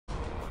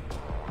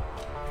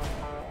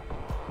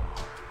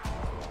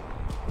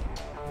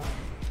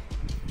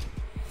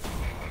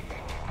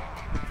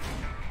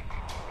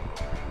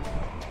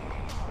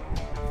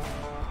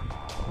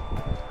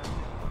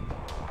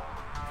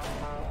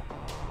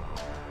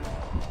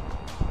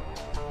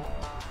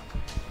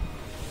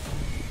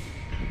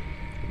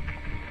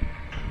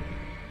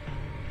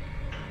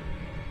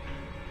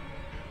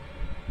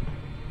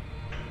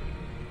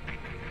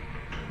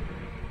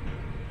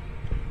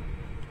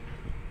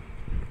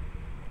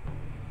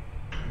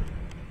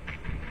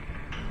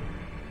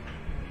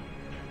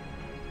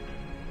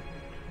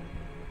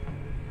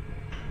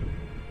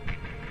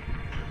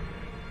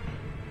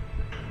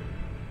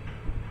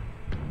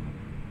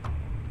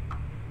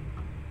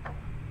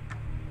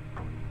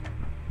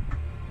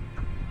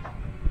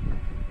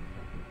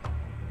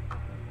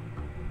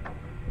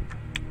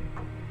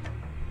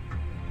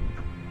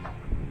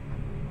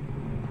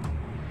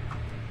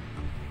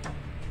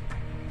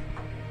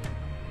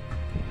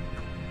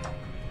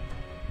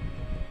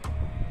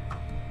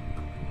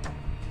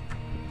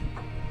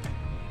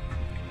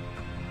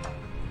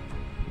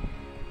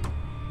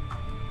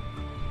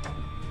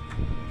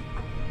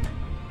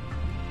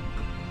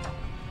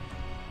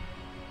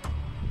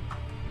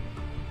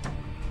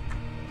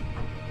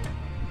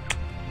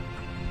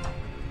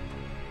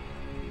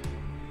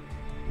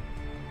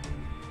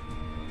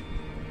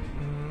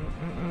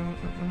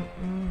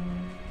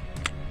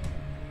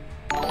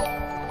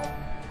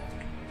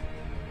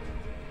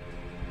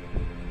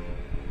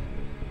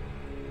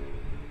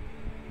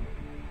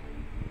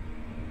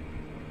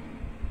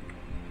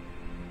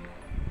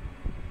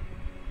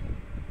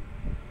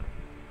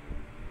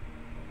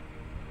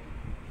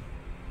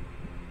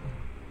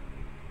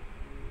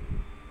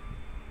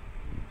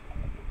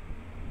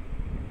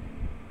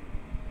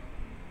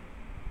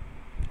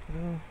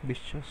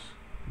Vicious.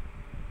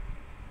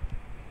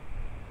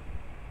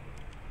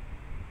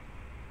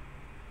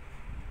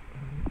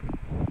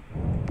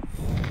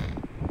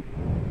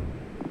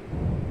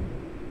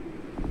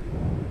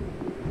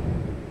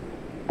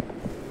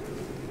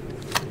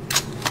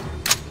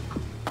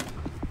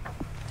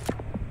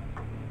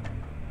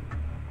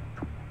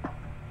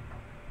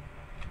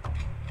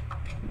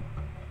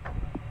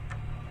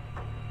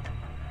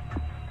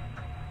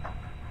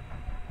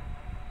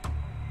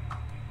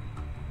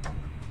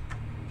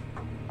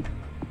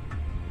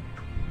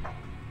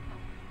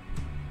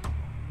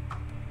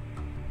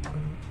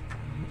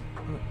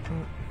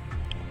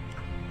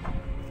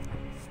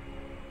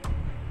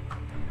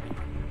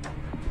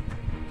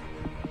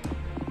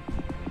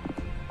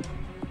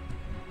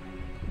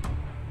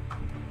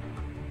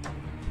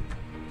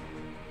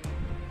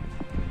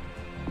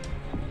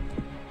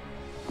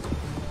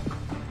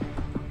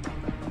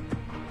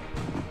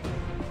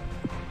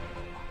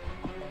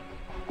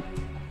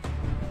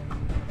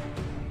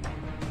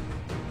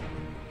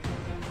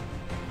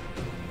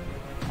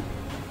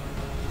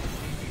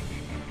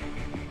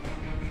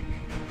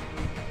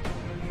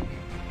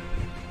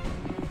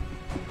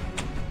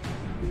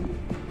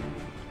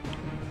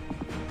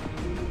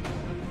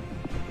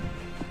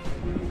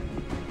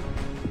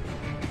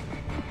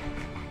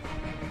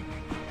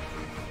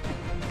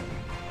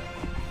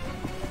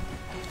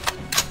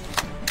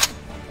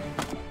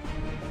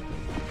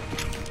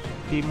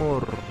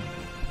 Timur.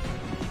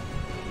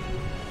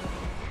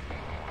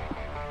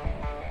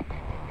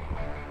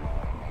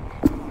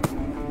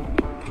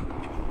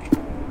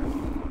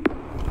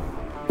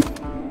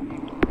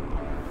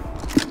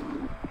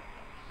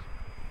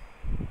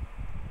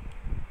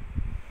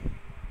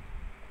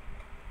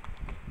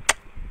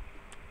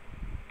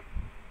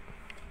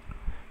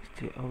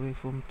 Stay away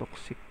from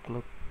toxic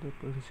cloud. The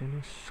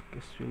poisonous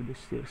gas will be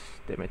serious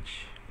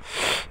damage.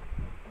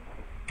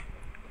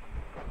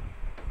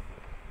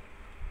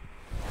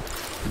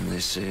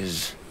 This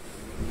is...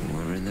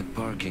 We're in the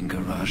parking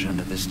garage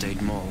under the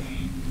State Mall.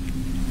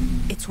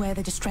 It's where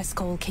the distress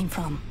call came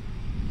from.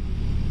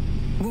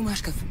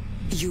 Bumashkov,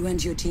 you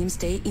and your team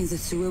stay in the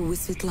sewer with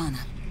Svetlana.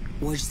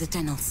 Watch the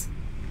tunnels.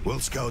 We'll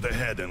scout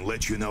ahead and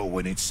let you know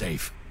when it's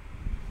safe.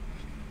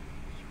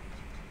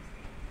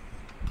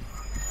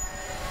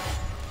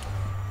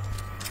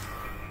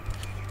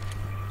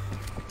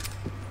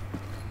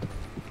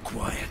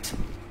 Quiet.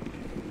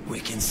 We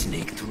can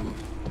sneak through.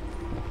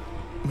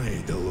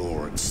 May the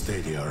Lord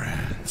steady our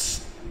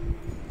hands.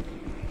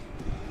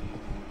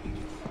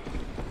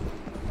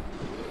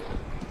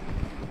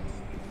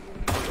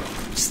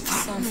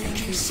 Stop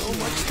making so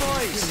much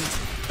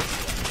noise!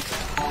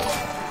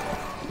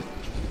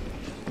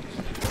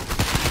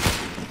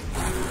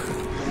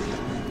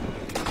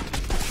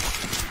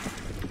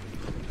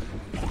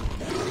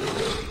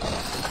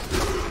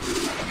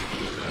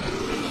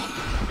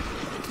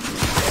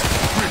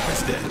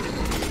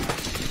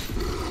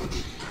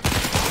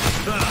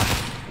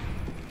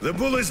 The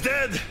bull is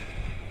dead!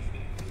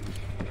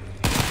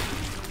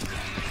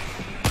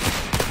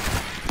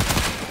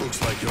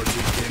 Looks like your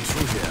team came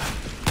through here.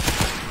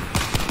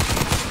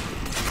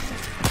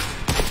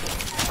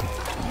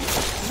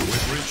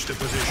 We've reached the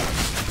position.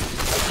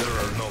 There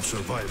are no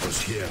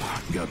survivors here.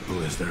 God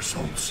bless their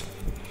souls.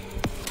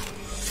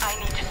 I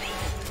need to see.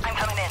 I'm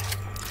coming in.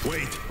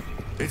 Wait!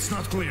 It's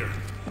not clear.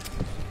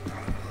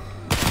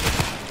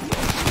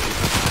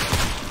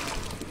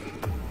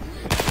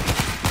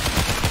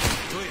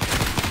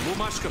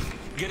 Bumashkov,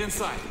 get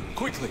inside,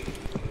 quickly!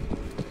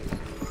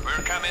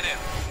 We're coming in.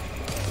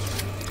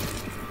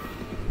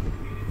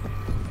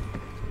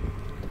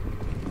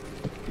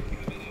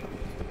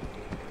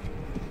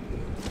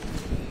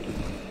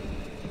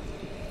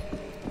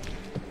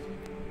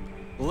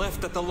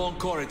 Left at the long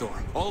corridor,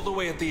 all the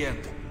way at the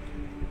end.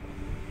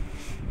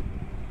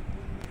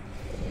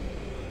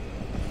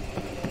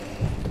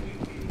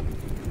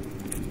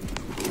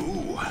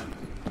 Ooh,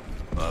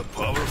 a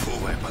powerful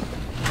weapon.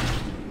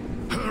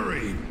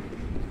 Hurry!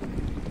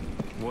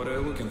 What are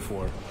you looking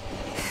for?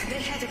 They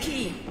had a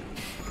key.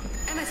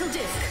 A metal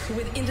disc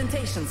with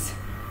indentations.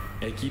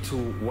 A key to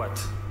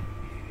what?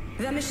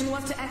 Their mission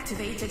was to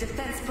activate a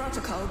defense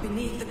protocol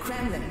beneath the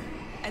Kremlin.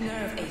 A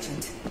nerve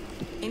agent.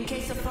 In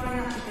case of foreign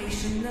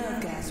occupation,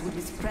 nerve gas would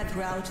be spread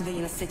throughout the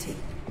inner city.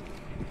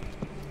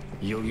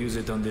 You'll use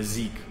it on the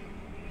Zeke.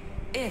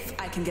 If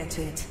I can get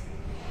to it.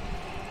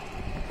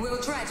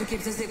 We'll try to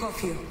keep the Zeke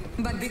off you,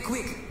 but be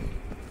quick.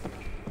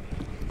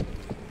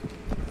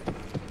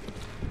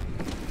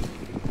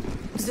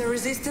 The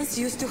Resistance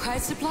used to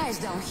hide supplies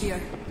down here.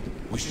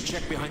 We should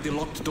check behind the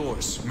locked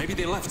doors. Maybe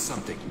they left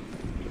something.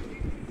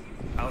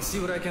 I'll see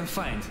what I can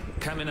find.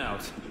 Coming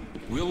out.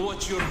 We'll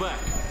watch your back.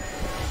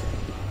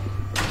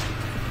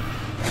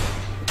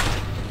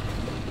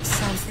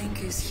 Something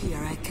is here,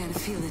 I can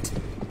feel it.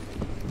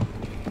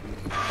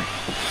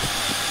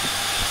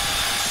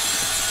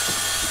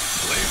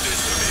 Leave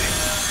this to me.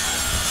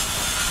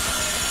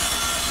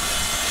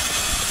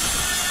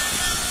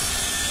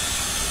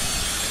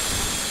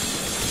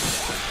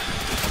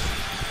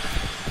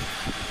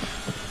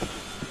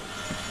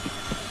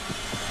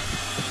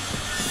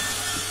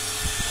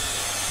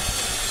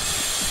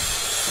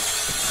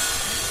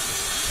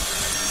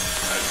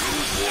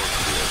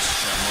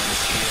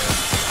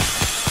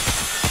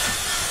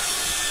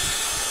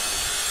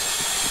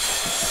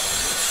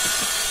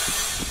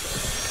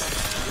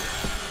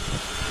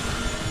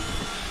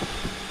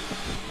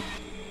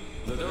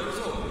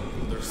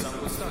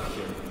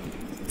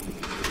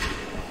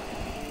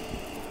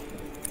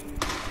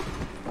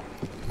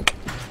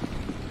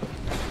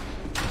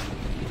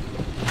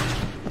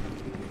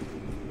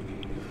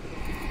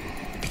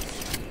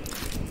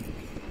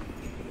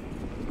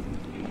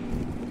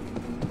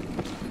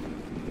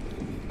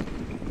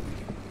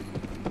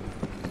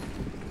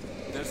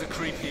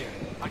 creep here.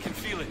 I can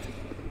feel it.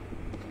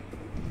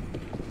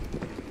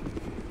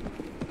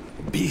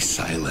 Be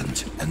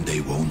silent, and they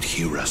won't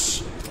hear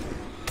us.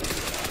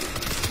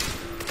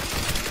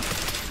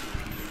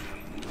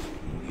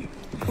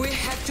 We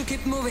have to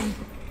keep moving.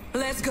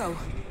 Let's go.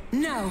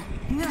 Now.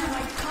 No,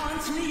 I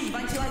can't leave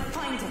until I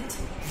find it.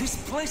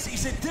 This place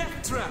is a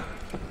death trap.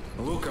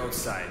 Look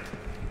outside.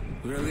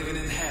 We're living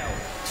in hell,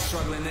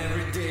 struggling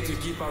every day to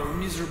keep our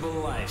miserable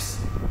lives.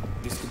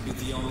 This could be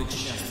the only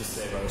chance to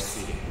save our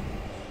city.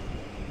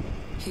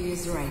 He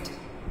is right.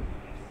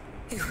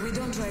 If we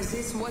don't try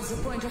this, what's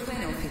the point of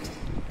any of it?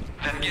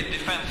 Then get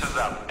defenses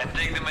up and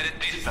take them at a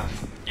distance.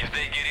 If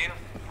they get in,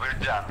 we're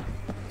done.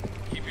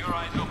 Keep your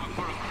eyes open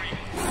for a creep.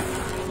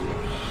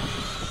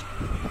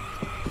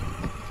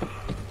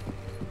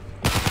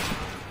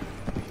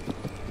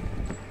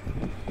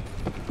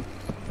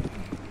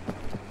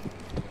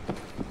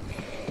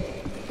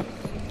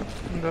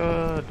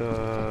 Nggak ada.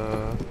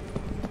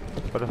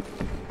 Apa dah?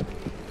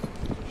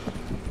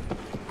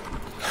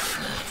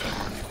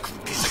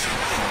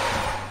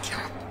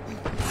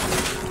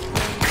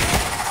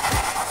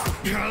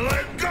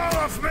 Let go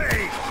of me!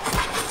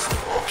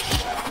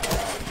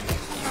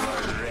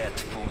 You're red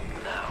food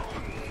now.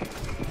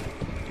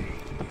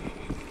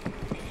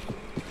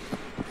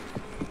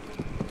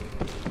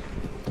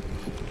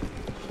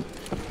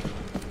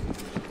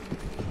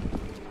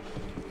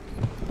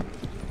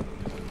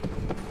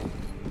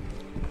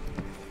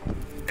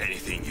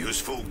 Anything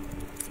useful?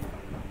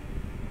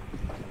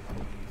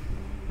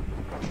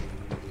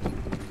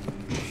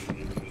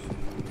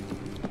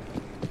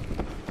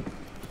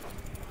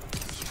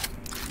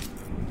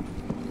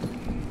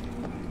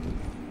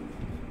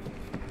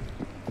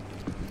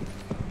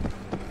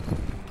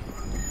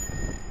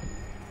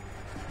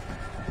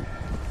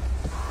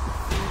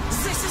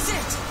 This is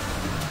it!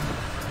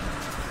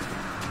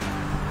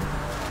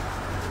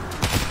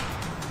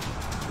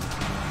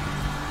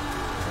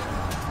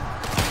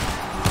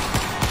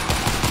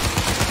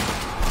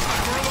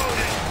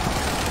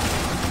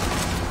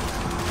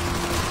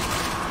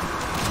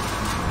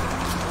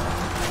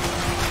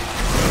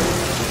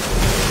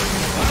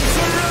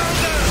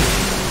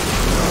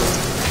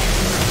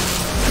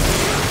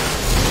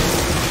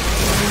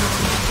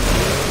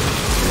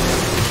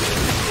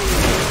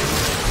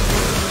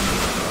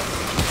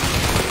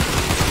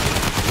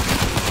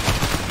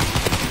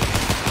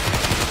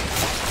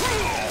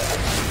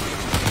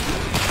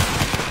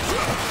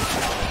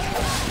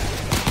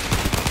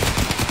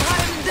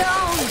 I'm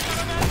down!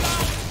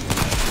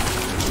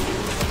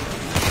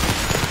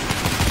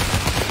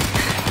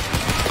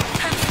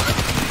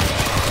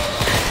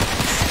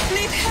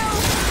 Need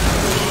help!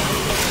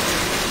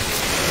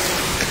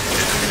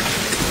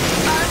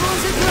 I'm on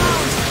the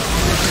ground!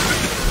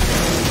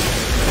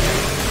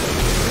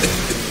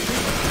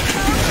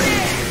 Help me!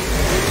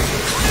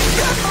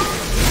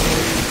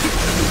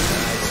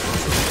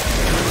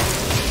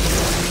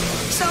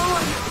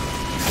 Someone!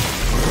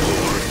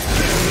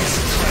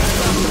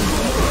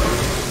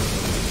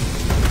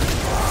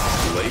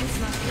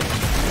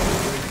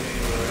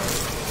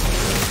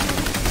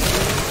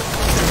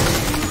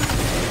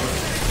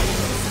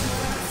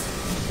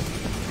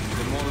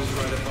 The mall is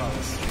right above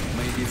us.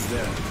 Maybe it's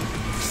there.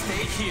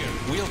 Stay here.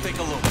 We'll take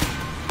a look.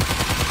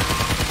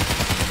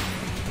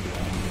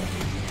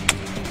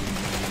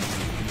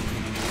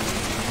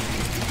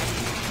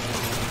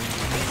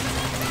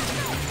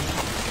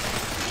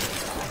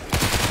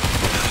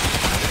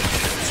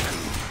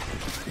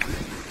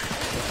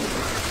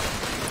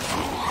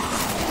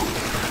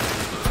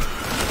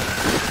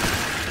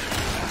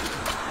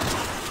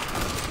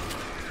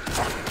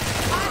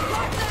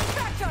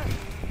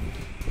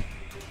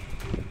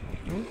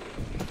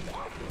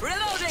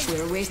 Reloading!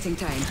 We're wasting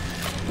time.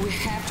 We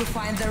have to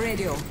find the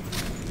radio.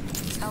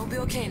 I'll be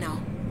okay now.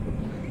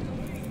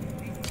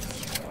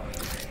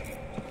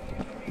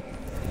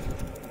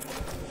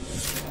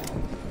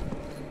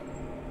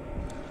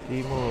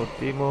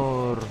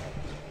 Timur.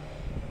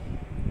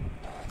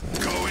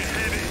 Going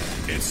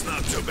heavy. It's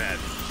not too bad.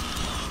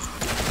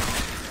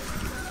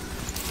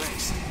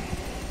 Thanks.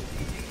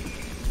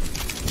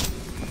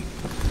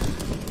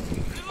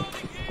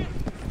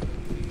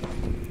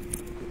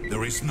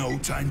 There is no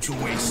time to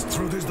waste.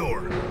 Through this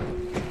door.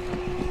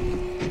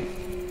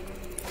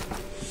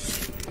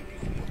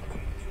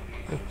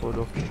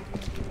 Bodoh.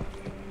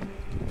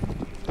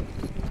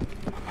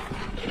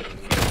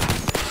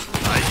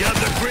 I got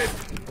the grip.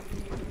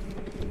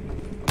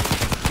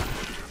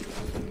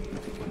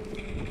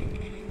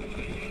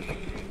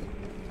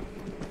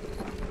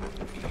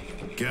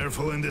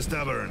 Careful in this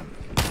tavern.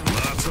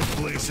 Lots of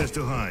places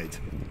to hide.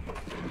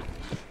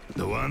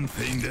 The one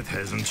thing that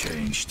hasn't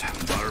changed,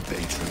 our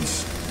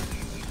patrons.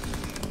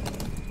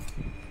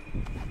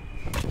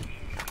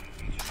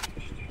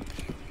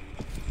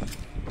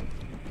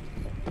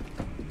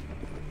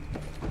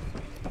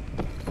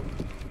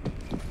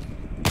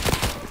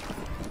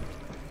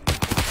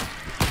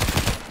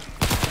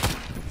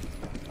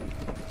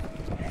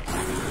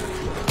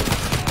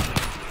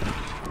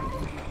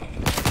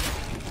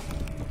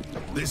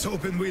 This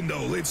open window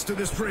leads to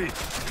the street.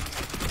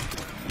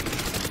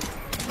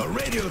 A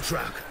radio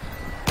truck.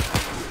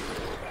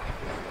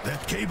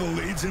 That cable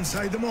leads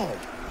inside the mall.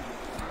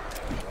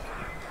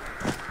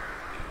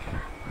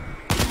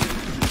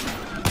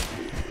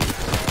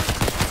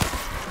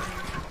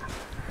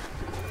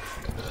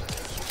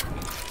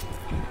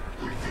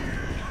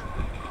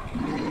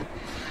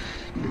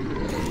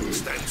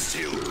 Stand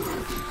still.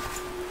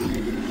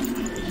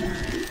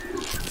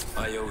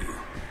 I owe you.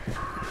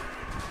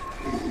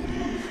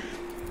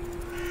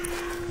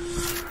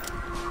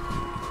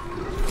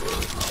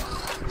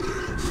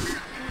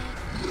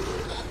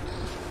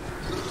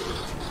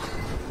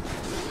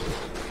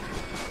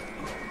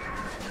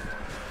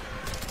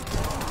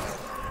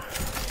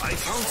 I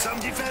found some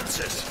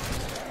defenses.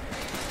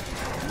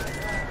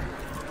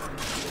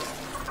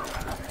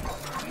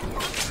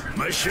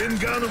 Machine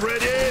gun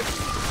ready.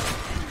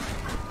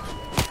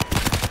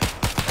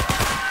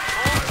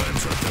 I've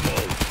entered the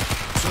mall.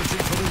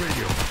 Searching for the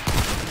radio.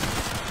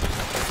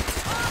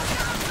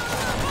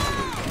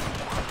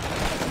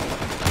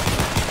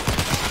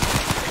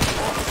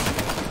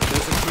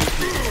 There's a free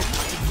kill.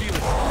 Feel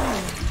it.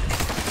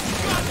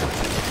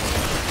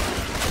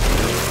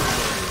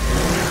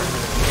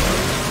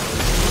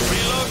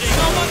 Reloading!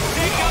 Someone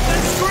pick up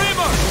that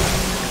screamer!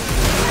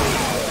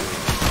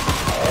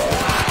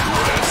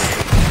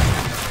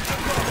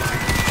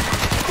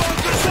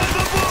 Focus on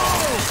the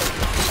ball!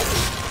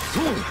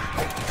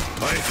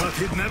 I thought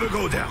he'd never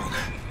go down.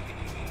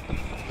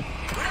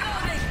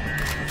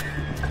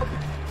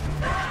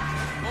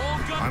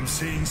 I'm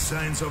seeing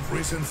signs of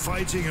recent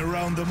fighting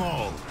around the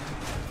mall.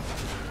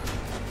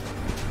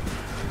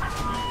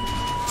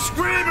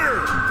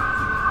 Screamer!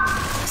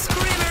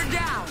 Screamer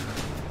down!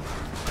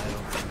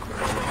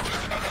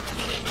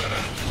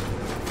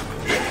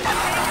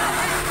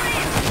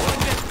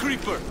 That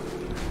creeper!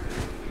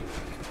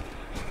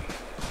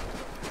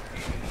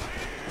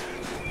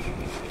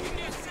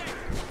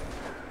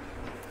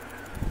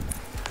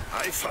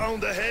 I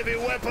found a heavy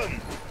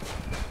weapon.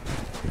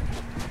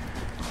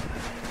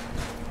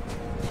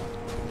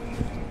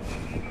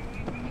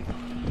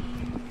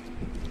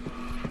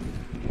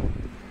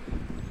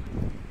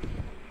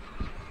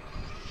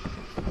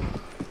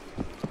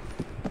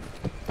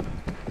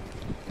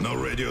 No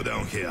radio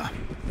down here.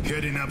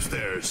 Heading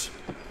upstairs.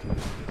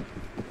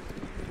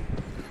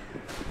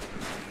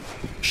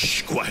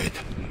 Shh, quiet.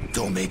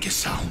 Don't make a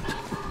sound.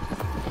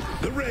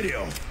 The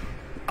radio.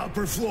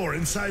 Upper floor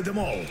inside the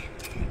mall.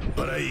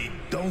 But I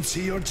don't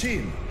see your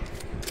team.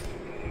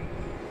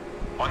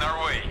 On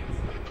our way.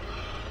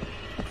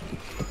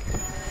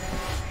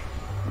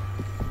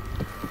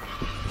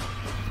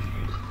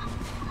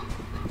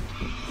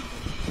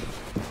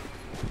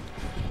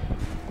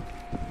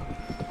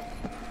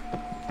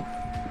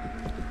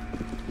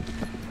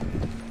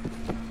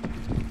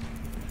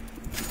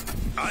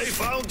 I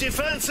found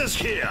defenses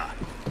here.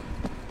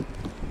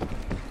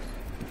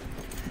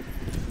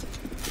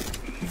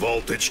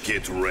 Voltage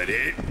kit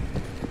ready.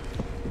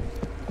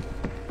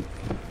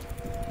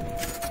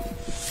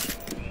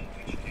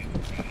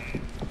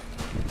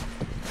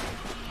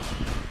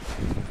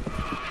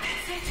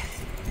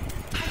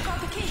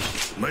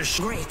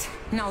 Great.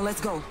 Now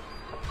let's go.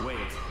 Wait.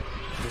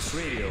 This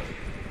radio.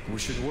 We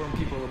should warn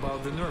people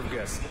about the nerve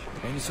gas.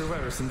 Any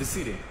survivors in the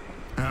city?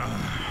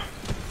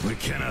 We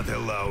cannot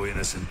allow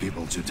innocent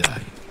people to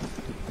die.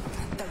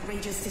 The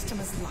radio system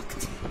is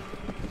locked.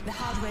 The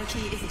hardware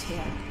key isn't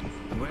here.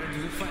 Where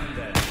did you find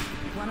that?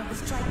 One of the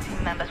strike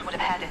team members would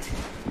have had it.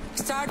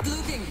 Start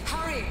looting.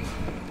 Hurry!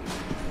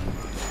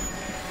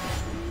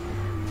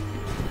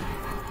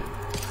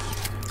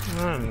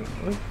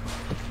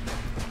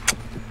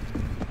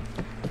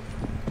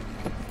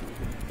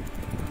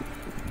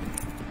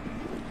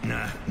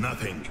 Nah,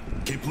 nothing.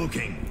 Keep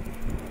looking.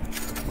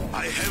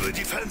 I have a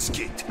defense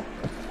kit.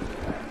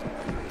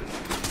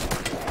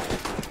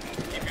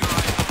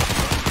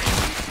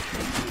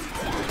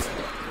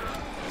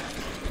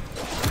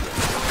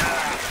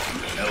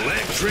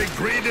 Electric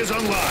grid is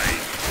online.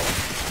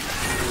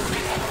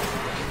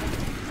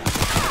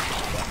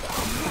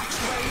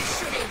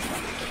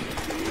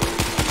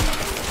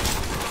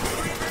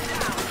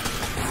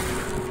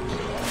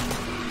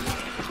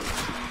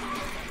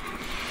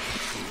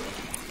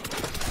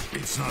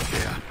 It's not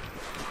here.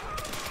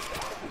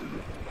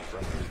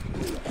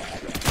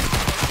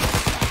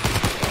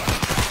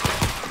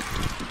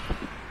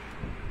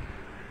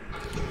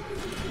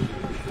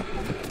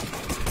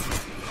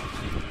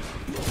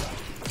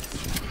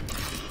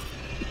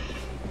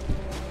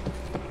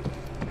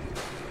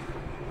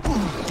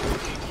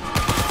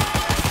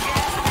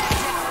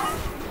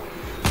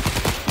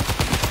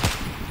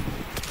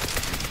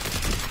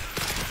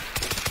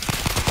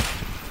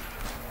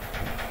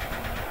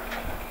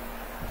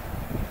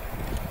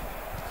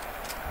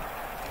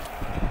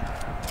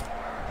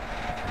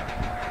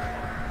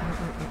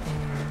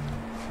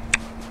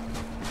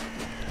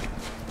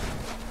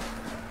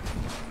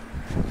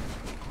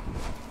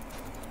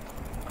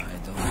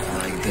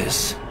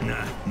 This.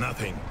 Nah,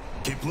 nothing.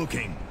 Keep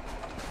looking.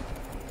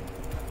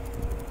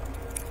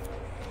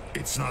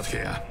 It's not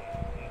here.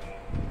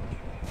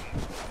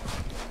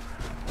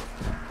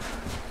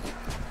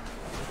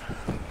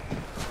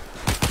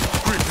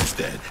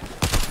 dead.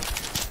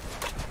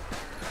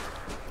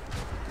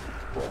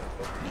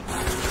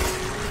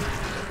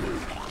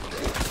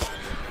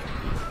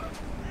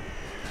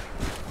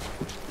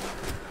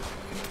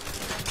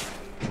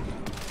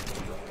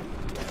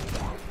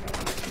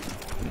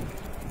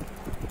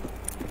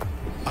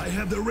 I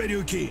have the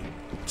radio key.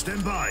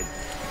 Stand by.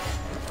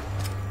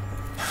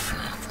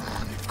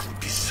 It could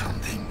be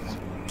something.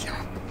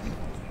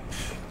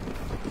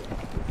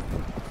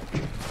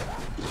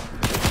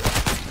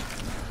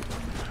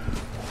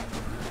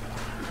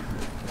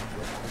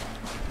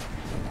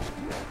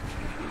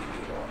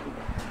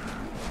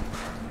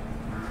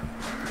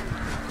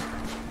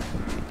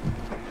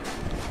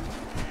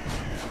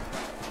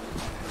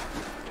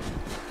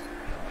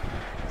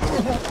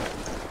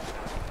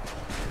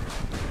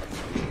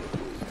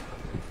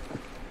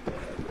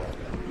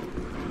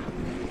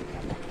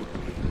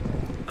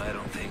 I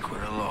don't think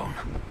we're alone.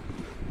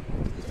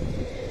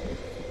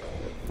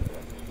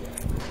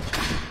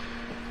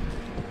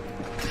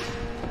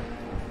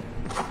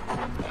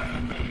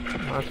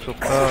 Masuk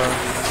ke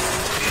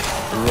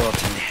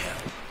Rotten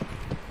hell.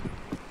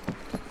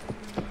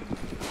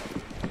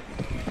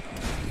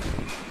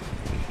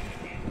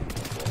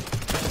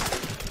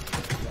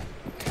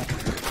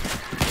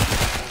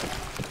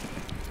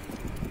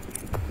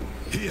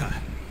 Here,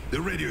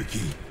 the radio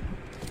key.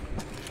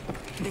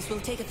 This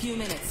will take a few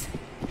minutes.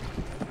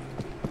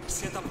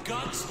 Set up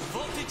guns,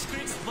 voltage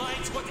grids,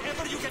 mines,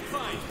 whatever you can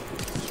find.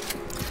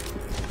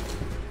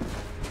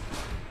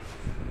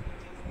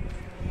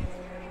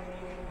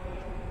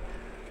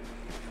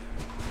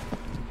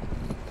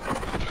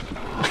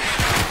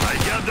 I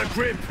got the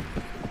grip.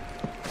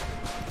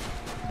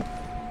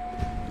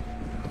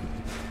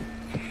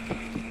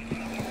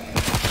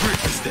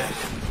 Grip is dead.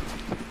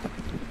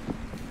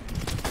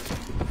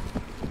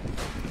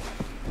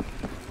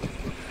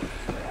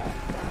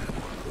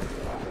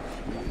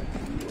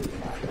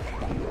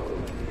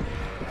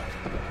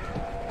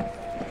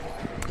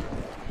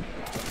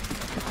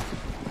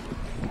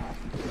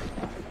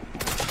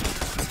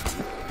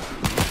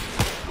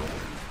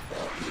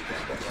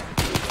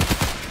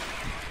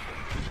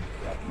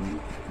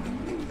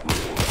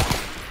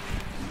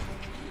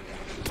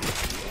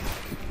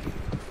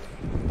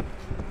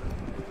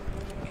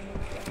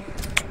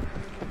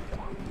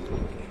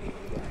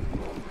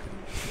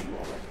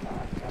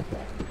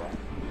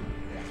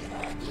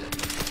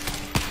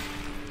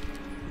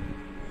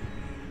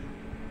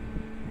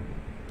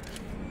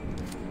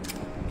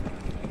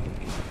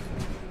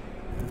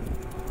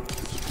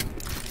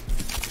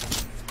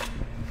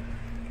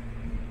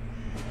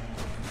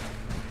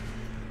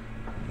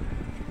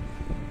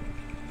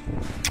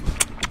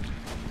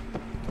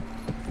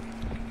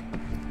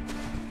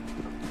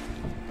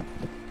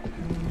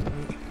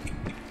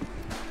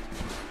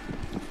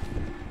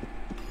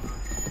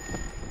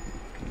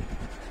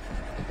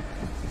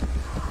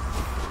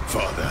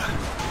 Father,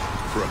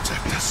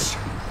 protect us.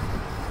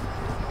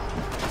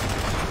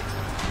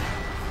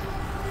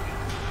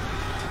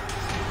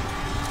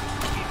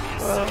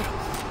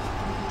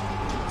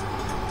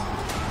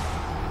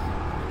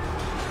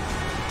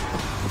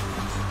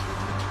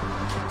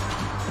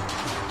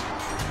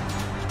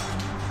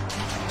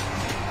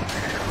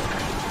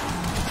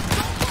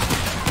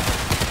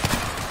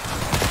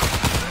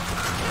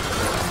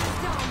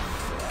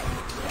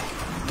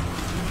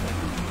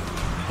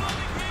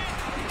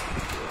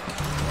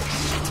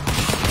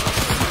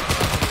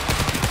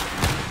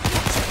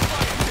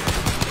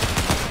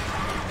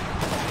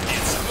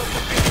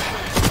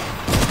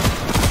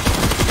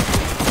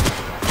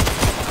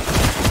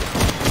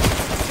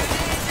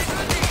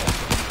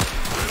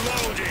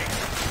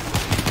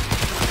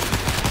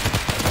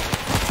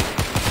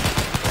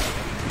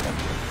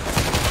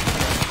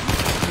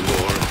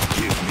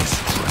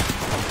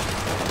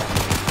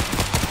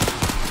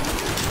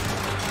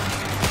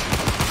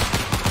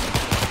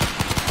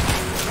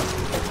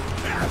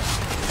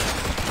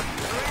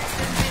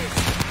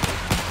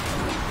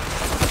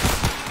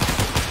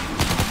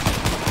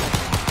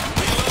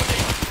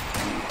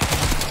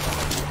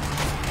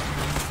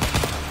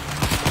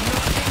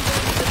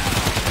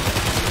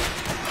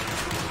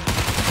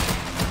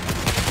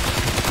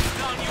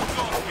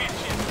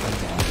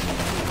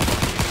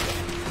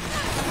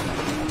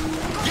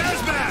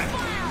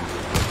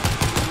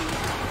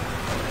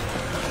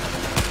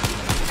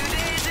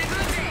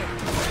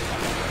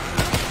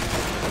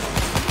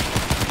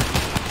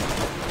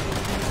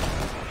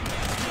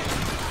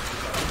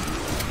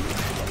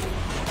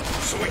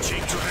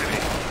 Switching to heavy.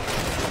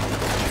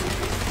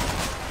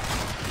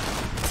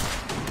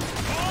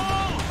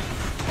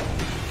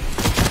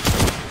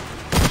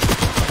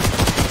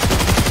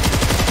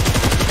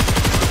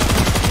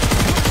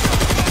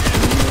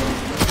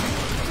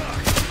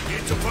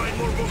 Need to find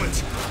more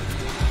bullets.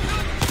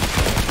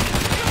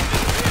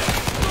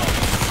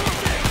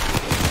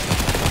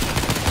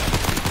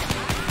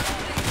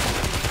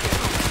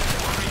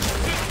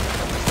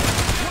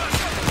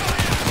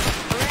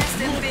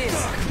 Rest in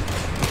peace.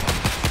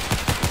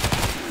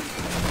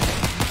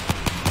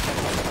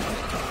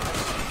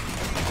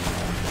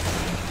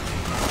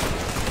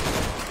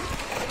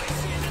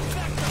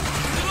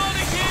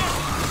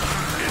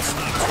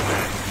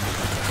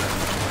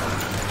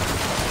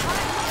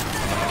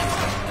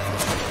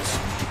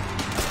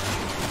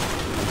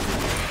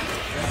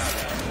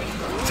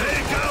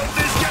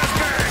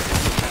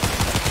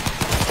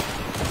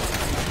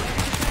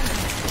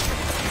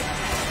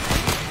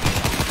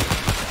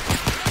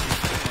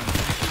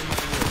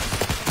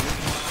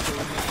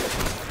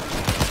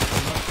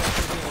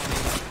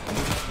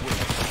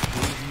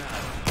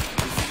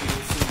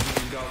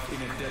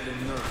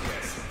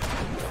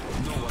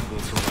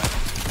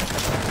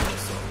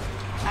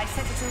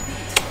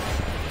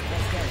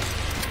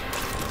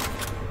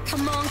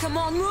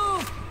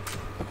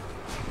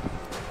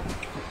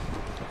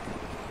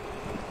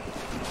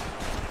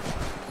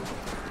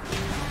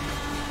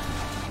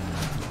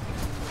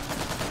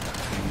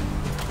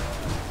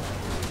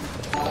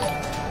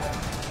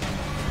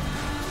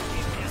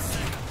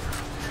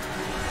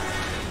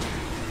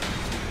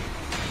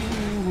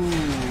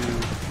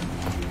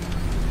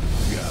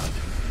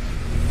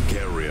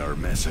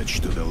 message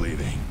to the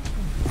living.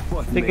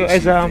 What Take makes an you think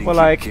example he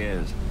like-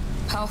 cares?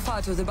 How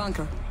far to the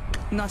bunker?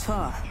 Not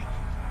far.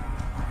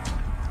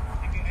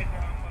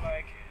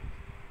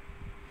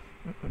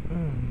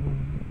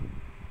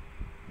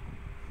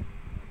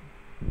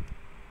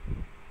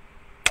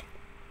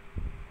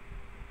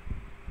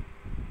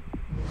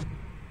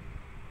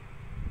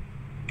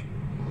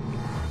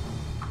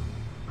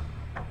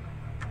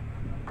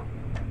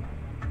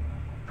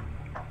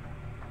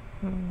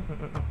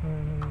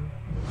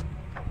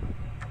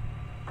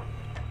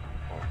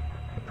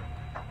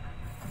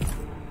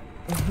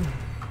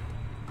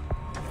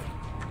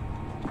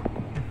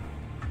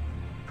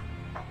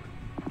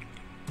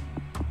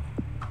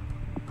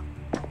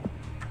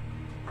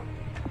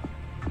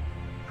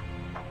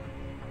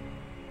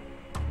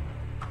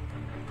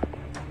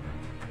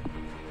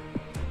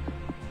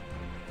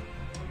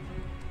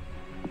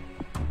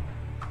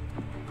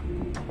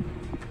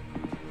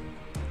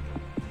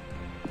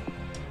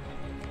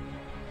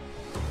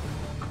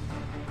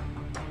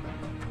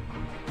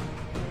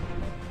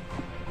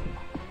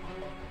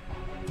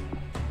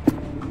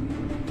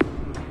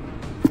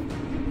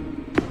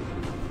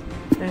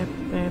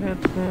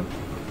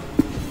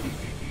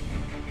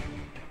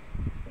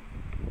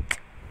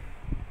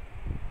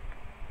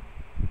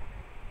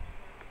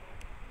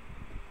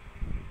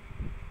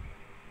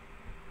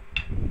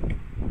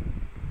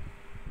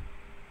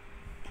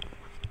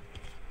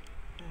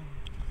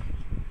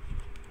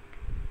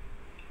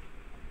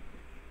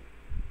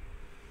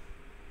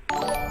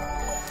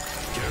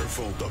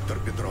 Careful, Dr.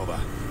 Petrova.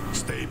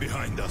 Stay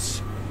behind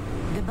us.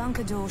 The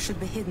bunker door should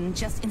be hidden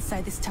just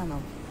inside this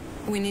tunnel.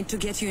 We need to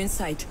get you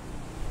inside.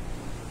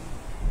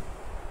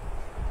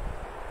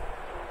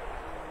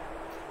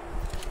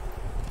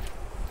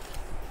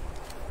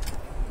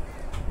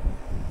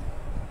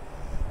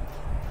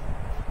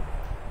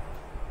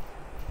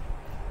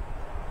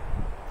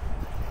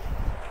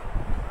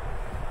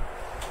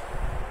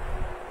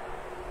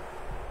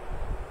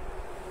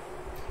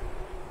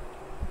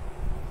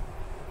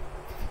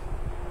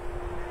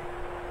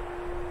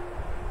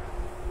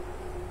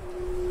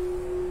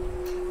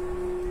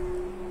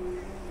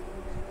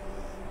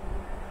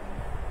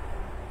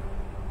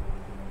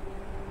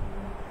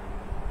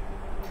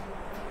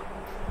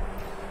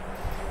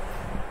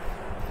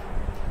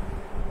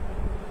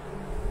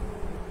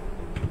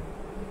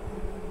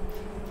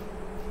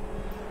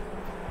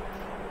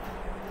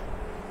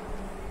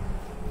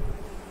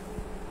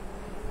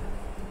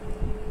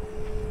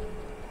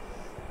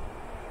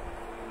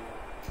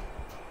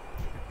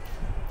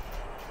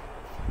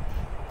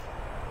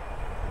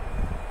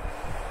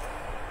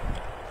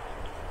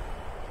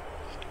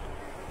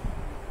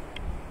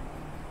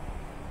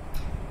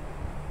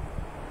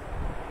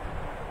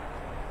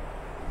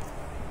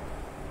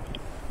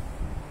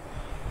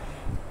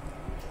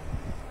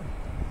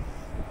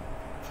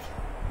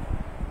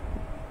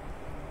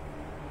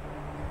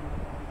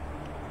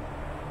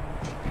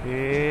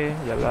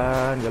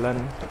 Oke, jalan.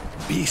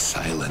 Be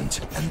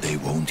silent, and they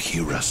won't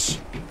hear us.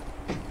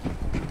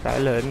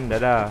 Silent,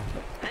 dadah.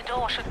 The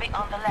door should be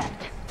on the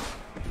left.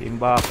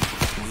 Timbak.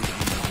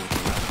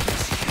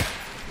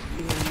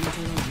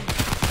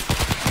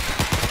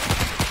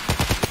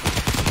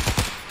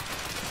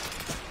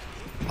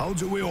 How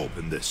do we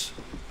open this?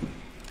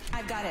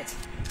 I got it.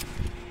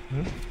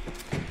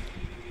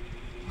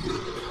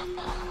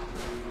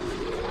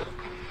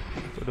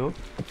 Tuh.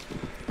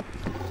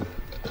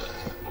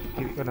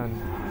 Kiri kanan.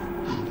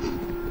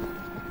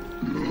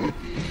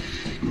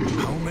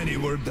 How many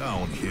were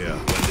down here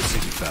when the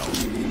city fell?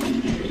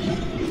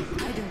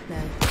 I don't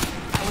know.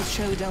 I was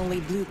showed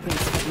only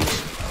blueprints of the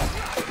mission.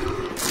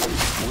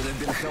 Would have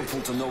been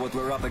helpful to know what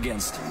we're up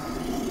against.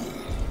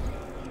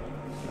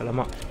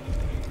 Alamak.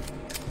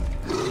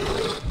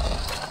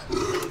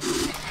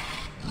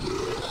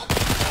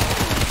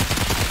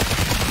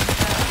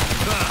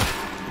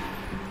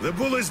 The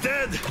bull is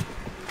dead!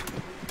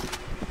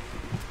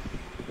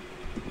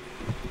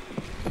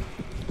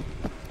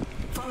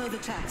 Follow the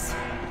tracks.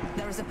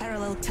 There is a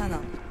parallel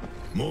tunnel.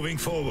 Moving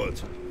forward.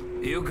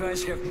 You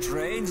guys have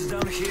trains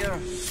down here?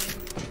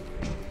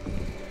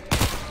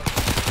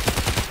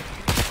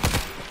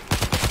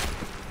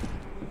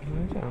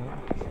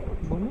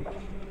 Bunuh.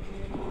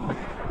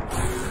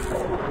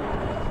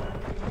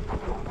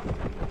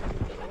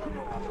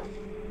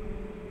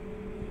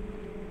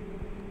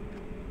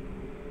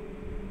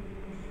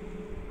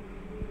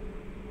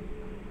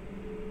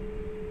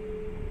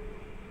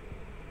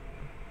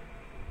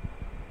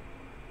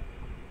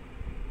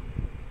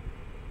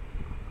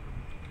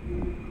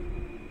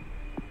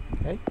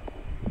 Okay.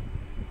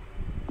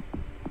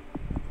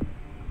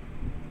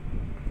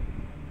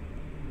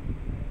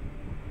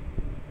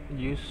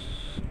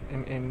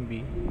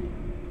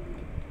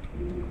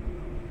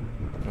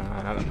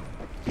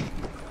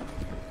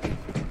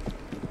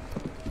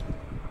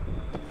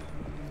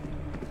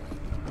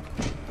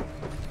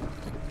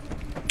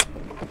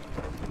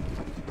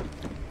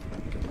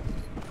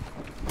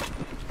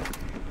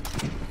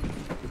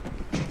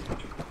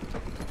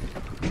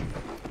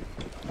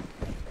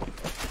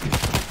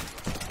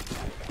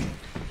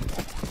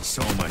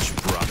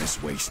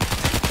 poisonous waste.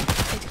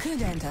 It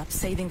could end up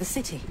saving the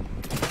city.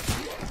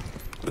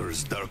 There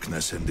is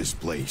darkness in this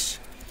place.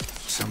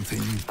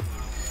 Something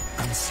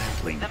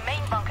unsettling. The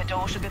main bunker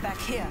door should be back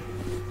here.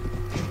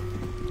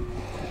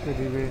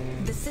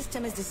 Jadi The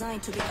system is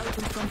designed to be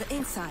opened from the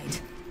inside.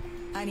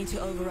 I need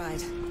to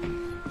override.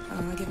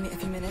 Give me a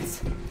few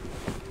minutes.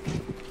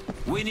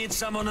 We need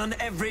someone on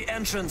every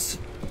entrance.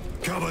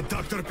 Cover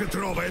Dr.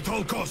 Petrova at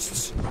all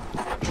costs.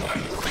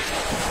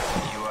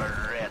 You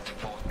are red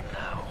food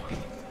now.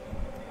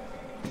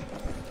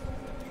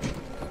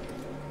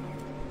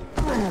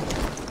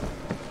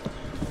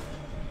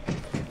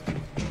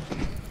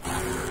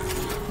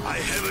 I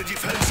have a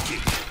defense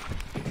kit.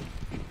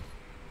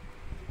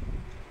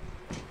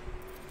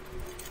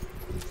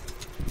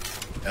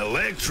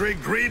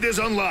 Electric grid is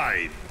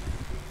online.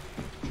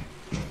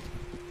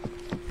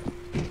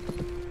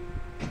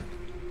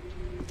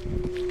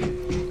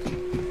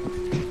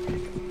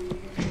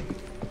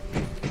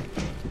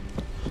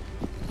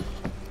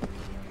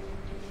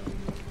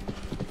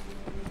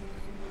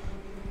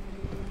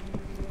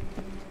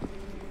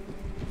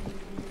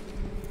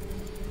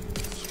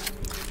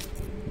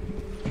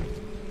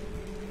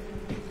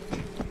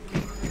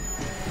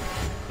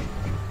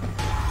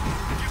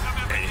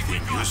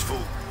 Anything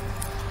useful?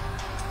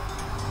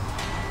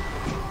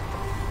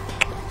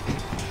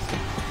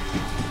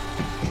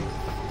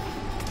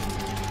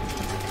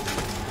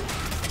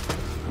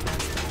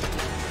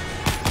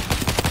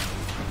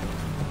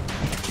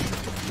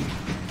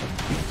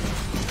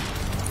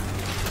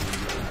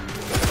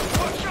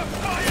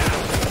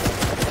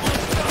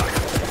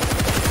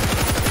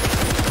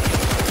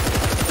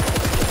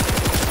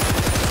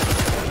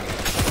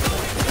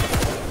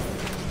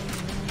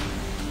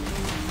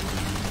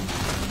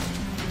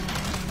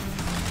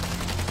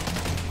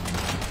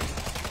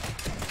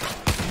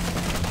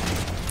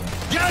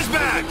 Gas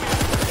back!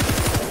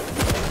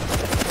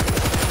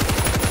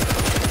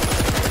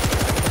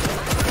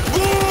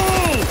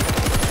 Whoa!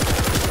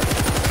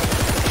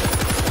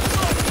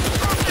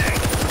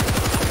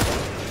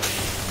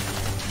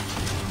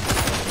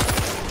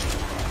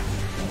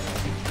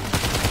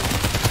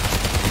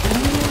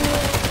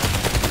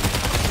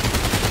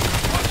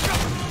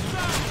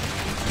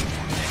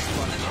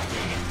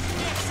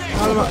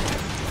 alamak.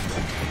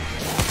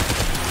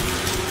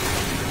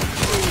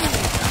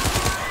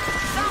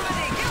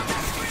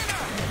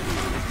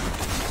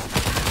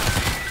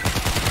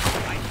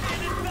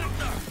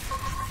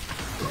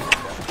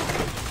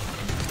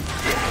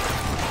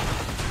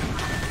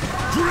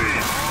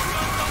 Green!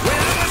 We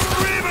have a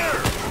screamer!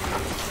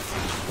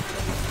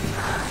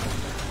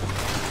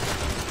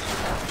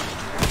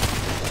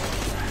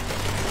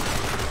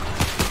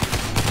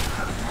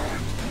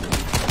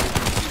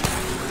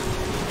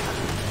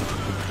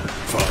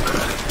 Father,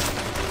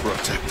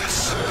 protect us.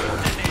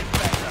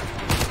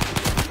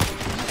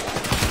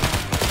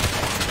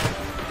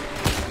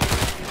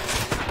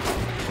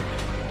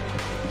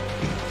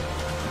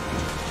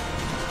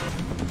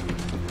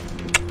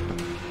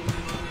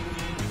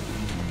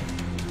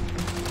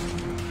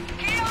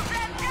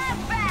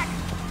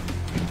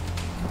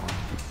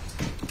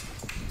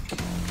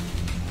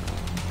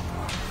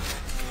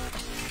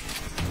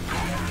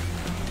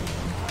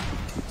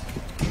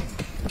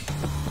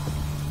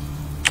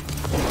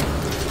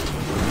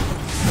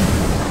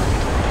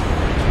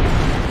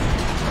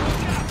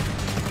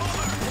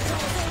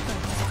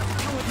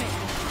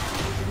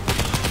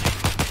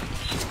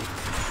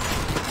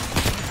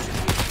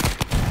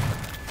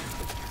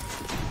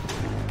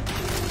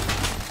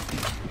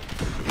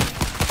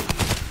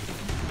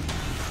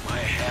 My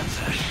hands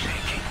are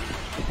shaking.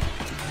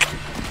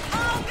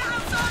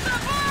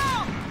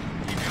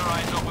 Keep your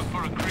eyes open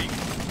for a creep.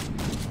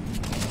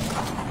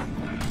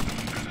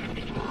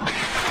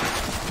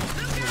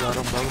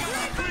 Garang bagus.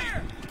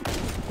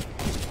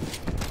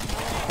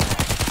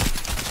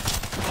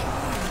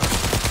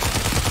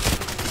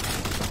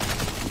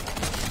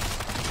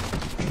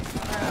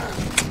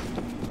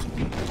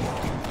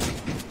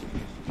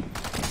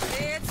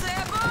 It's a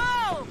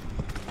ball!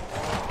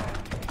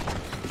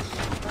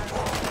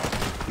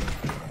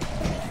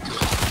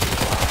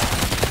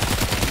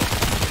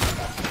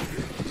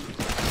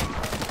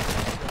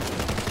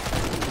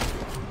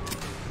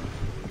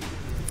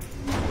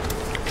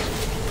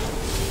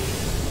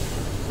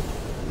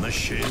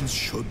 Machines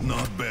should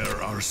not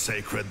bear our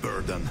sacred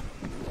burden.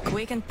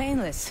 Quick and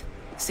painless.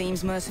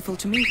 Seems merciful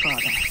to me,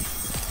 Father.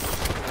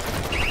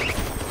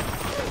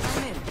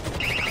 I'm in.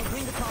 I'll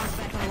bring the cars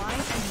back online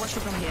and watch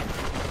you from here.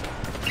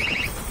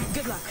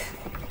 Good luck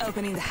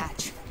opening the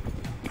hatch.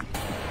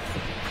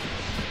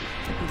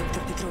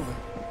 Dr. Petrova,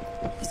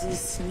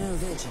 this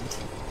nerve agent,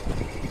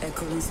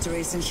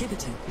 echolinsterase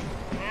inhibitor.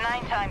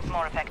 9 times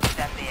more effective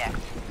than the X.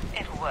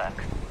 It'll work.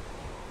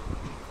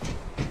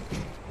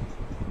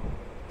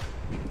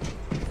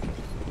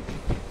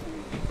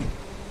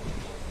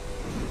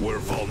 We're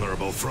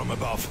vulnerable from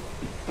above.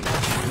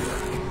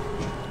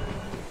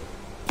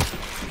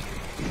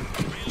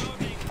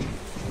 Reloading.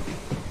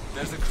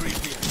 There's a creep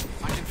here.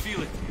 I can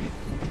feel it.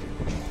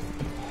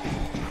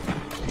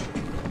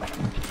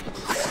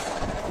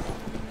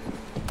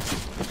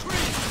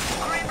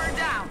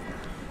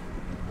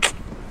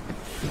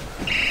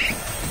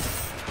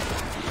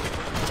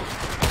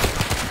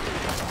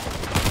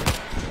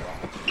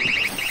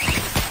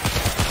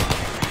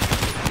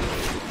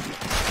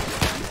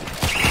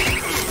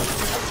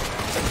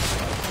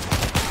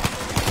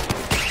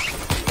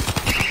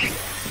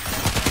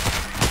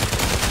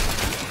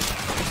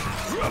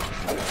 There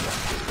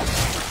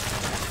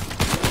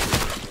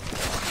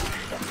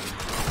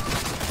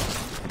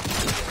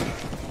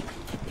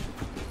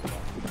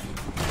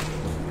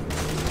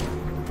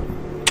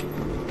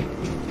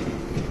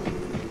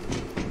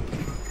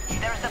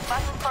is a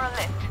button for a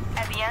lift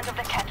at the end of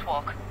the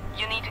catwalk.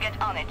 You need to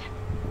get on it.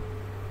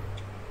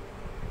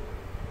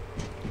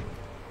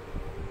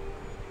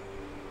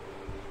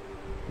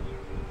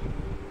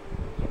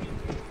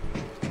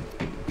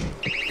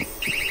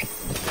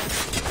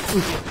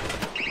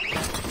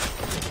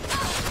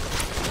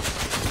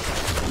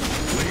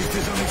 Lift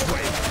is on its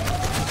way.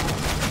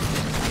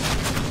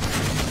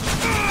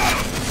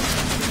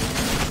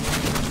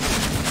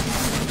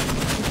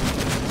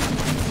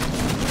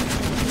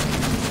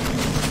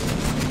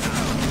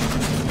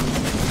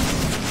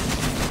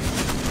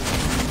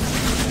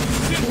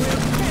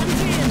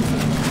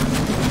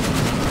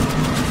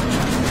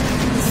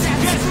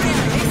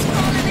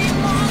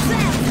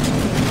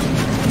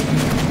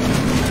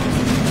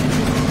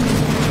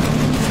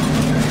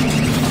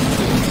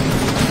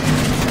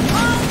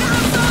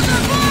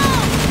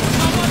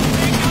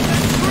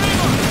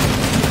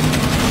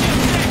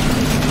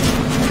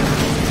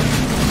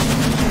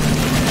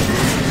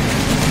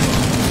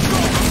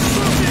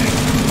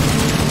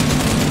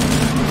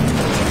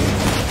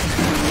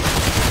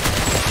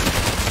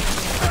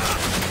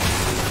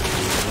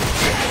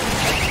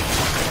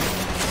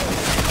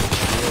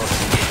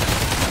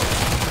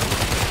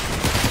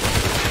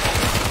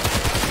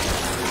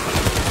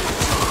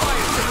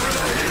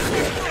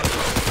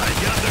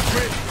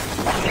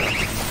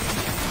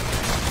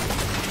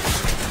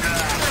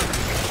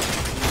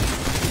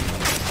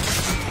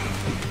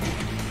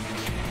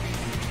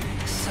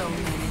 So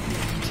many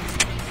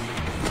dead.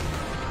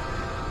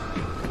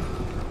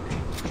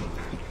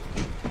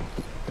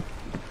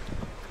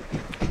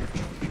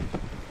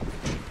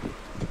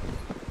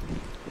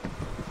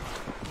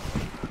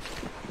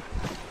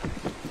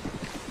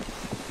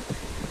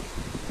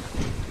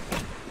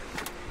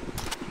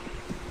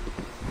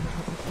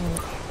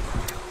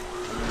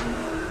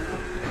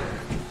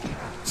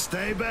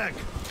 Stay back.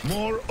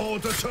 More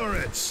auto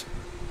turrets.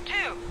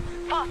 2,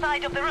 far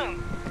side of the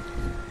room.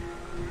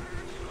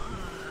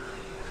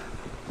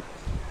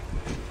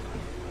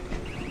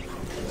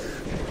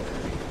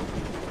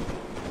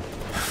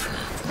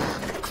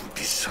 Could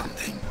be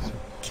something.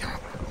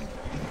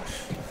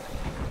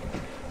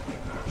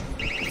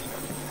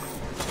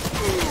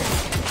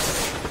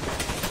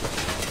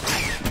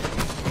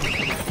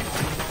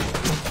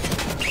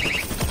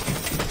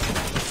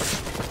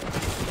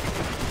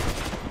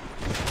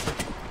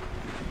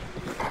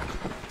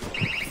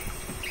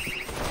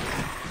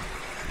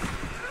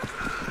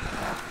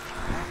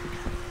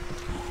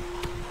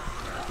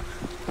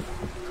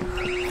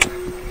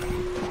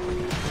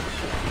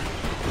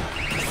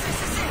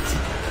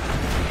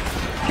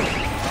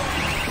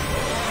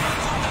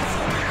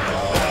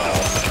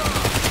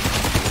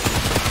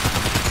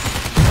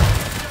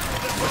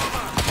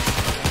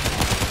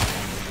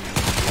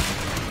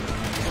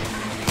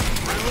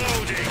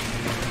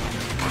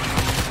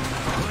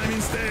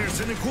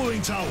 In the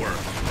cooling tower.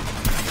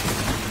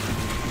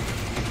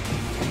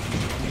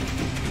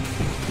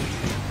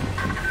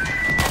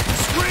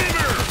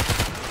 Screamer!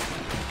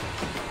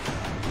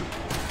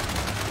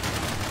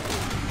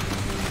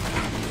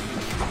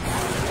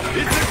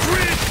 It's a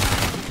grid!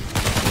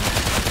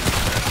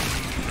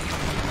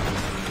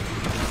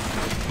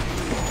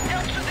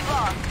 Don't shoot the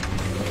glass.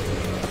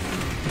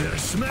 They're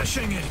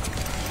smashing it.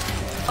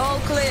 All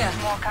clear.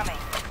 More coming.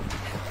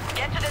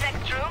 Get to the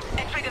next room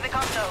and trigger the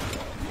console.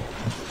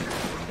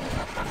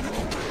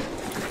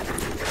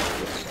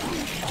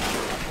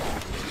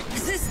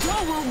 This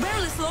door will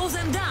barely slow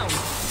them down. The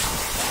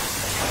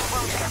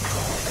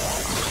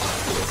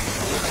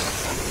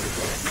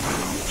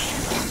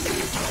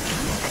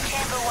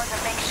chamber was a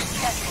makeshift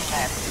testing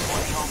lab for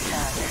the old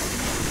turn.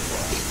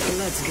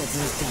 Let's get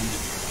this done.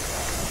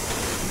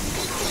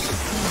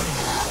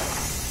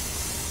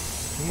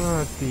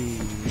 Mati.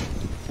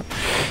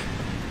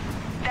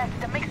 That's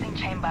the mixing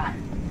chamber.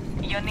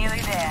 You're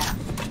nearly there.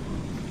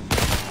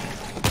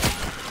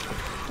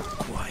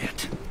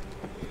 Quiet.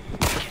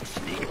 We can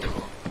sneak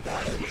through.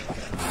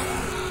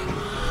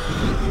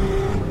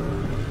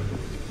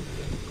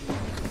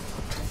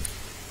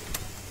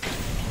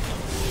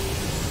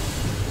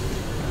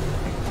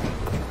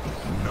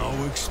 No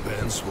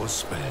expense was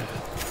spared.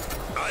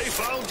 I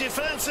found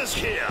defenses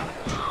here.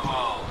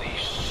 Holy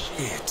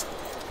shit.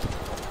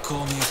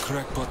 Call me a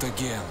crackpot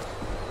again.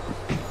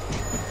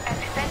 At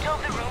the center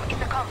of the room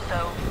is a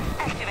console.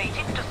 Activate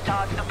it to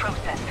start the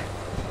process.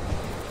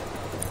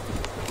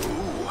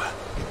 Ooh,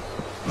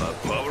 a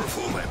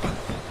powerful weapon.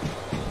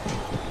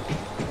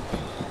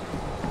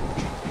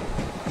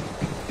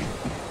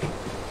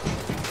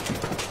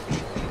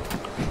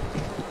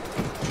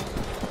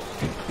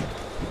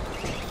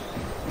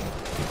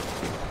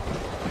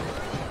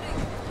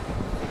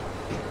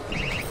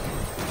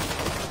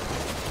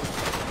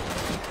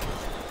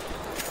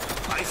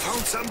 I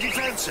found some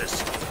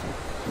defenses.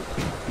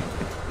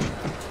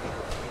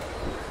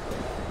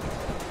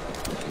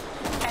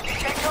 At the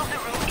center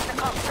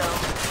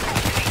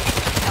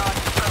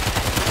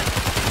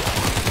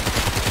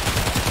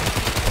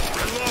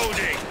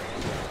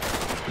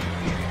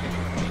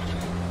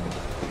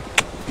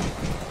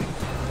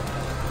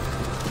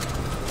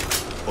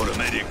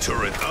Medic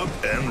turret up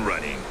and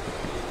running.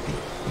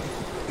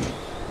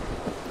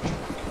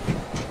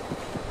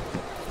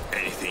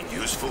 Anything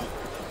useful?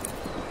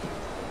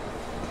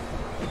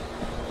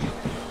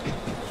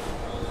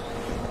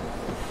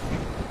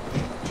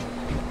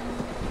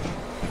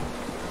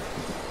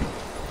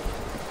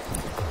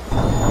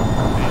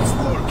 It's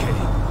working.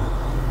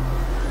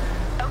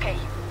 Okay.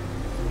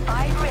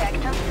 5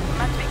 reactants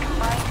must be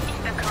combined in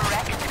the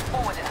correct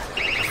order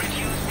to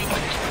produce the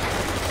engine.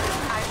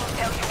 I will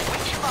tell you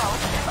which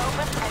valve to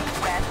open and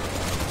when.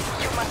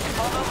 You must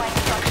follow my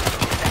instructions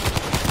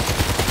exactly.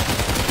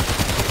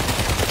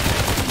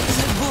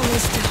 The ball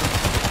is down.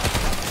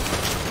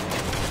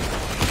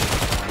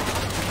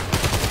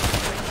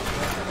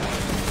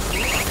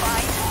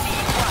 Find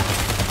D1.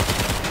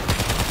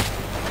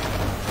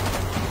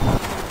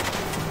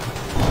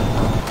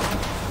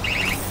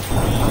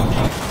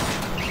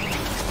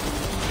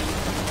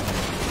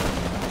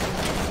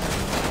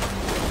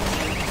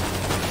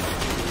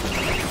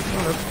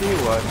 Oh, that's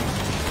D1.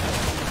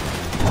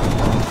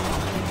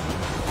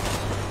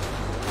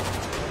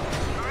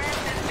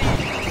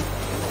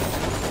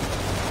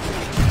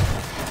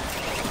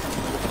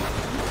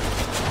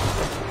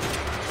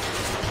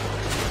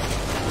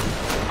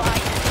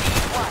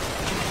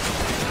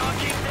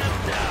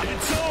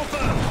 It's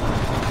open!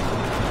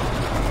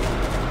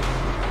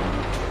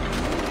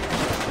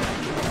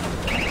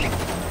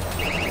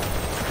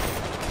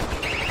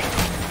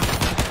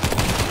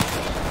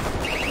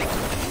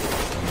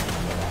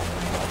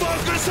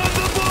 Focus on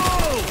the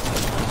ball!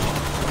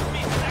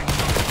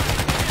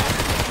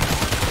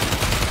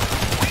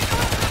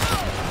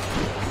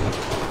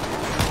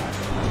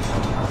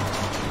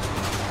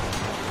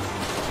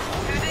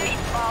 Today,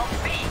 valve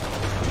B.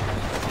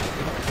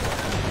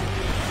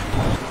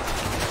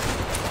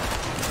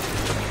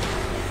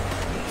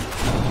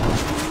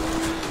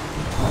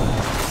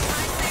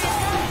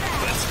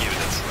 Let's give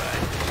it a try.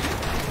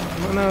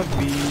 I'm gonna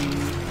be...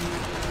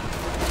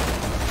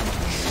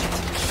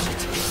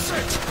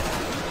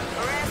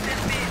 Rest in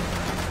peace.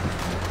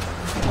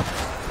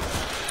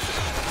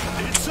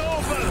 It's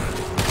open!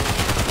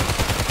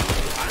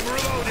 I'm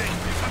reloading.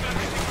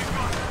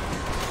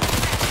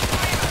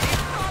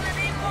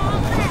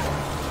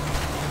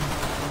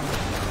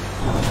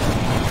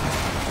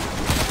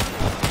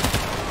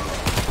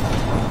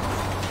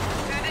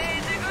 Today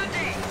is a good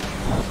day.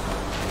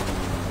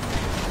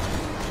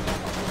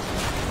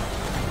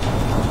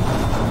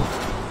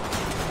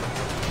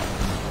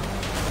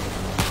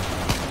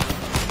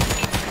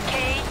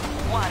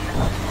 K1.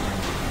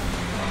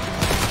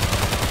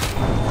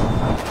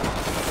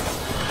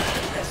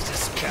 That's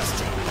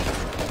disgusting.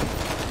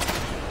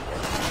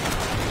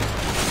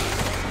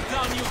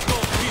 Down you go,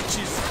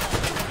 bitches!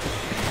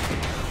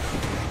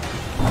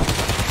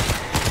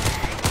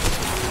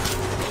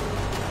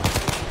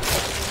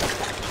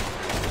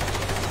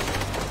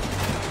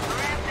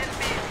 Rest in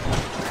peace.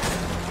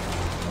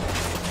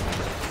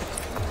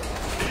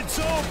 It's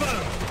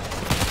open!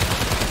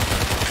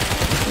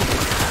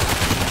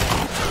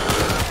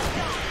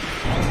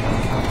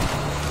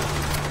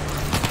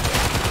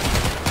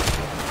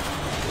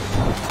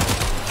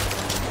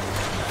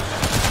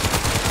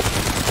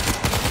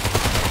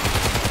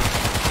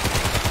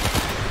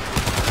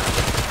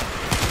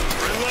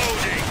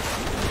 Reloading!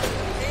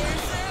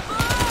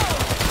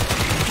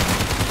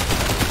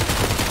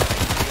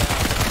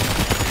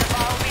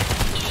 Valve is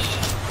E.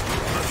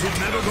 Must it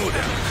never go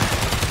down.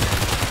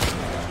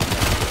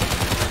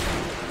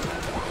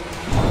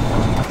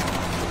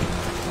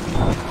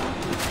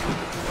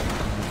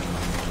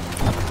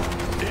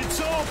 It's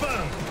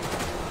open!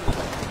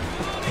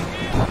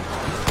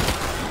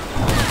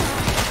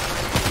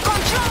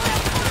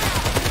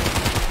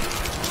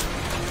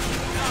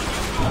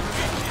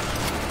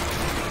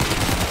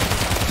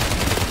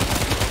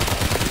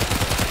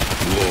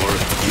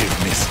 Lord, give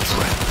me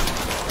strength.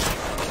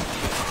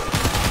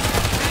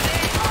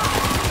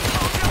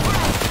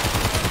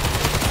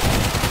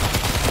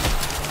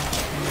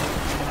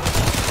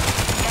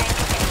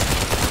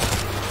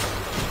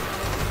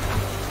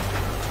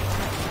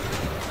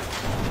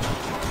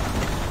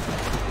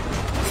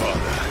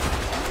 Father,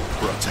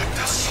 protect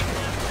us.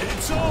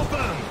 It's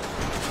open!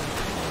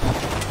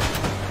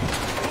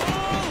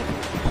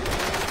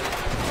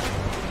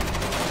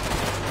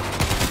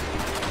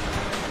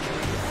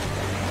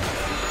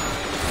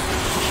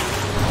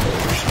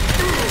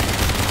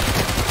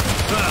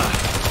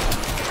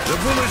 The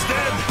bull is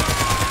dead!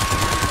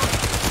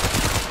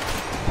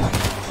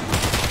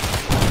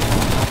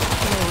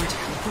 Lord,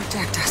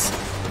 protect us.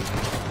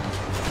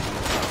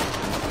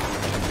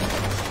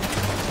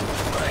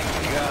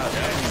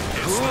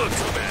 It's not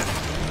too bad.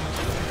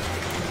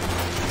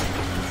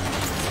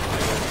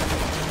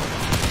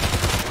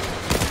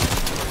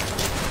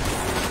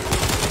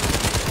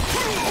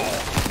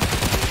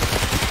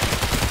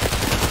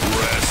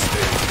 Rest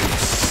in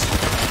peace.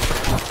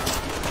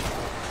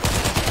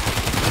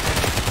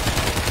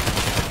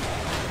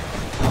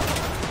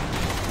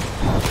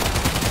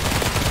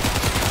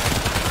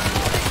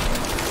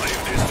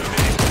 Leave this to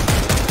me.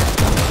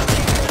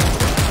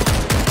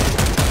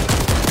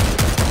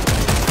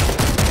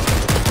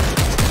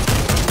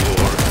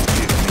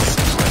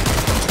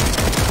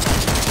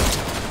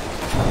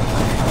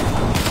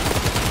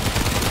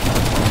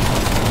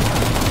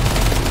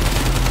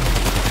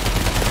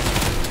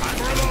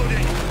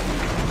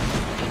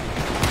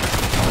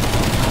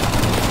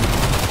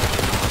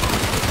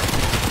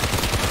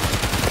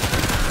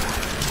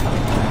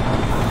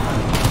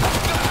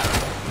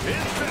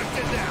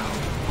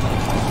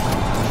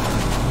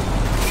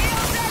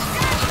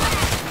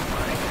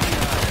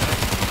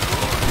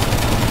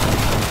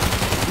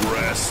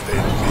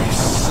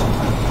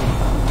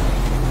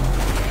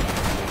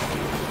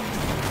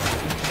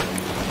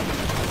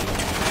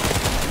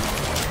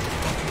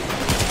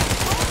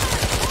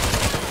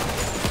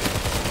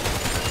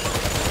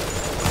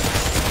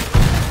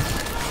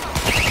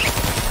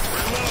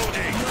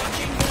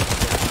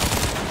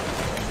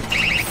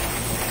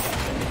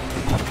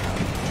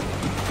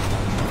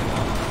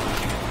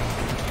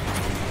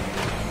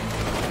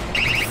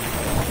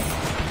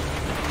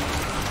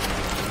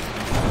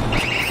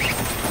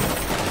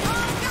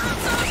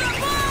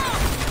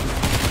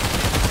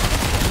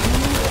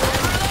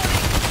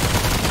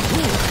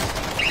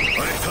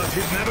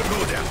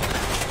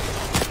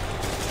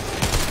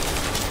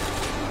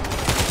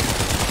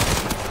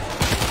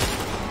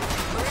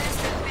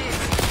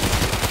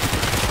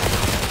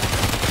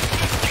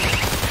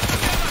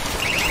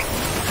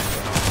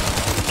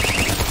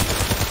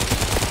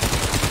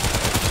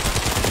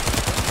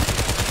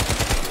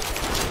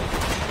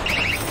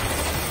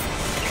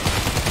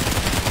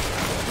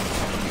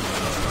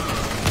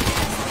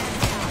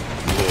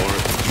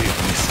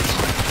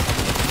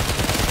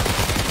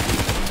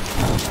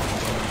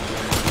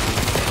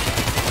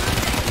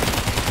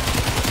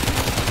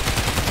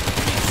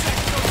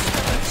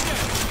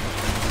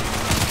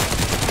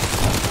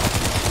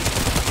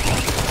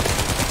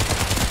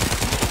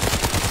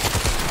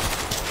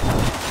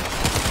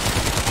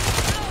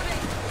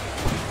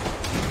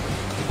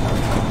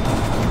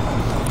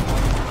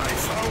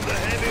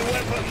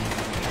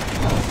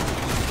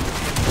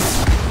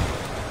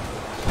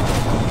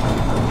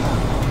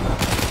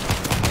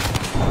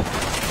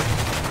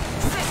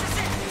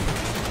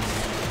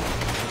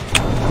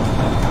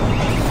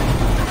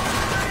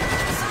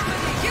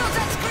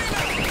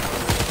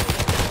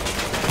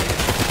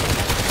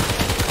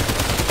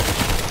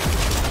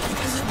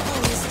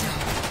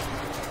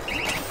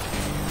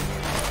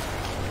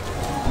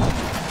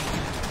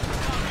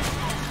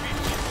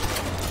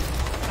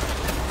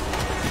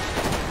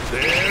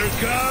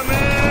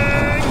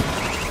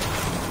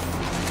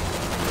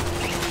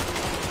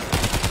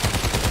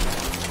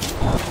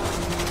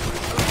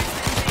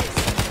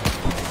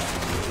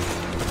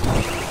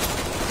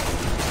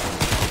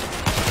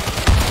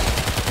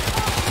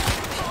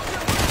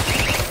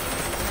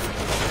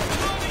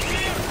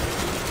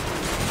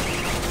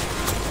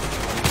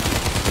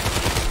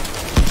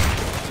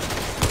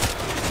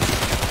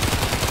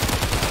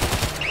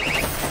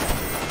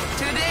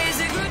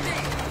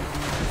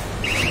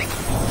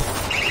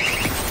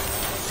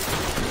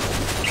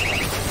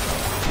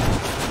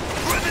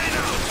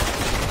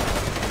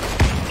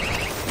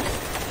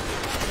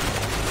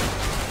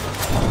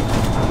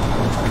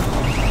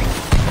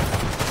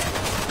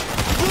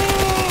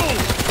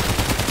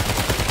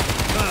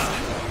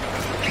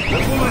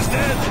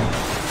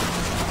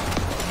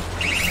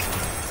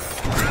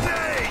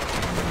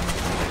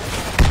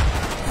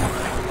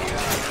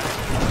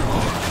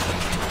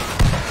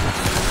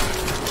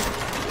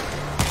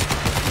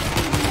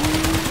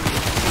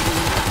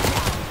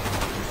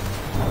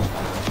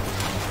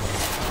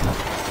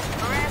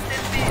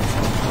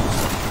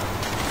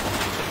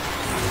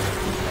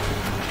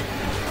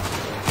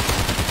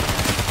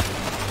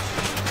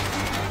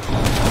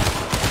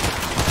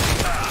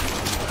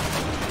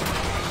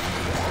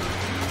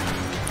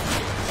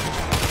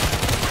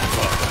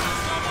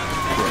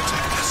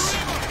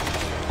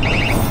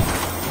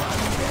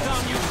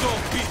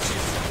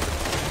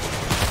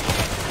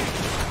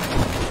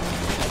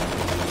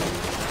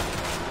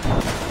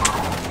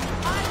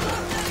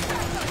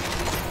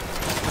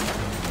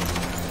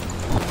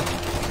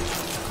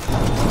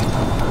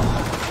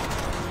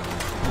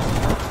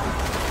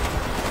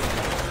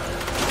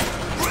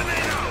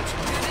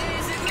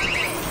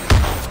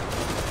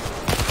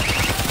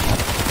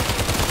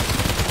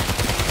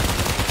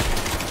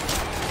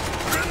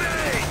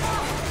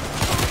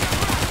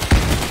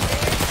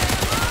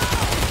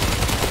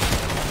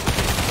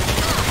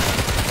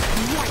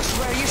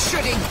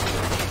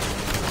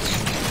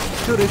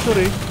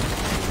 Sorry.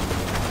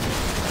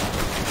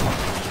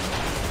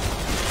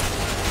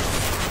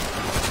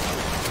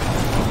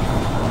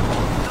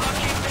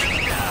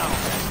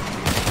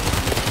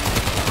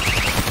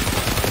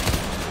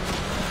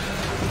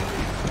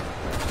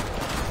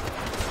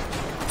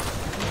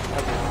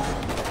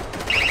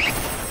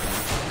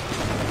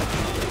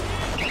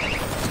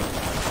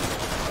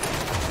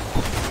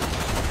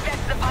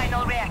 That's the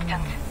final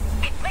reactant.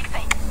 It's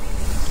mixing.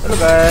 Halo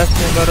guys,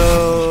 yang baru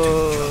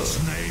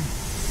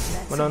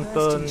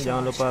menonton,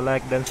 jangan lupa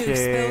like dan To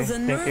share. expel the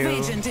Thank nerve you.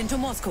 agent into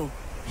Moscow.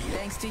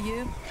 Thanks to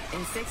you,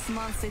 in 6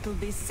 months it'll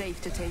be safe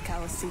to take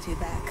our city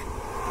back.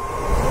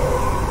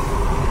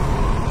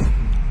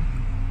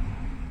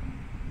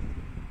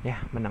 Ya,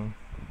 menang.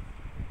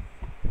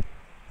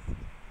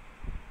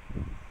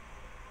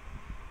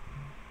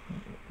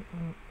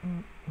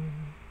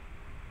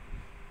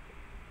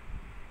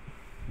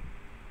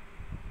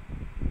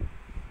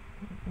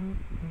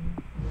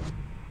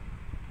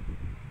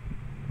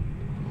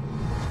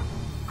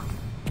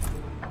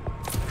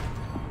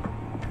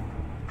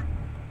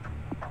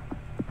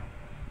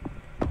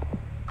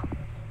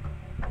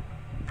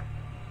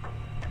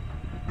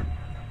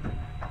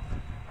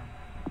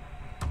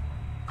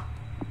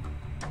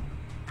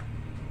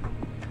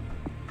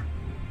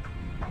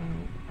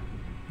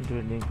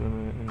 Drilling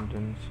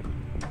engines.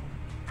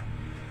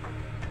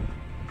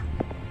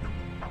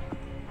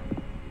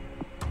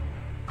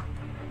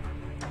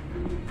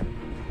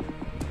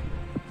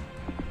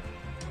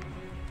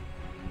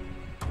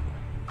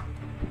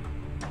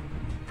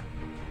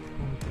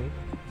 Okay.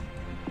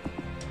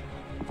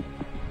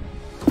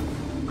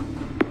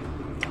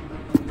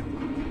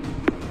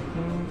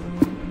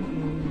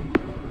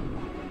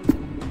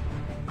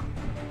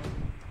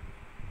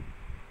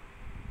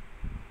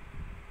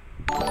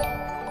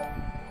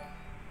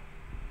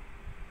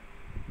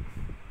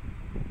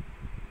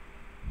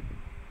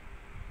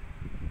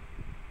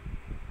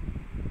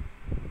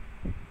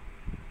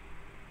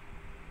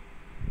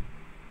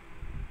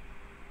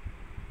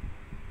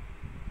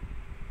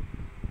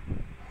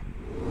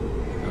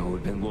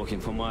 We've been walking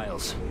for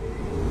miles.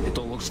 It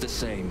all looks the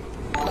same.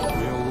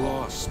 We're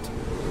lost.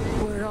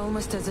 We're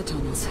almost at the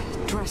tunnels.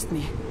 Trust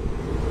me.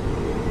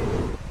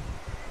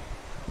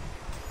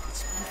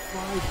 It's been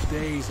 5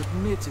 days.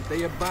 Admit it.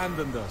 They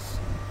abandoned us.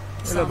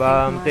 Hello Something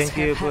Bam, must thank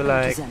you have for happened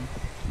like. to them.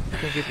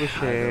 Thank you for Either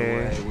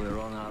share. way, we're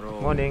on our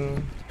own.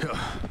 Morning.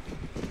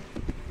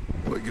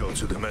 We go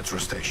to the metro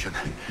station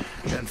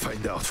and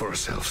find out for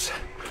ourselves.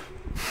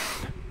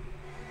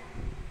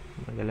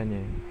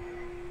 Jalannya.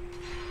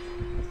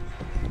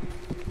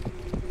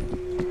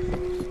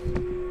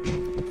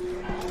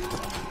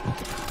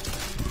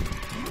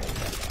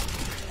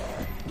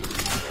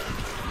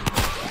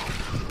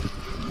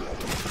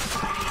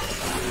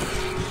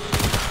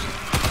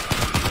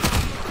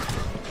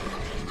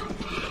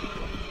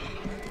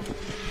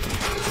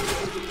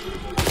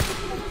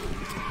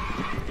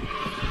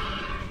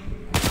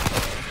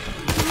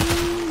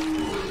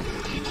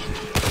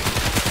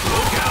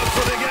 Look out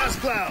for the gas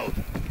cloud!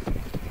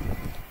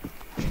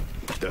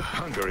 The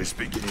hunger is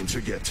beginning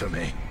to get to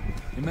me.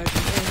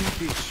 Imagine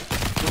any dish.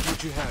 What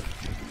would you have?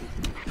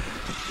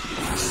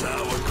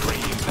 Sour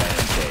cream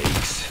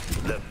pancakes.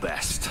 The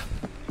best.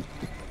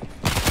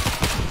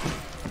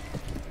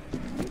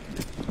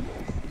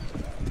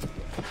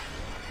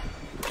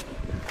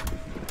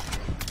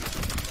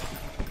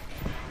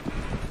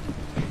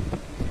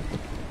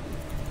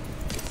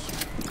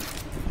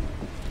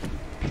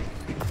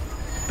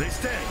 These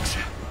tanks.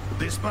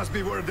 This must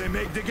be where they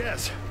make the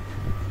gas.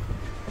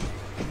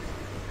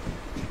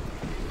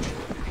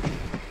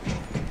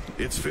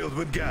 It's filled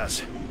with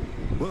gas.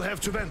 We'll have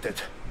to vent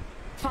it.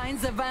 Find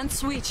the vent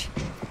switch.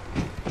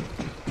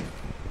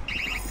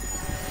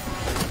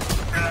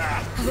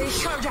 They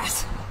heard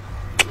us.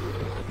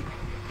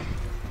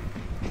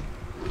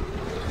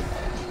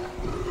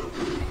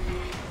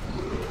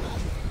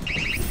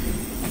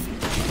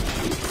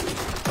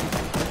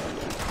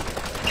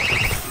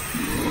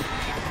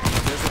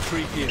 There's a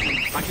tree here.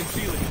 I can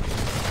feel it.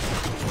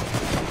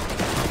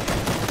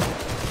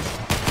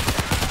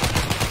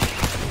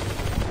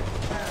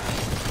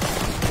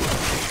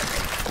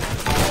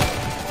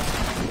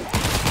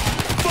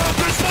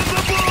 Focus on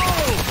the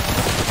ball!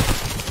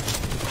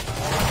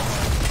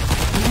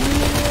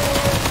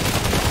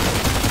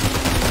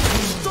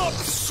 Stop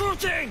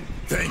shooting!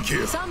 Thank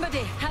you.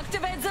 Somebody,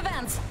 activate the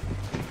vents.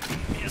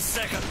 Give me a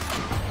second.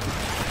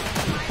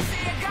 I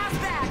see a gas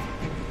bag.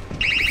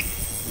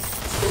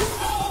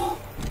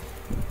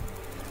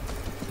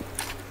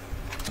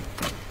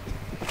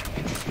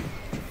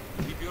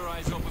 Keep your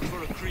eyes open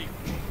for a creep.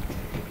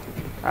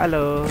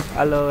 Halo,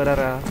 halo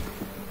Rara.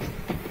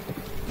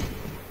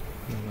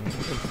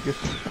 Just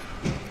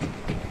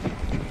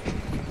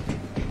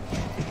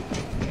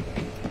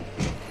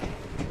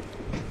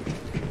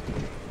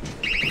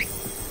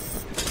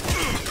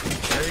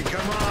Hey,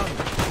 come on.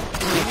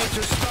 We need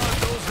to start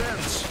those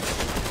vents.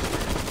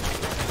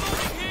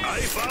 I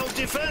found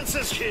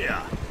defenses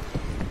here.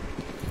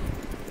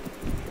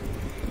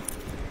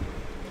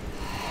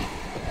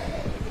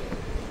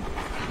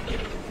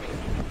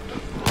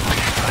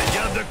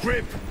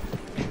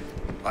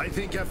 I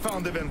think I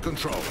found the vent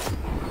control.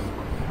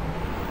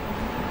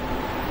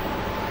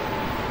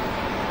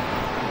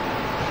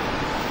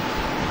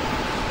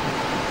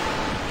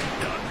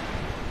 Done.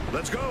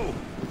 Let's go.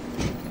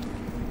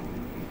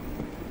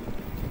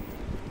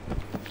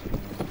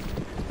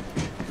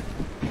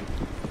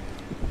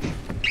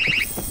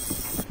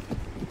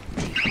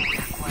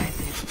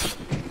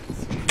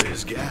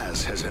 This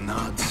gas has an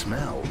odd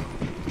smell.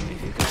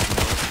 If you can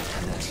smell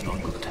it, that's not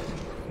good.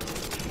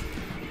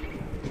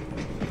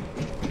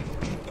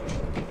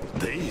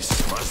 This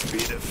must be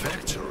the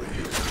factory.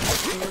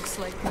 Looks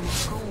like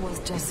Moscow was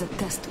just a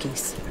test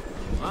case.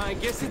 I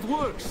guess it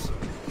works.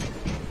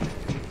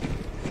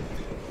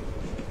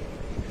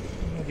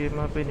 Game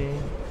apa ni?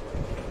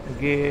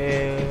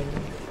 Game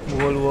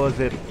World War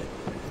Z.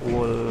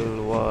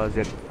 World War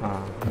Z.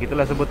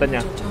 Gitulah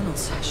sebutannya. The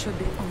tunnels should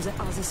be on the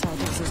other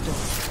side of this door.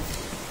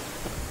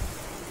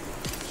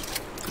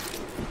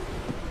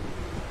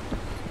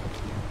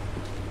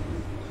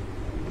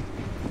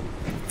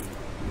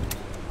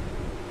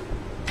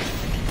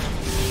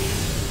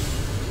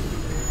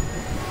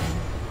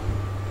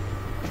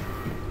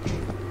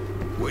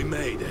 We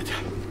made it.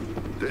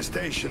 The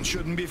station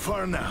shouldn't be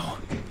far now.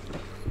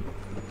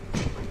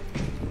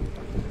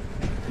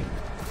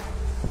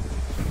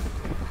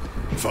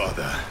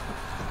 Father,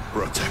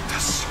 protect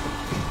us.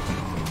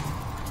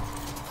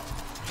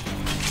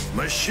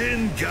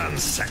 Machine gun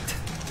set.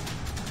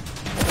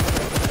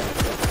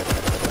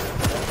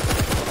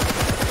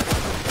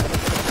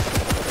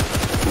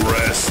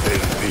 Rest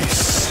in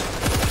peace.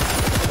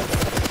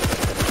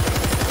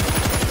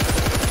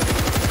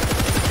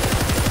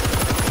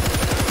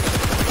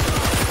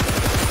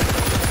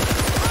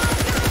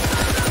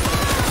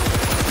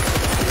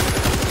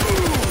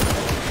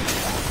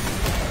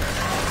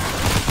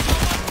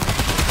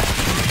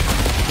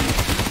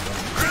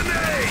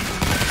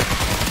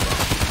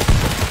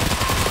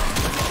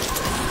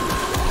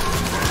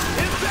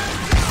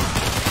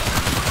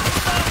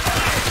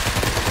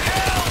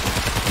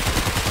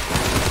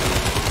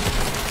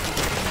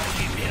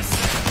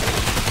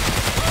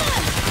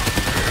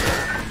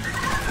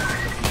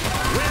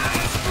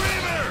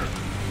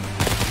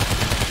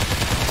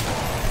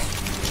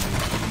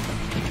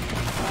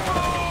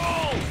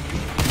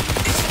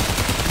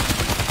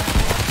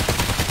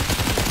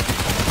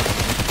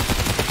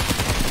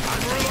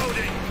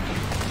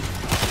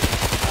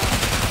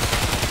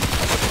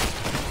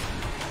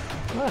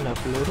 Mana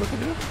peluru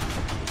tadi?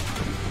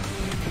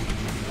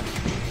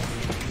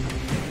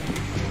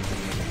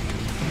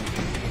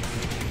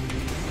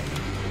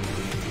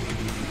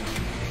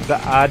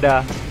 Gak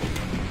ada.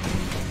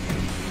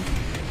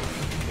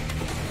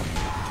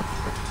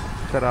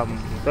 Seram.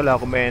 Itulah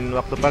aku main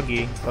waktu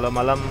pagi. Kalau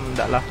malam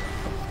enggak lah.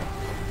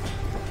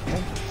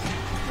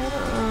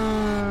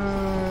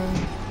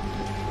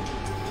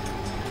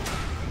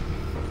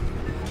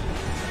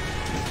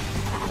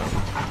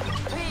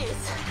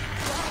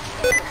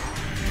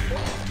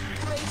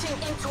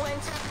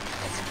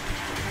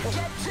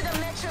 Get to the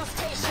metro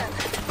station.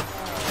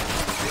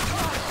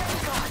 Oh, thank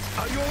God.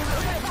 Are you all right?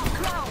 We're above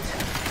ground.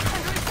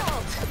 And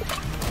result.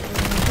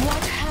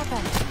 What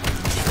happened?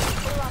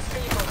 We lost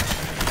people.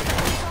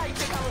 We tried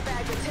to come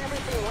back, but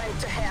everything went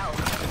to hell.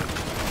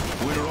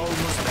 We're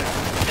almost there.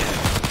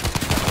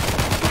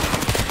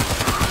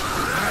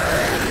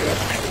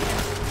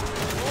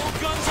 All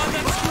guns on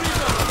that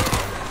screamer.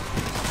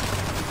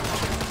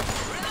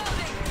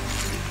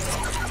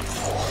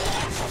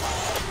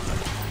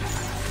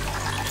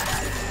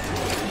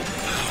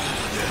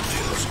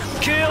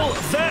 Kill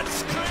that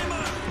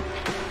screamer!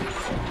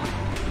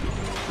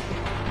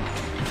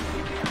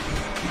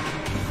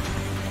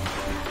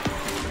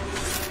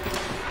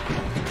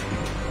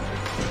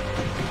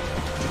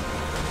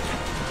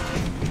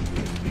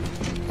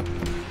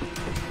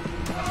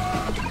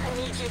 I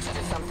need you to do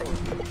something.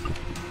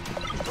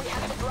 We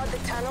have to flood the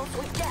tunnels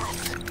with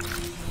gas.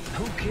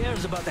 Who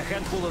cares about a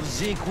handful of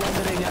Zeke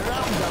wandering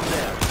around down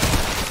there?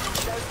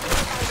 There's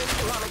 300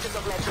 kilometers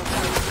of metro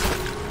tunnels.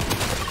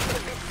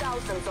 Could be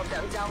thousands of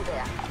them down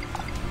there.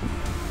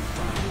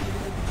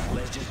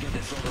 Let's just get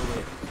this over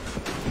with.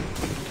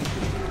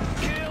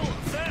 Kill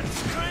that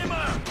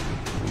screamer!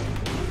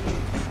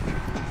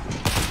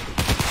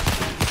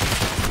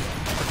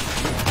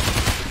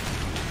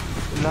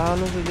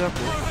 Lalu saja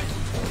aku.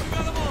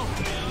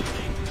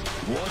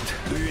 What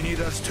do you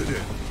need us to do?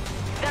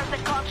 There's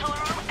a control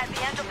room at the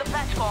end of the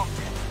platform.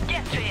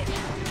 Get to it.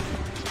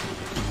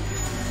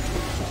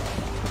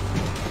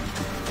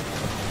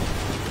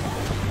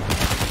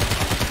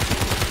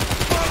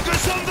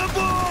 Focus on the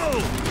ball!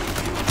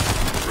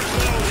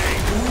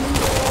 Reloading!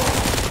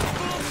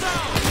 Full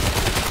down.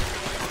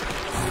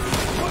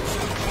 Watch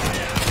the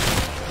fire!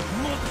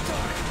 Not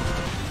dark!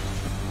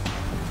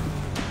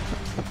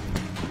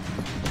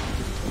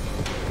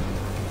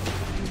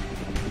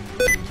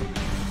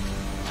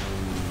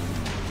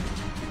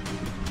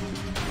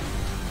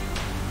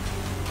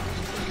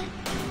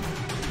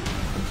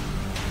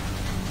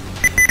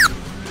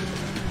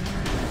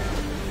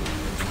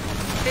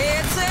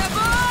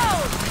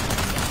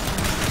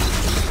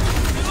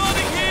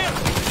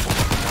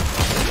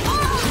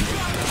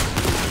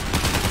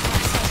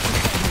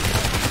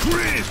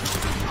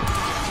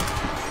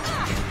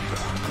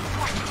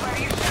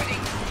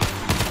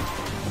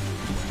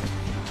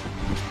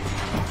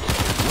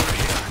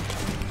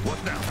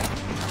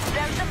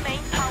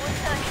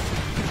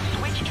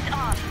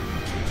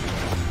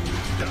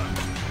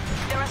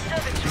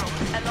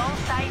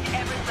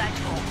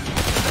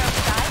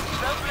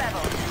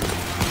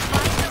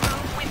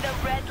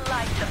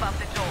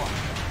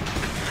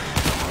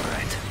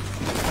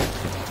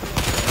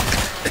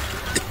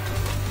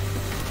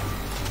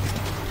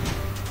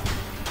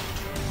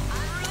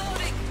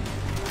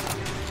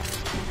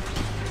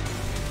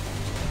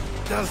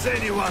 Does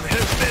anyone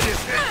have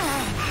medicine?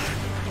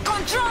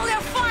 Control your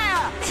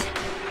fire!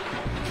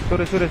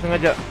 Sudah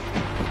sengaja.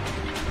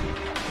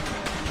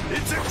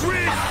 It's a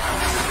creep!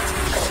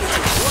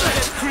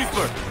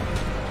 Creeper!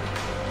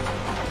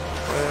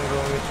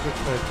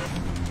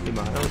 Di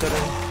mana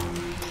udaranya?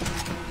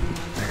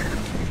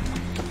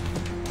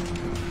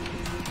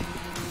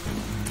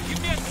 Give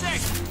me a sec!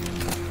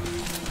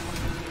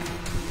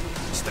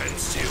 Stand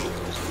still.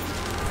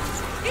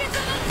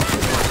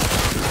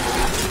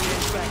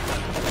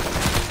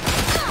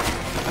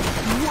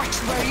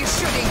 Watch where you're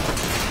shooting!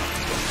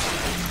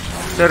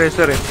 Sorry.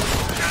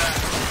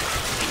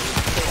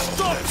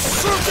 Stop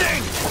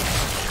shooting!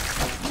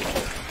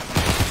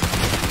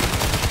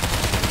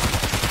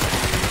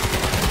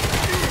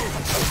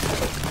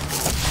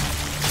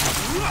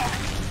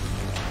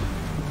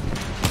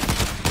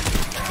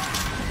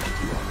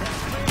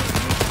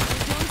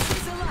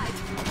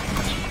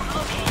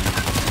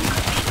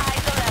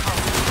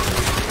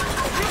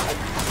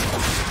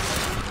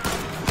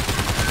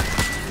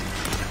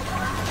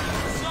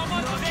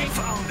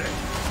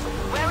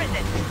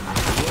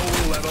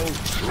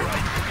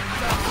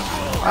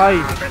 Ay.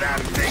 In the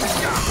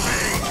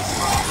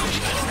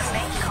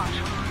main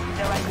country,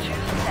 there are 2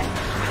 sets,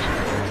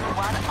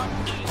 one on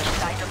each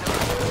side of the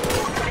room.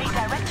 They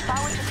direct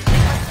power to the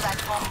different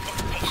platforms in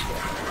the station.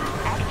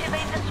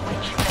 Activate the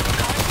switch that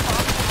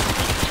corresponds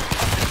to each of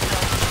the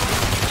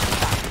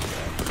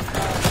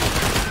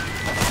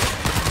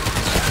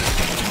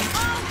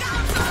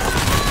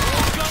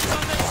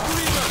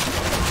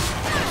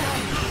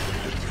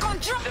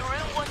Control! The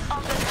room was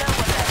on the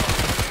lower level,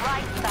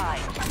 right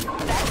side.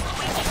 That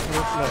switch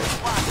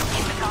R1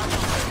 in the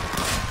control room.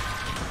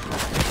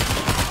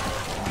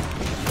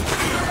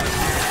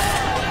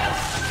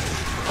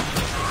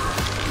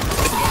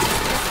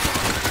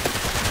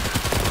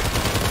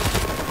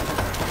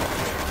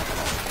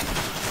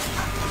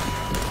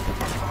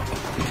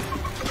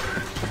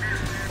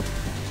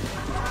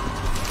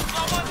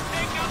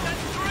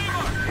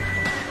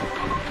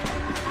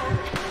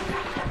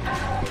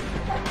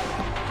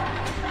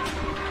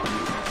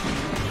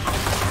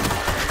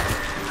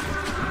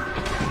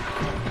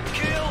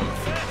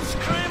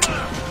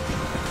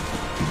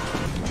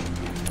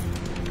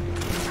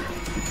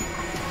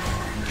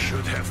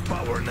 Should have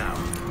power now.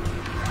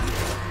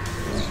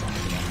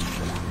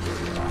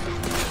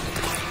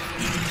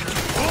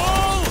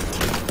 Oh!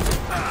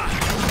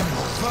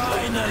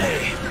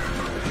 Finally!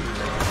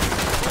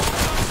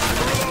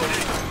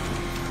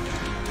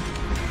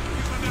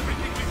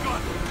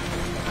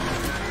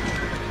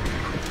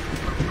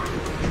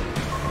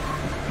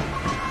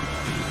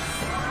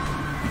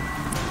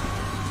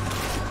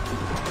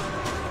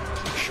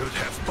 Should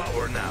have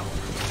power now.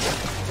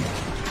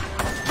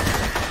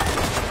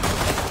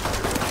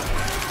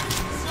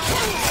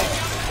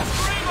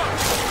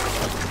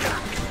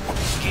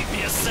 Give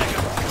me a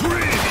second.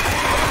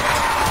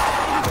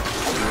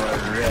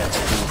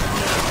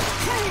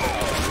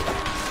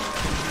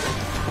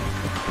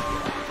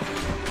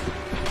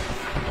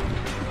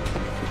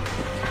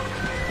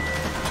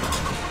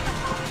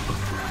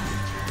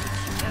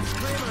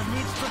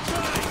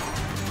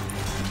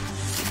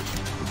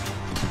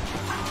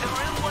 The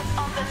room was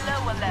on the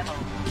lower level,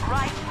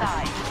 right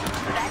side.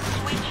 That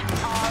switch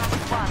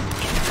R1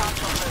 in the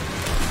control room.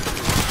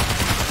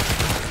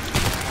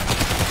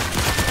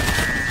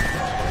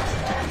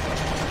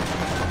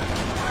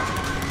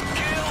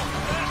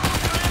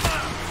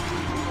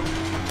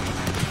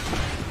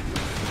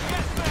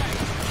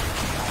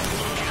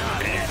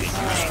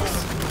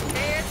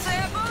 It's a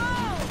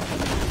move!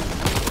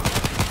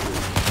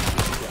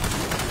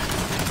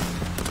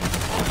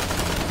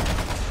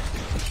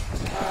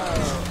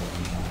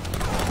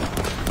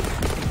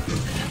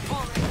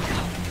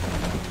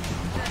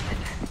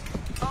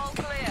 All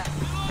clear.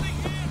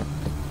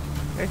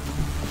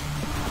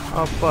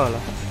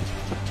 Apalah.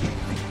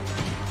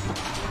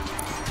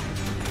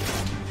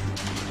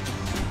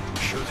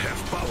 Should have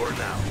power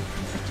now.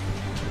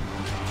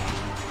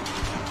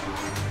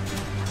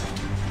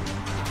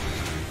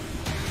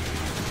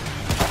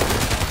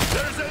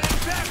 There's an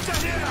infection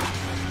here!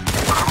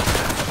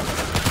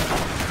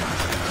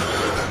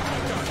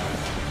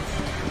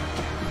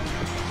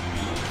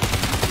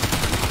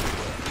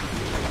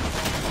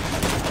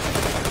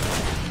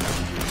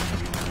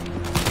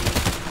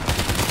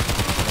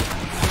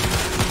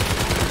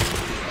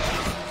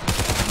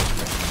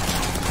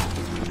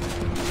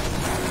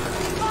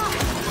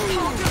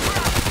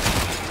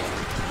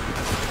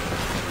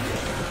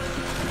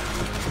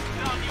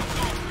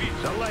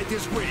 The light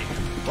is weak.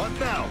 What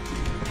now?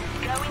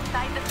 Go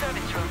inside the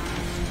service room.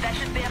 There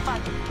should be a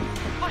button.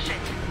 Push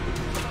it.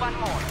 One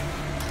more.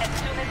 As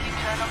soon as you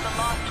turn on the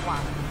last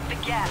one, the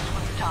gas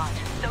will start.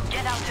 So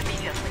get out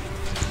immediately.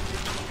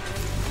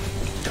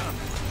 Done.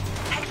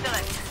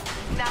 Excellent.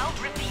 Now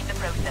repeat the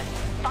process.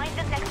 Find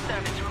the next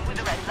service room with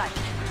the red light.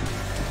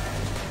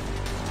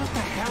 What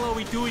the hell are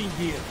we doing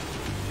here?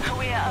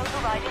 We are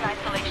overriding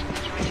isolation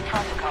security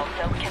protocol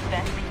so we can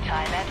then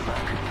retire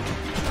network.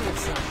 That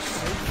sounds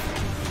safe.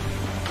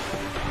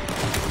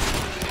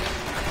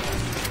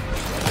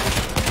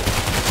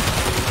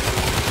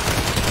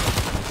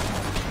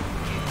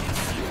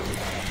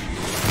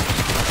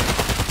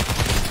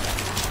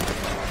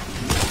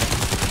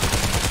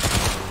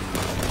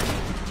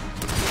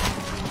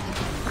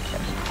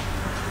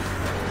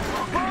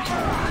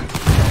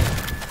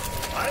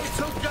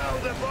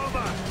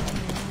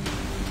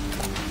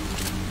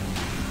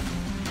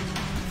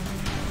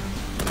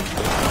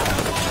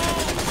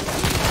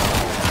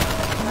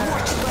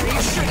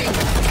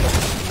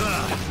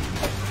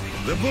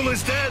 Handful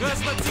is dead. Gas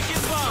на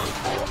ticket bound.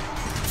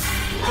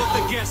 Got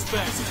the gas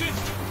back.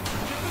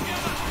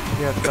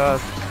 Di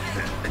atas.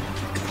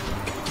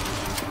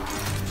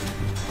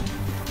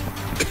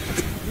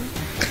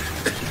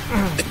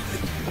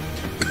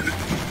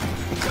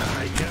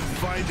 I can't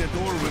find the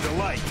door with the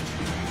light.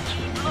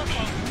 Keep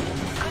looking.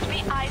 Could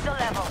be either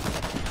level.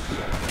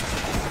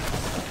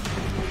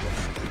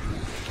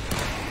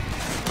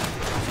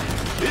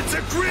 It's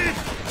a creep!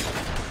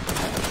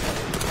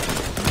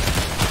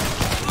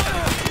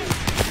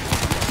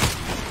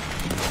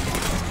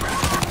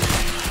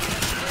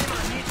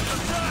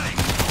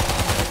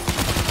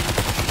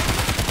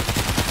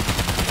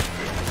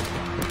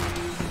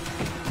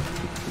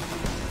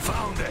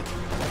 Found it.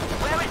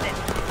 Where is it?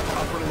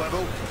 Upper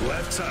level,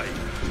 left side.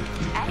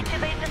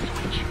 Activate the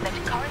switch that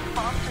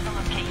corresponds to the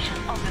location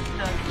of the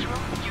service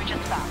room you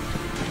just found.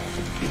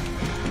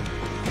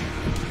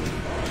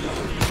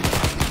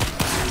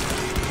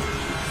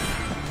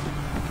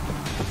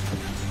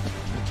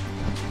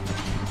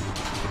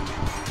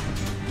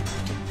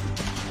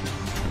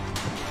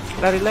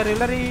 Lari, lari,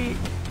 lari.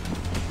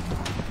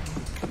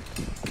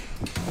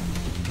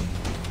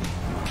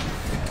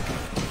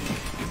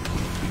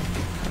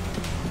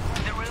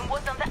 The room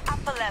was on the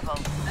upper level,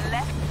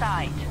 left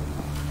side.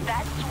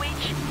 That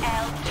switch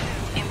L2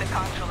 in the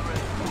control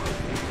room.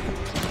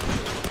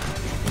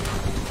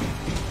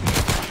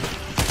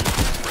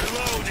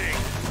 Reloading.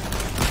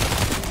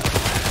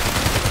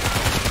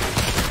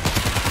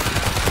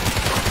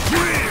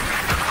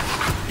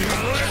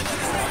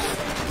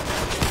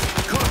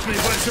 Caught me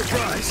by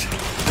surprise.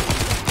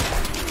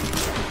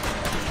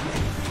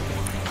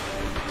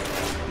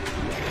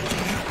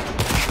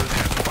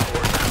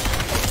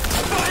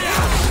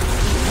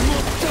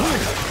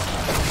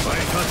 I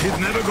thought he'd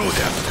never go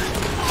down.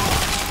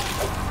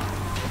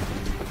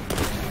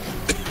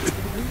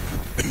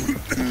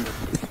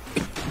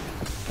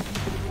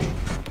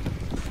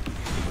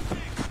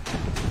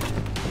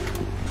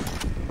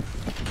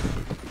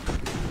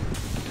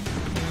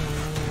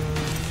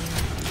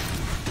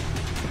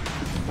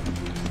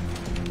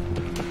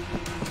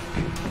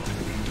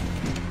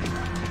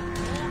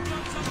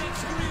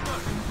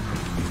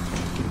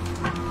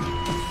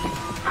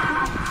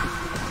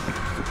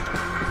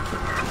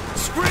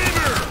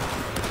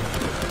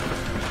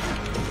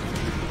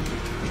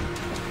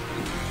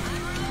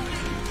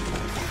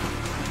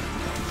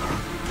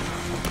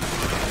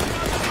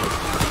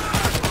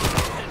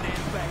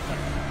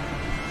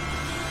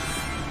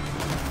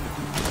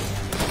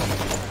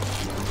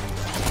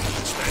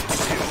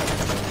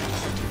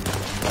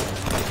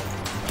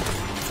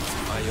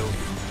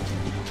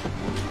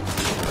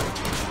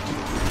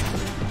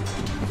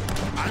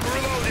 I'm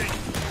reloading.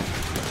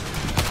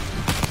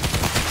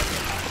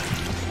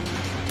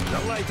 The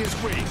light is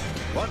green.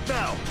 What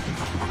now?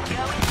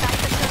 Go inside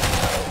the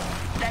service room.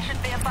 There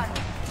should be a button.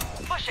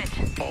 Push it.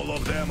 All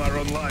of them are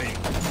online.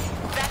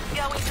 That's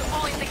going to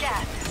pull in the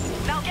gas.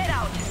 Now get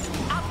out.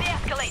 Up the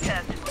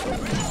escalators.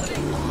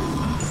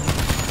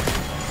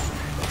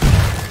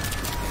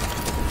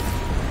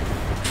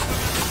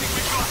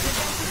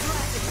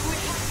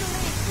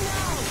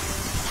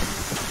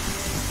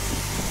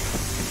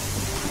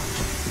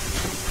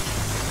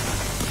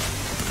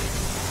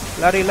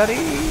 Lari, lari.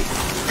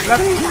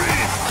 Lari.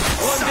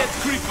 On that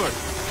creeper.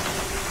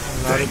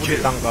 Lari pun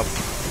ditangkap.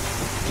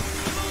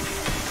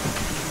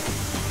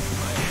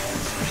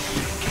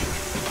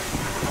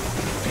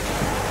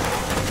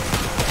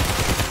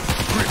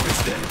 Grip is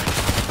dead.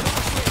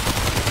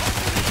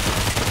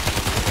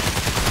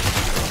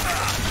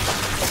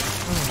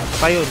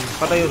 Patayon,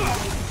 patayon.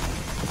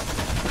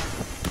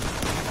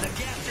 The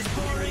gas is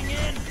pouring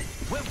in.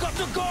 We've got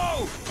to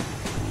go.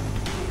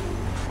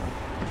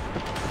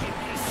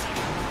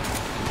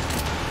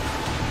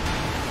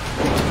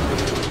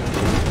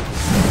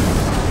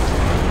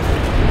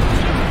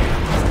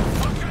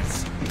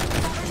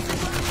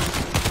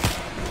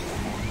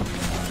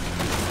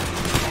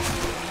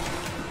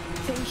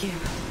 Thank you.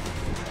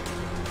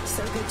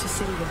 So good to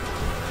see you.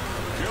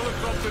 The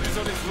helicopter is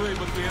on its way,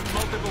 but we have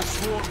multiple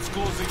swarms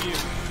closing in.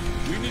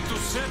 We need to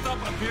set up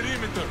a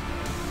perimeter.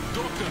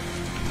 Doctor,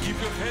 keep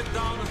your head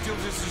down until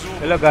this is over.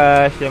 Hello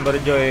guys, yang baru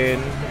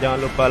join,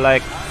 jangan lupa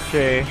like,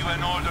 share. You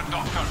an order,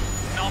 Doctor.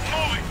 Now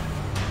move it!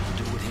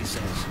 Do what he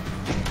says.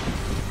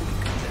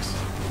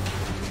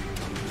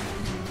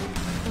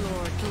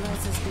 Lord,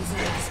 bless us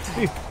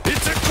disaster.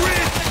 It's a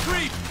creep!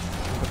 Creep!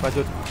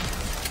 Terpajut.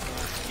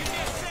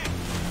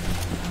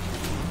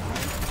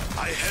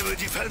 I have a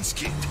defense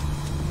kit.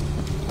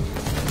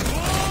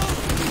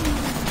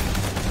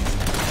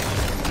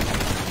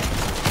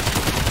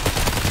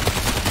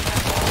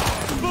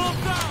 Move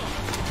down!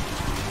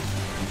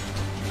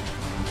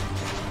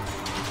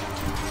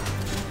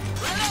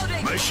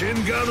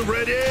 Machine gun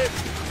ready.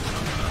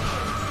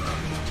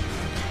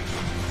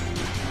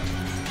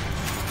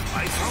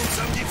 I found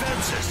some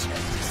defenses.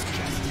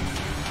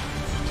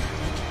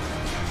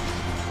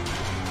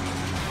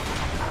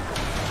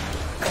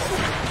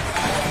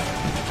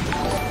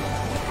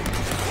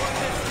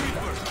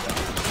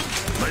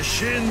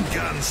 Machine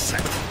gun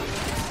set.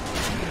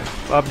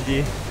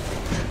 PUBG.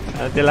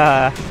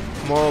 Nantilah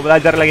mau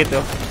belajar lagi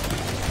tuh.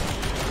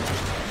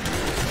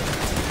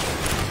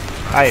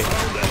 Hai.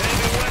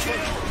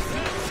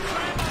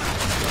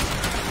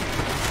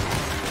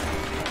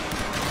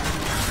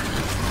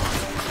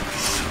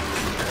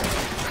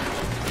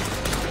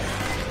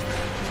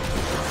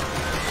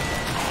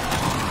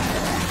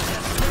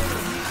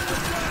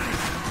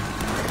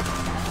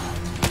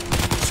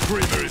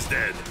 Screamer is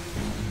dead.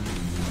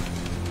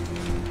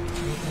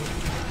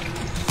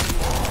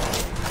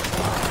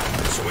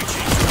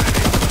 Switching to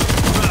heavy.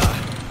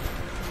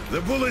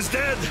 The bull is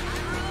dead.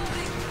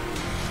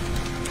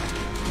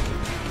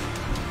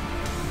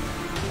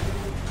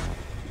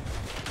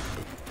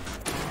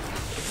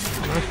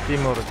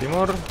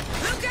 Timur.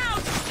 Look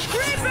out!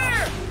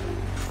 Creeper!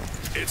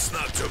 It's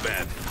not too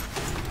bad.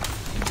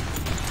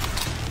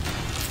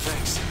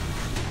 Thanks.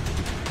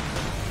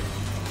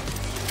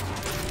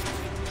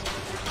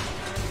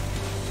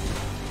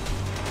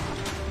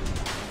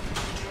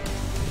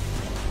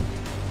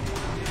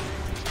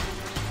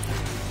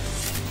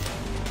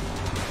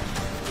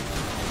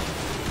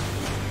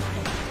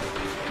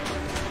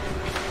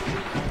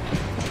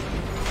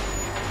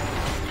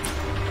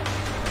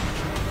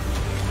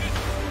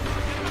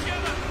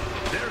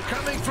 They're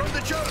coming from the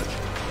church.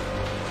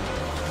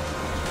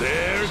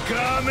 They're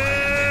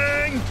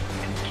coming.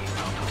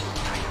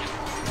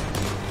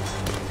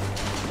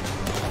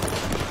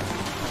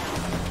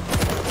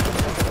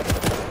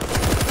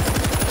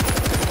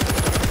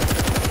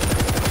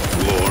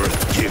 Lord,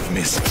 give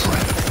me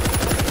strength.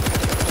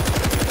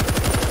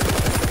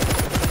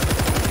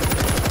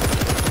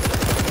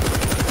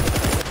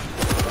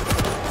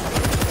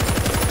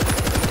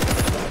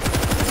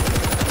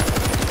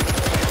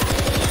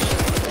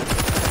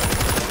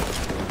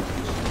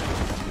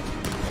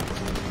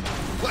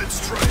 Let's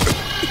try it.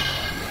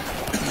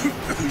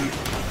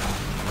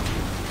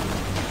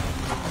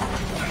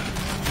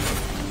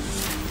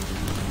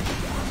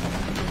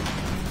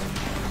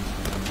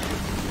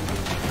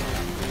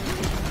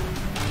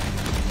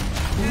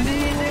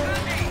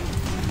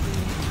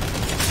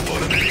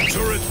 Automatic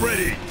turret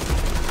ready.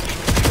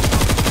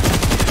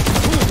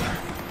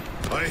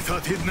 I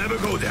thought he'd never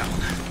go down.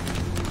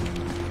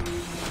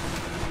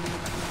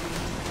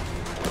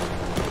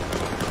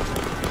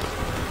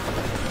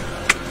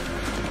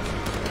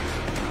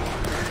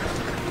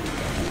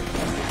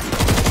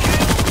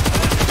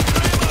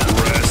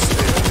 Rest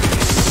in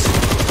peace.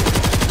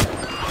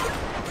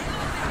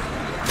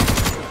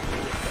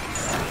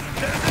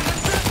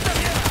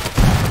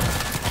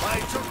 I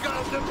took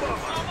out the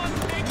bomber.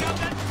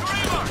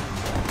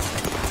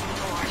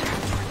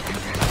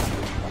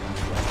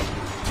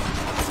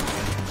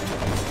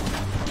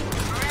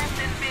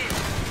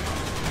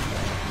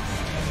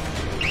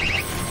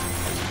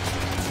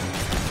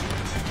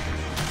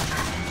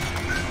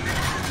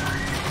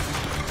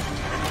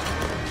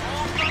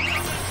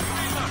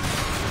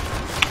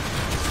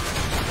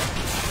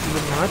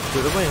 Belum mati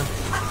rupanya.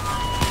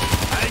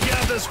 I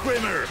got the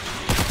screamer.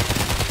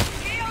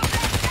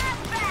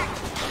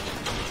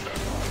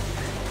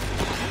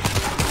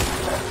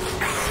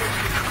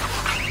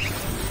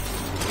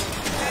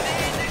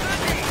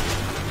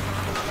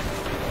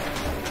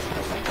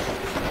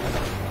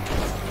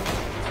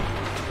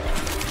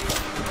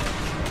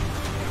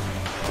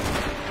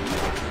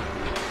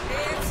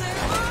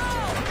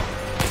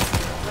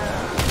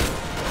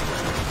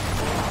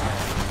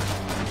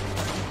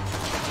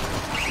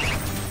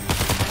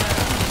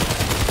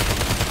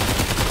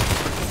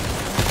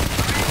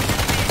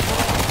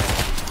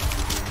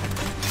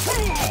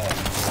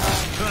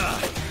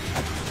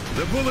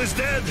 The bull is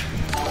dead.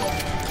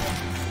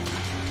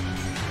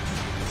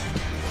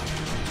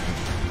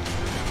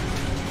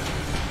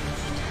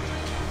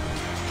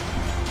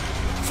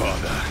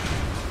 Father,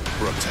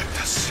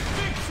 protect us.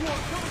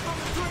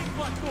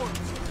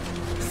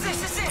 This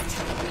is it!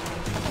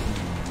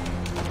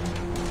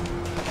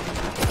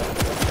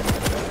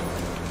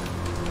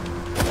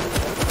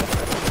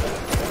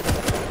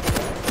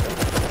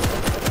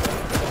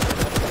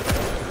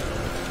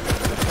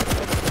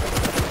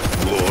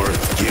 Lord,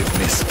 give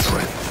me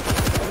strength.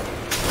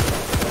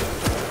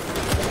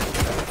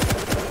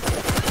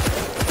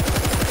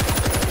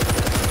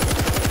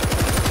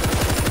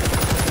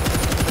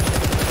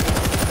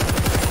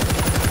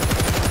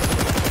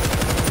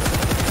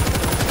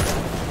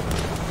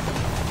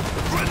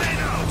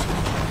 Grenade out!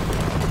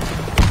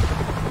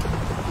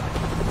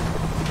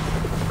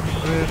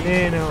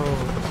 Veneno.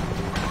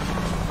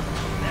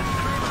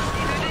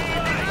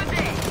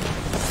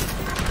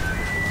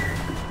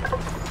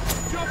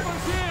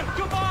 Chopper's here!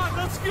 Come on,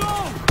 let's go!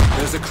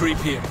 There's a creep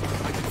here.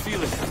 I can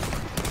feel it.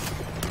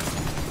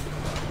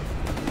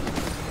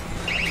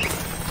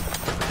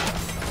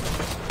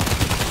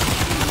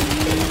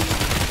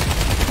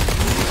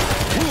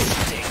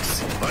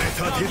 I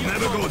thought he'd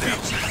never go down.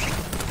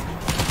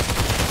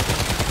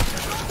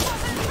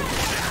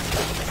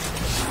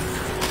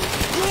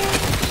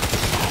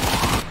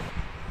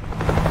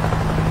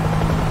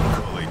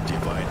 Call it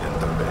divine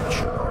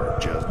intervention or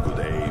just good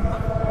aim.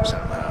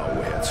 Somehow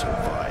we had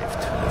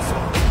survived the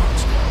fallen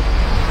monster.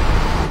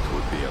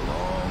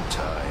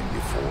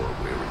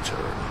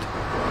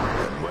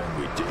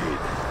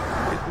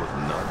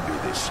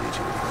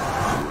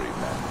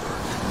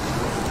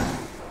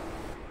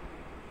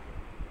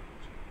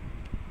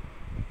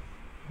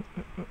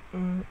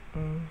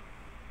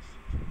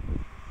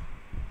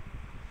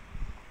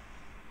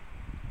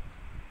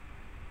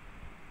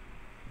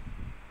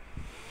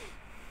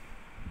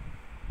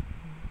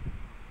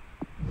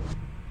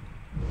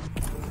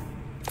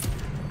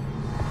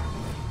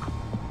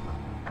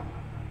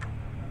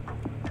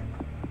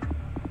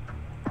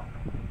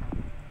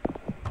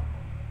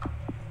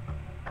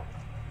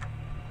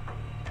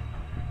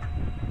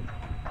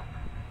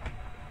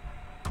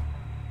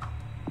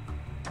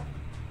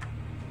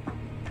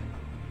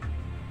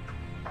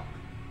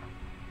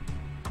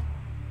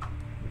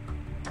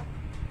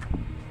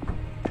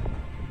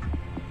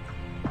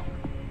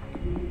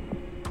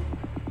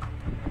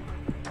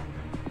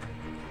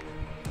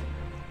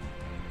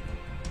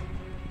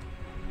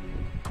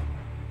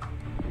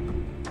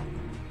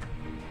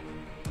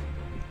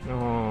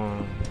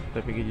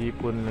 tapi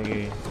gijipun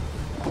lagi.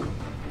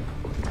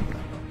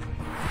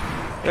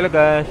 Halo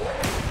guys,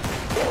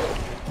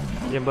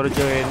 yang baru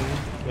join,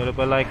 jangan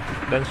lupa like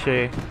dan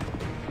share.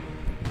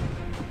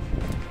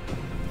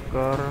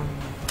 Sekarang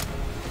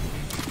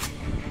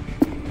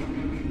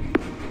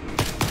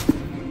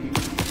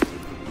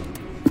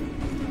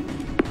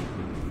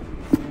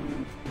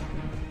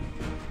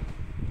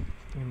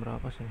ini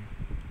berapa sih?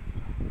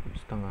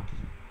 Setengah.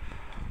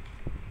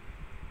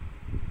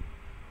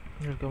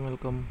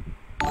 Welcome.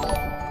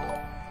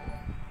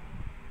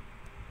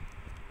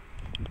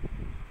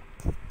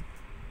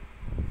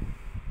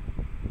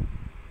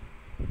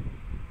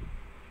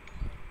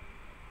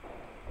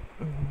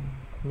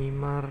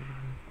 Nimar,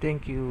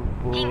 thank you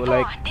for Team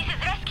 4, this is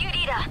Rescue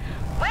Leader.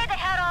 Where the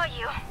hell are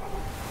you?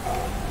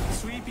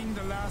 Sweeping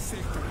the last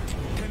sector.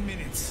 10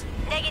 minutes.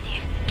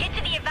 Negative. Get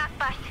to the evac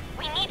bus.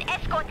 We need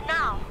escort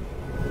now.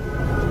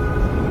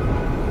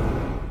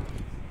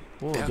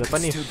 Oh, there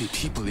Japanese. could still be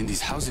people in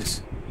these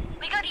houses.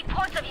 We got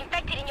reports of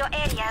infected in your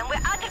area and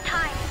we're out of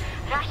time.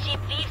 Rashid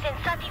leaves in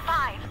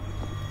 35.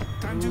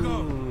 Time to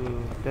go.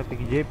 Kita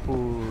pergi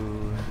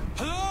Jepun.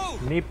 Hello?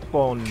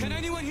 Nippon. Can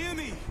anyone hear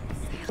me?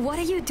 What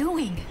are you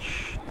doing?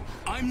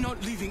 I'm not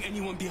leaving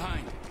anyone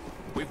behind.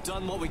 We've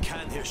done what we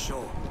can here,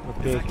 Shaw.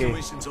 Okay.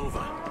 Evacuation's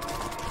over.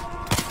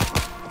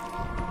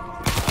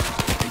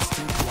 It's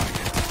still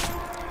quiet.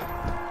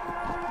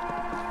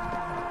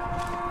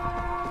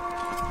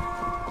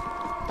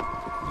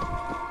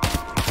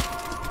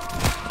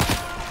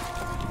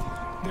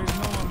 There's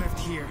no one left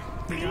here.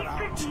 They got out.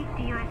 Proceed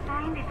to your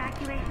assigned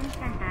evacuation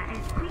center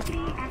as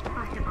quickly as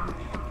possible.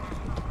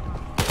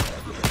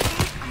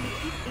 Space on the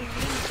ship is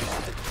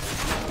limited.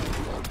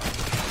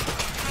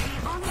 Carry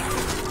only the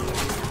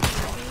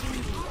daily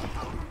needs.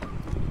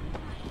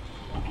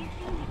 If you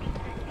see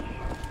anything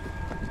suspicious,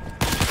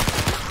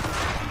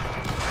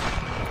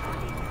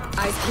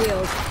 Eyes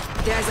peeled.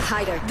 There's a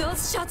hider.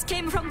 Those shots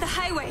came from the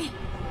highway.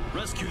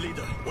 Rescue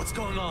Leader, what's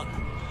going on?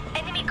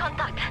 Enemy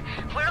contact.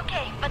 We're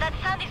okay, but that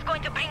sound is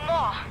going to bring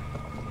more.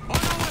 On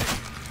our way.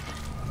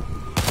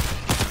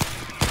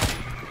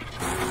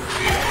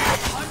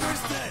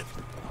 Hyder's dead.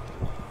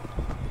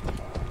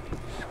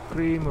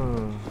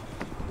 Screamer.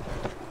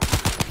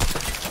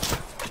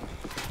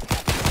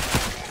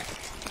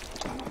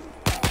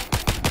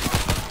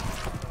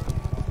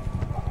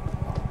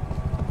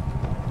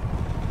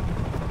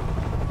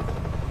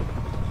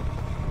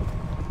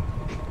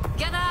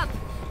 Get up!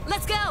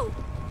 Let's go!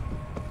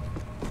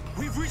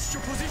 We've reached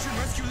your position,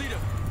 Rescue Leader.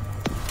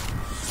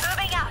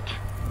 Moving out.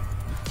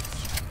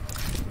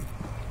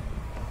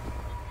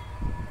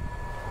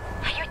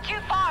 You're too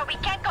far. We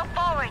can't go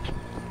forward.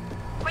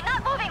 We're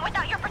not moving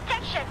without your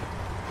protection.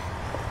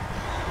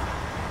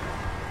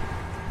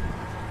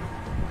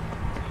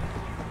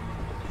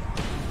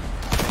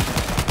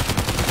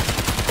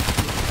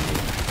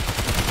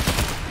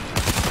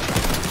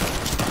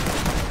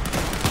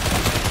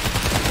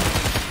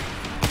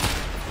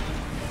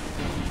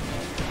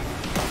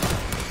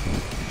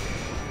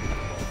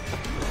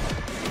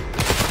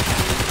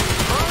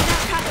 All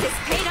that practice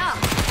paid off.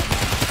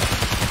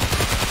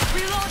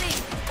 Reloading.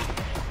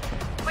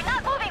 We're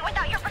not moving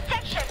without your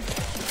protection.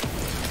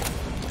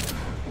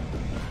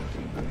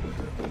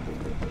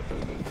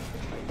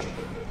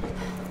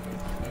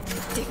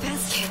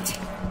 Defense kit.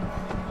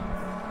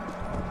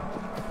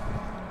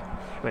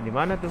 Siapa di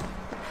mana tuh?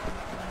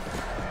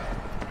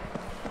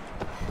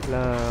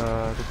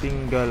 Lah,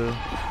 tertinggal.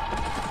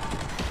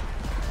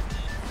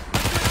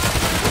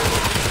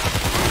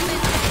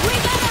 We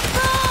gotta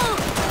go!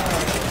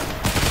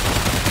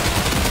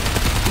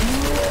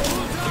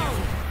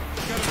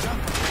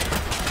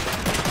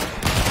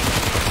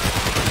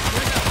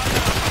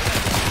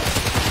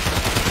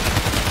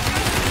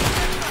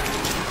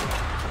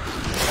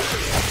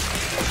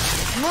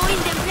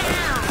 Mowing them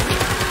down.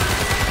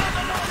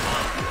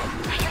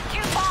 You're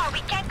too far.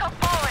 We can't go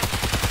forward.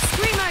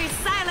 Screamer is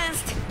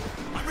silenced.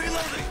 I'm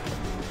reloading.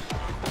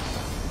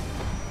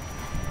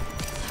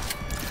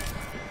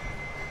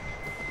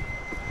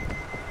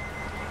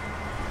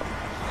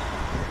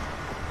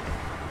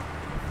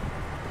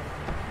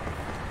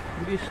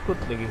 Beli skut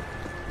lagi.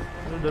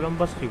 Itu dalam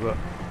bus juga.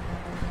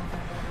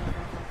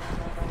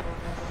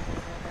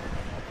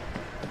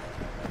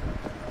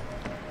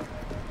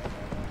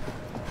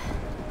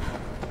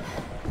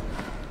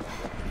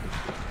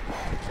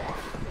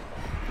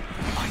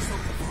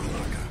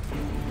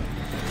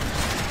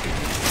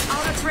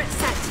 Auto turret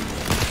set.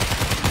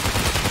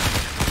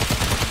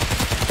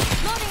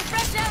 Loading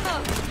fresh ammo.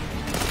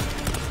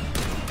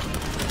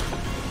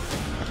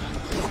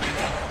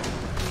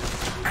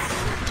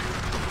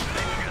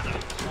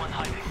 One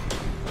hiding.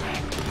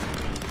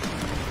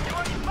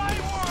 You're in my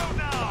world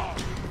now!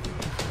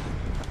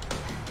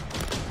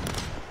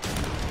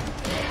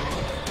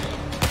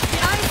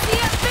 I see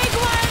a big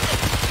one.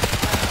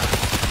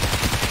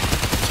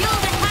 Kill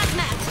the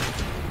hazmat.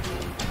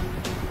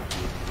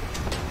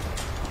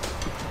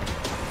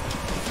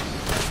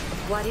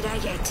 What did I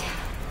get?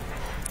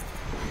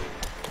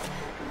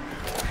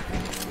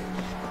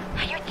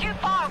 You're too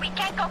far. We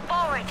can't go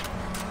forward.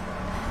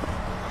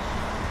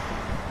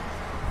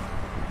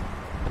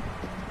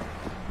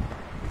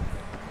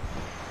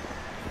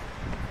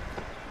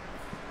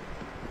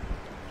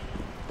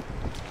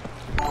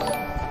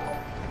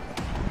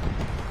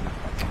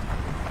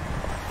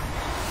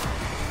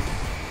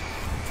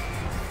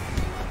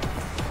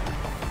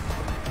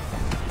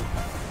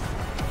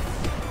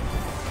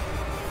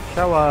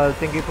 Shawal,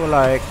 thank you for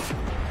like.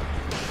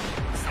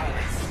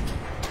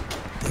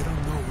 They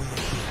don't know we're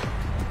here.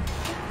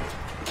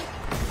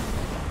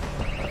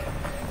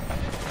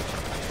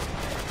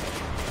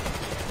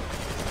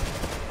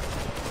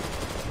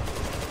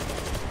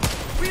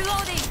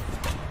 Reloading!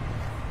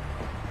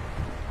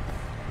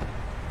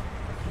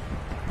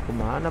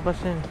 Kumana ba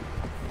siya?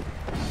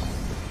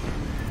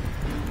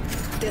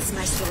 This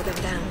might slow them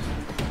down.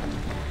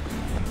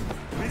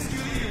 Rescue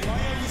leader, why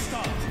are you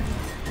stopped?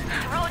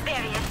 Road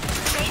barriers.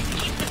 Race to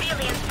keep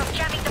civilians from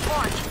jamming the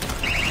port.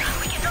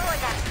 We can lower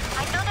them.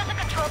 I know there's a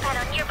control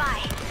panel nearby.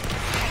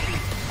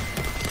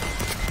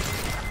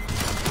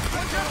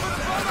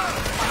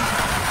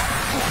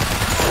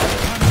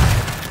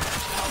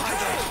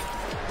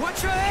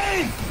 Watch your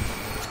aim!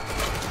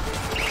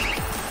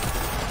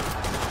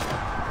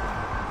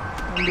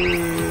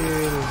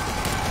 Ambil.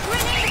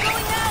 Grenade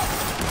going out!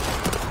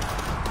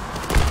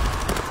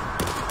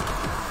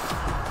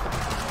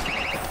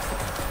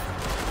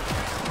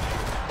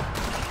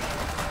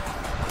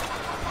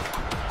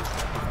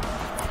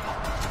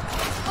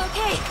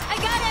 Okay, I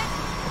got it!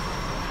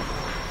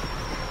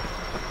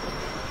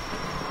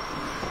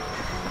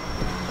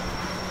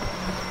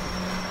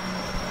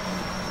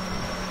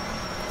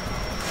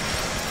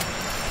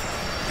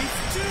 It's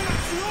too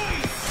much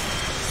noise!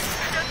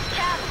 Look,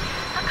 Chad,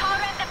 a car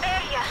ran the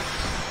barrier.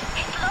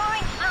 It's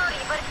lowering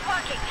slowly, but it's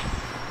working.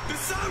 The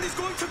sound is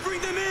going to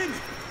bring them in!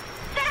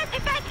 Set up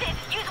defensive.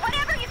 Use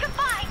whatever you can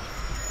find.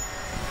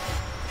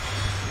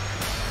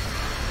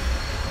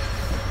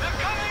 They're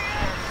coming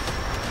in!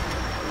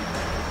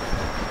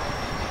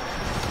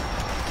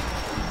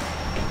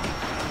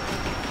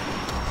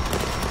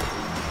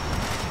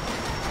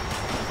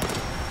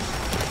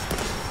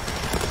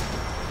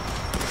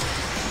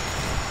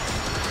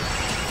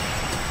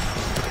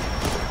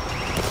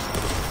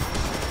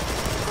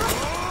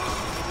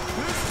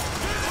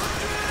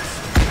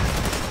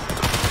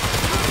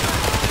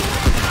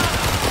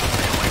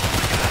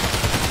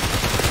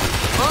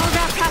 All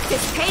that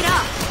practice paid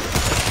off!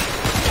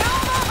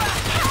 Help over!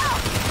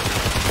 Help!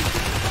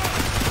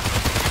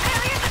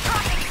 Barriers are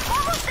dropping.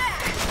 Almost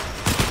there.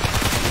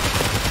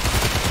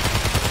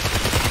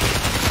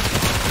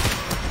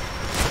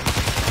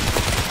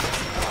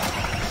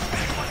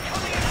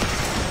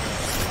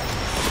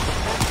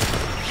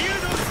 Hear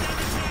those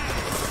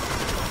sabotage!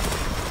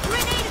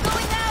 Grenade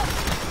going out.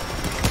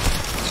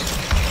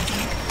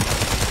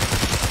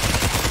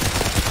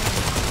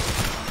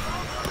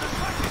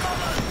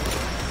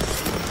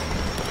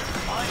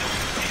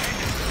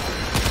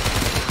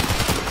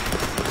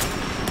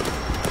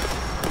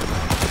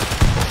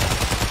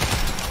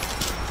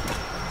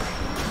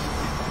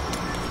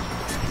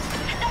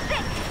 That's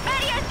it.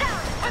 Barrier's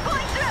down. We're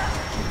going through.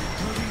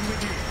 Moving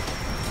with you.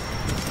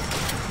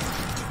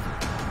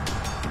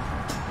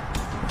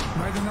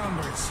 By the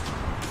numbers,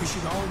 we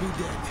should all be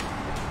dead.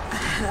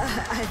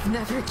 I've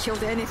never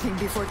killed anything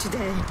before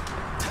today.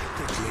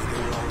 Technically,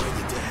 they were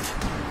already dead.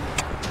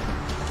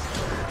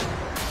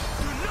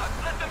 Do not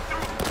let them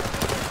through!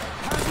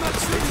 Hazmat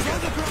suits on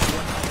the ground!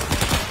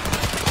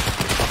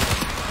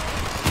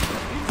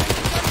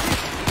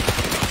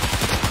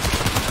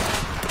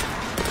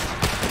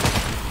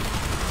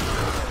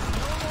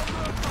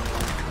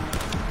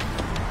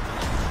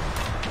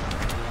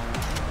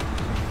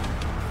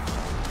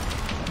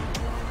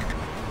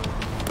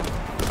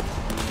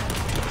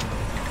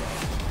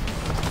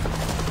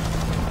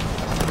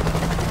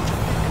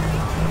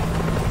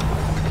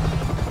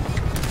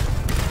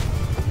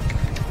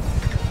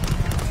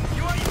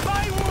 You are in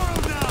my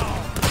world now!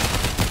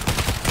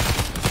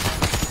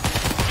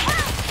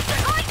 Help!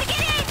 They're going to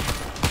get in.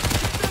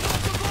 Get them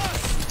off the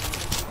bus!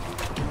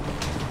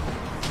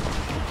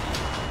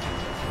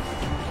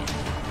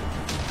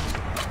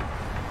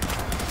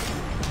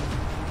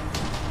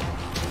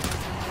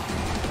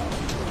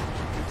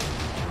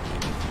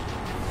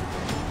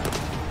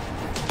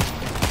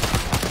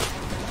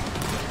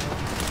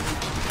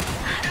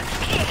 Looks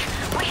clear.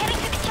 We're heading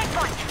to the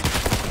checkpoint.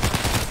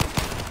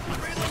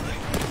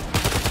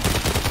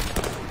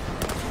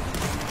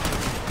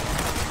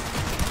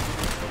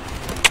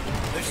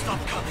 They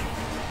stopped coming.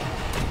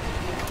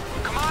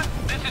 Command,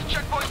 this is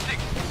checkpoint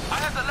 6. I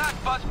have the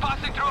last bus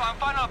passing through on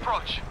final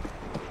approach.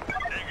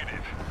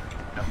 Negative.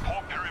 The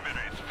whole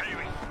perimeter is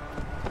failing.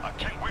 I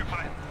can't wait for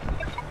them.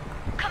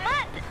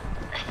 Command!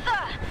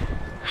 Sir,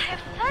 I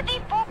have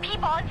 34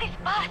 people on this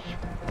bus.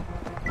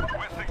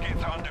 Western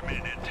gates are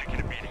undermined and taking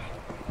a beating.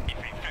 If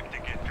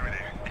infected get through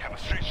there, they have a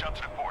straight shot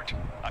to the port.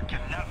 I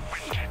cannot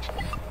risk it.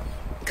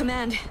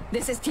 Command,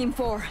 this is Team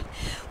 4.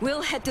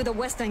 We'll head to the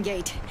western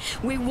gate.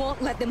 We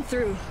won't let them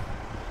through.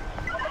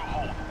 You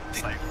hold.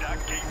 If that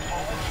gate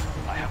falls,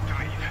 I have to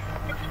leave.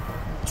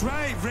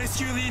 Drive,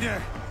 rescue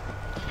leader!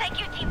 Thank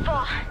you, Team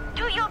 4.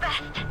 Do your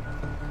best.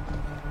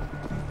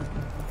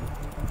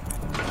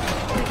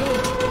 The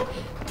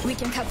gate. We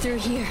can cut through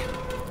here.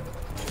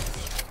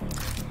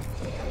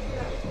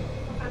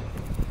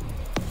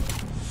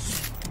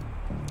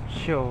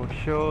 Show.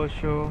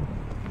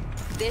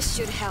 This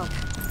should help.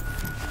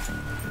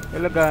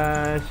 Halo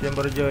guys, yang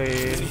baru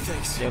join,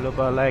 jangan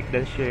lupa like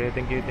dan share.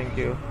 Thank you, thank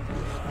you.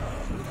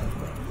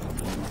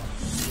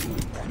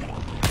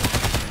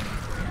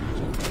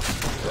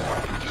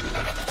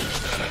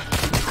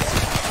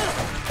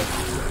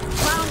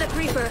 Found a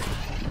creeper.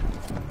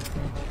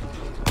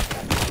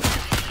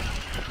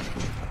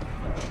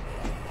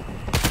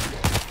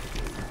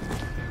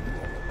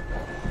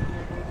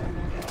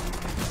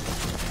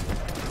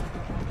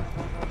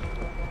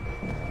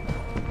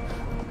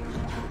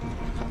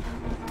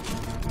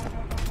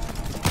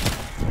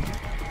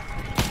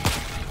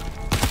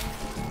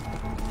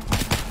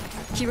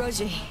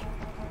 Hiroji,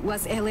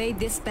 was LA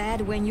this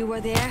bad when you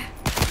were there?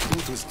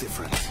 It was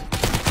different.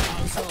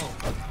 Also,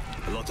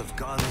 a lot of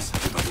guns,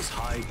 but this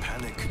high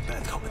panic,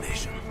 bad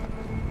combination.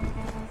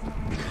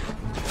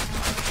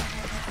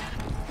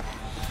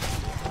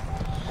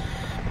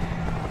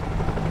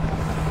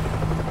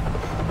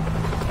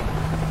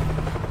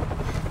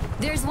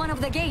 There's one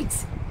of the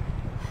gates.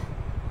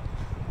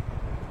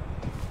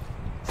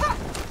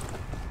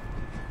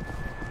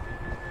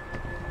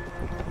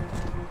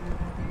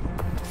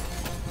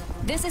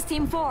 This is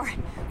Team 4,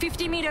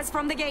 50 meters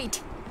from the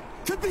gate.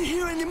 Could be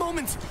here any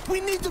moment.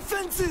 We need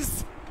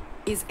defenses.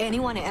 Is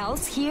anyone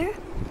else here?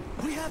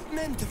 We have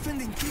men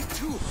defending Gate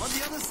 2 on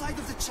the other side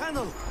of the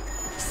channel.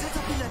 Set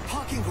up in that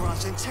parking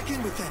garage and check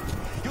in with them.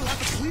 You'll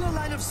have a clear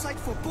line of sight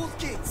for both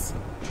gates.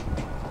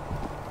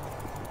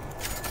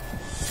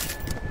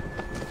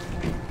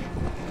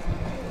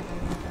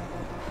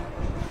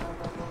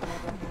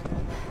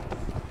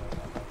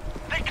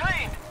 They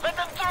cleaned! Let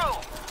them through!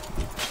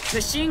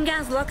 Machine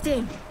guns locked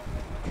in.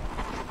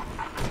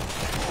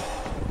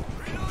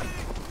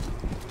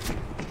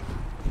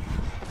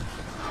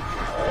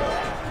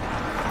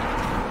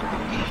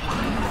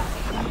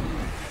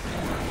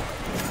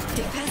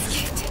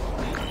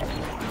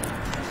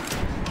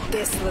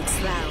 This looks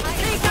loud.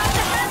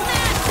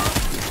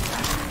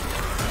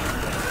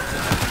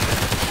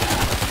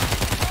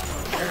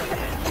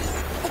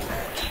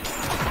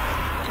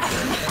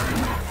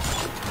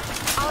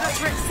 Auto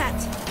trick set.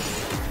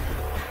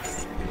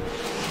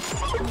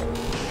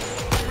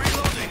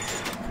 Reloading.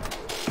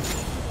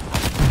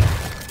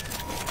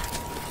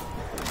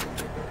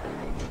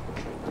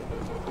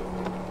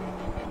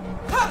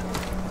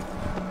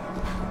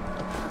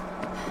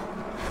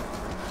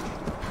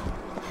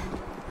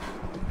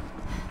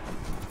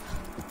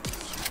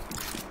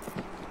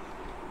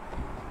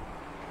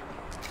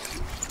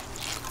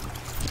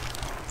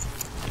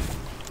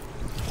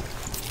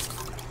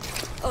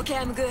 Okay,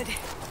 I'm good.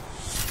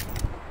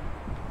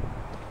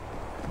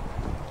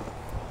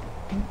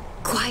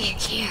 Quiet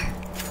here.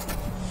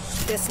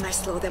 This might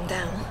slow them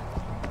down.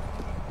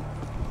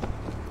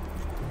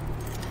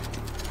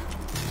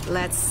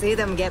 Let's see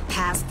them get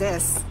past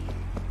this.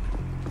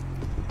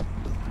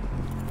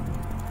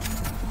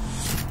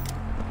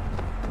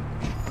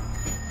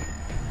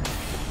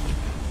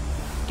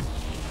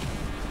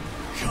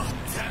 God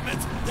damn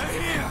it! They're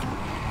here!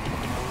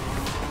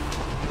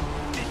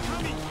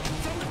 Incoming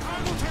from the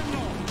cargo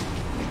terminal.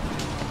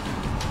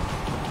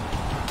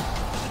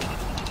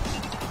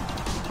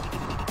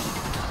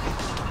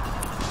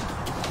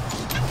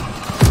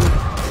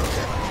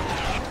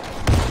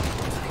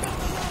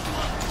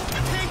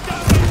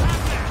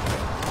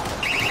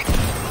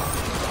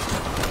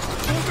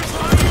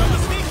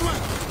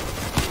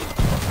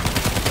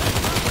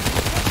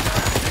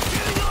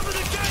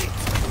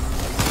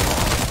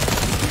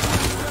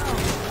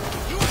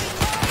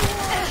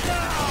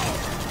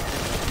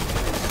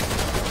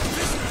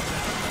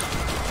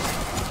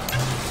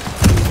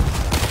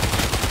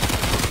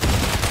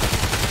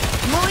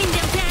 Mowing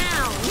them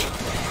down.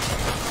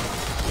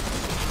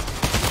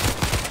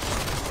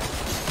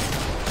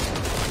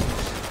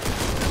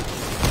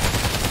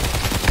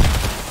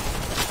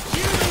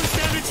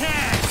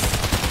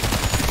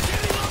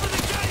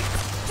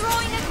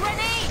 Throwing a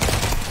grenade.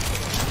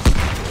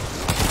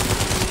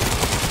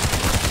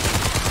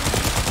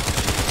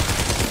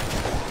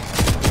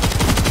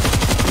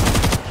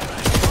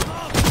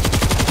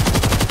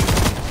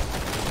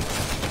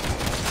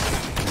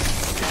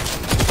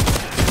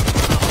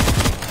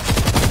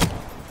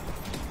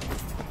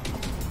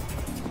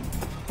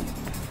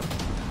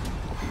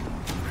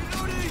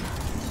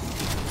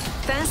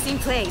 Fence in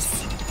place.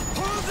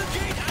 Hold the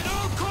gate at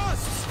all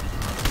costs!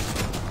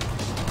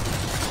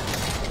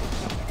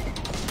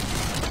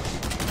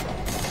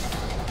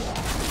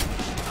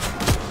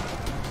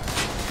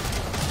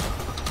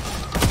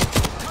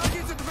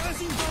 Targets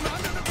advancing from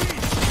under the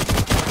bridge!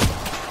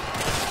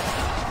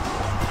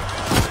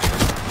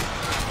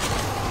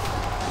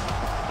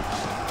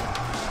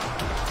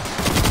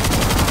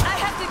 I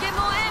have to get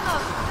more ammo.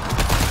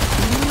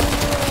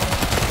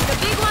 The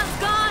big one's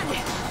gone.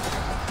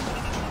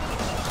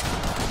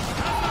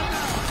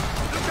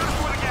 Look out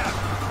for the gap!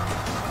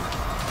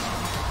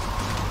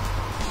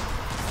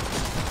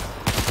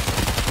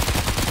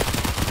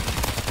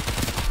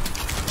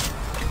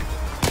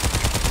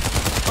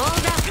 All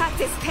that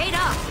practice paid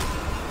off.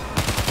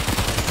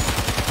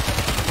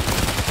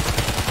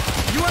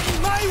 You are in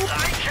my way!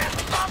 I can't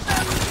stop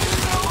them!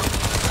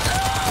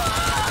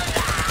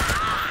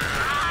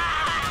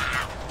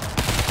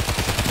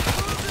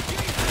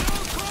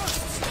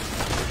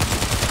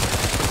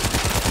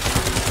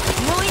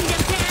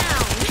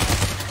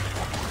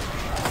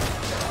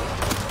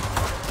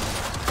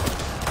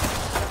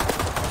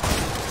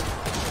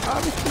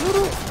 Habis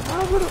peluru.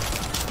 Bro.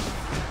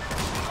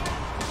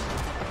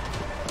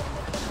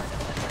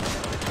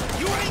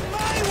 You ain't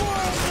my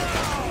world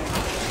now!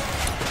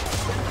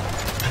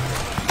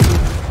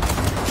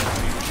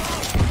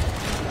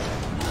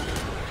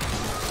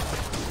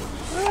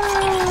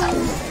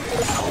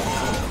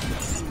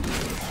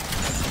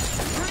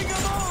 Bring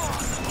 'em on!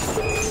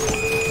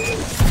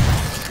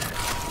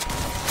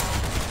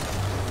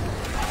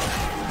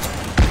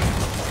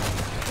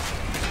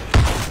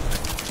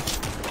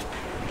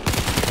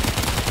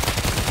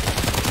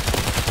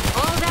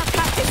 All that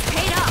practice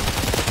paid off.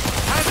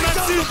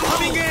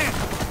 Coming in!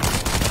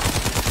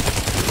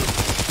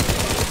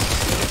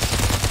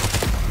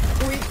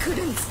 We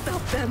couldn't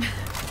stop them.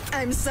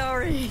 I'm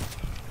sorry.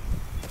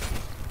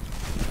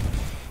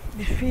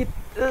 Defeat.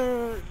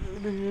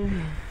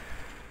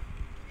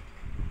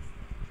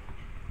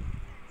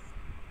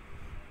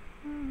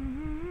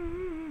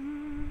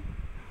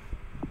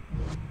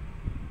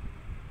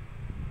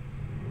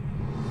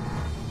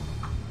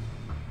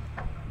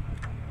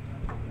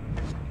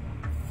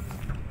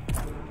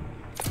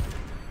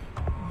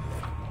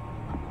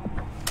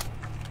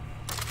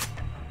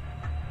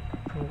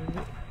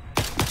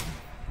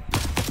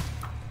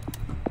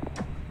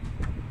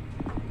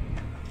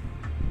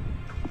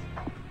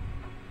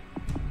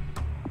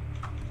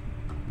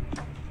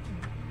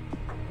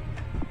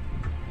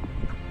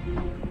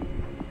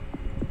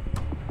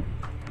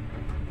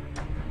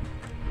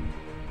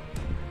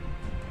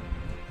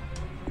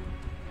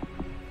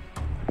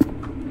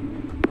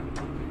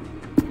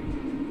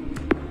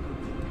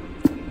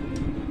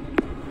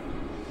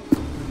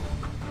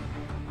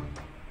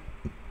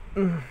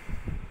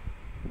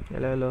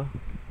 Hello.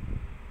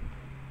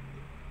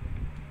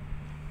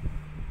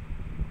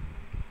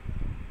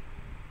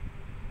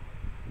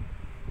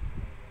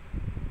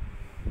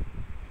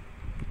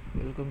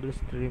 Welcome to the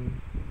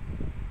stream.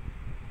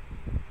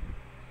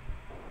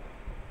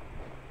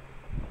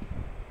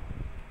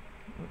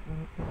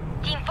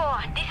 Team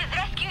 4, this is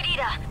Rescue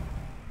Leader.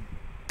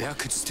 There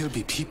could still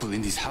be people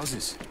in these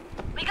houses.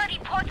 We got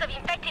reports of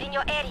infected in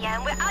your area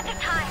and we're out of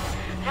time.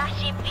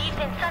 Last ship leaves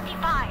in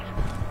 35.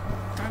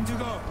 Time to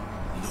go.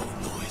 No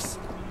noise.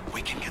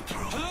 We can get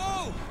through.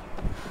 Hello?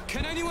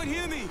 Can anyone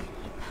hear me?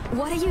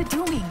 What are you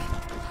doing?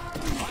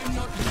 I'm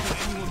not leaving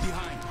anyone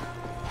behind.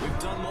 We've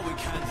done what we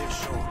can this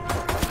shore.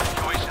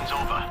 Situation's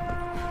over.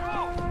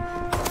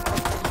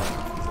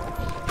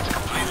 It's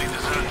completely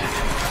deserted.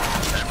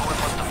 The squad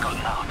must have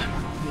gotten out.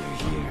 They're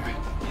here.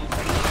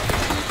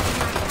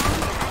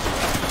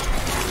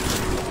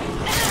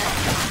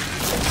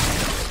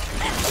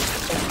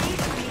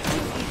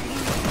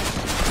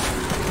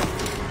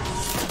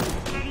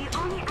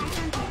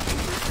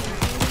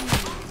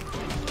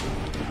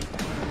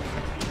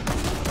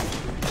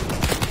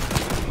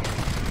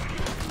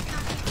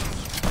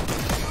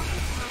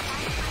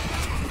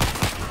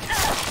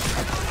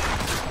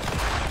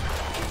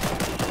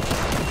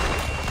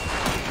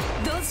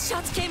 Those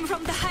shots came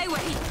from the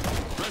highway.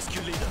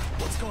 Rescue leader,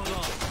 what's going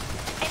on?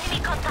 Enemy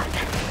contact.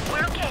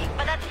 We're okay,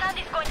 but that sound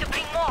is going to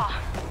bring more.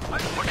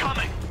 We're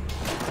coming.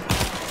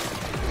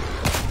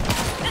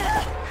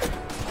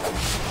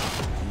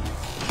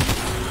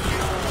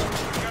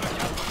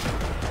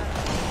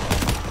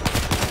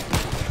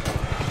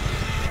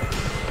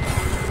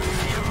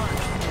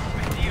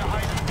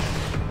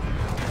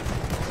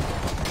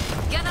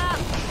 Get up!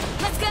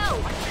 Let's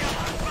go!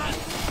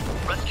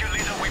 Rescue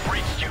leader, we've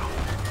reached you.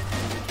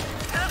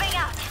 Moving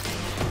out.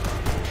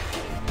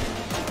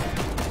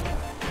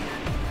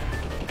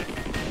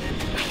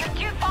 You're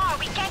too far.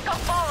 We can't go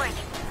forward.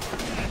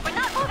 We're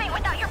not moving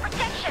without your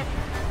protection.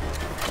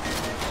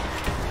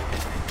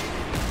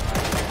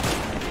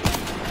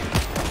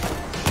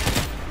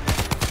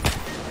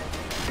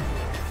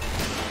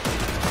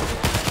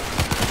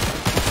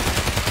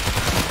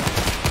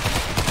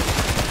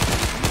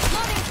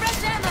 Loading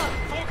fresh ammo!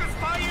 Focus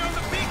fire on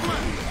the big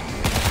one!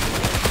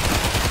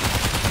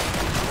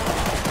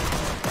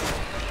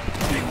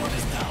 Big one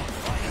is down.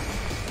 Fire.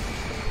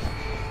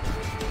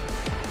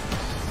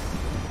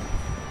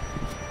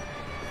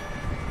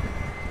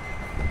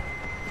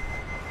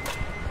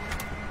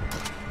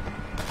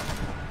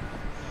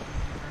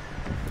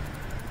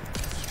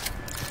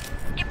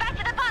 Get back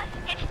to the bus.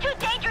 It's too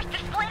dangerous to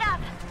split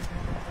up.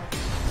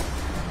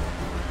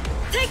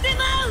 Take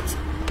them out!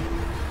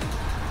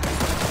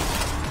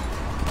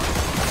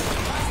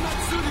 Hazmat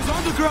suit is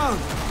on the ground.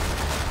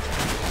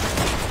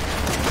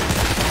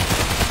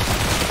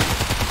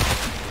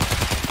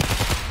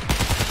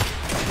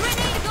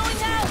 Grenade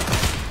going out!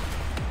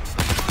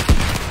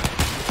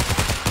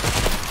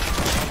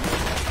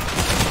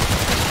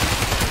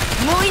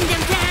 Mowing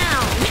them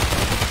down!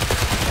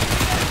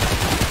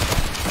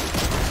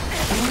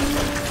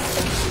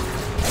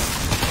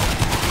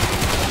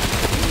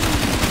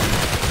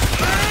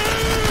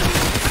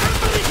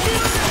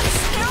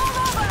 They're all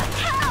over.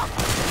 Help!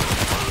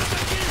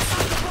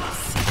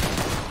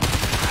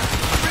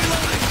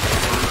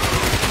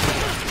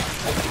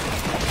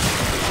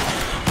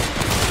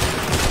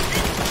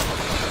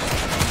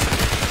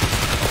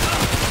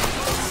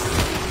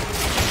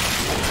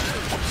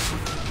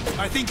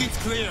 I think it's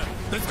clear.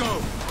 Let's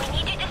go. We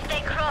need you to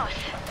stay close.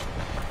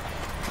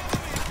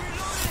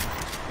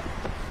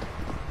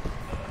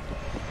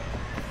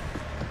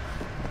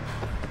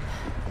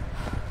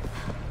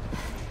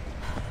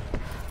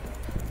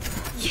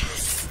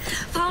 Yes!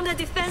 Found a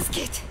defense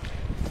kit!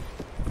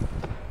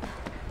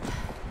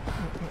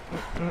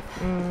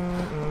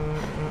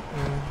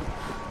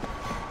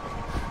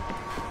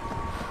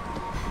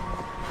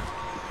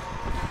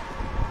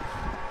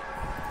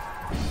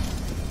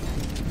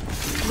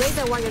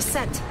 Razor wire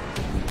set.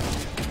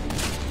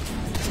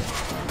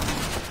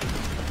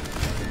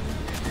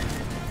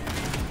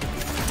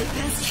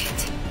 Defense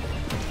kit.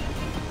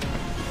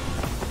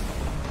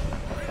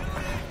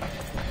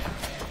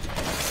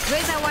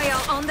 Razor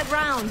wire on the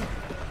ground.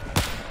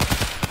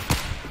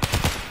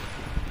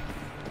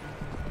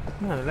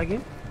 Mana lagi?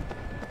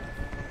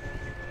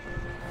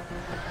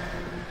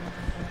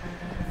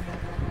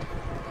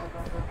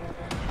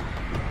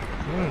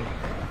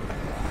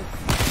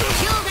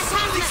 Kill the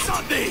Sunday!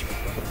 Sunday!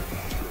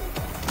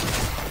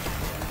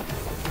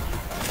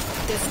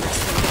 This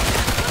must be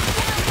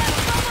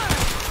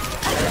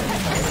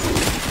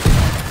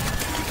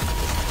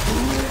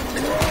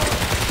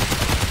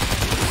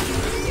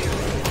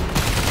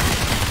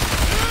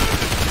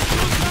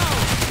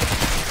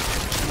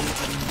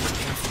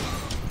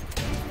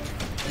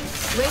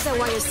Razor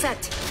wire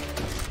set.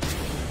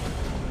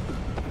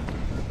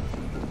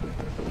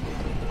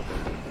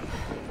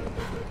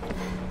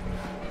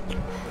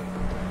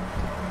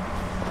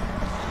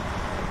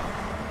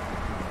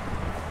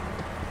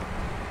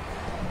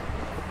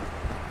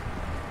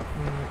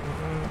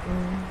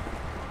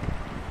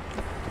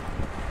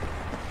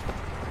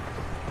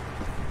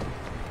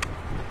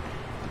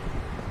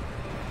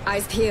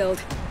 Eyes peeled.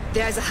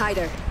 There's a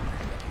hider.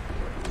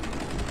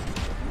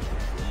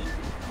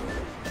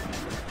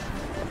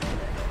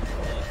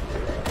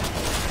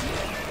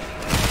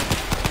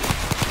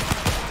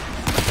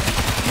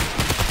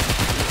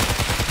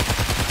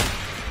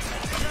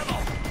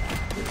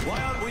 Why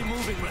aren't we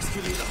moving,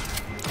 rescue leader?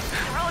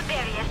 Road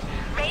barriers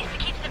raised to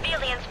keep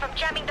civilians from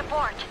jamming the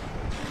port.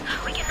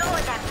 We can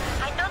lower them.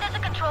 I know there's a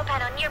control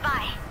panel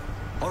nearby.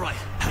 All right,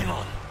 hang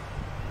on.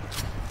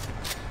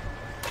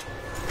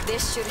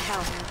 This should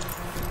help.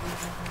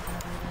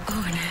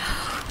 Oh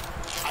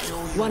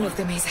no. One of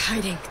them is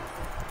hiding.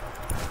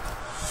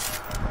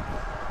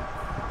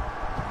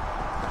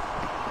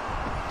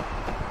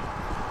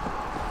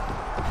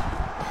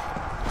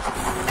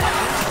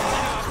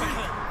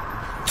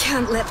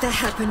 Can't let that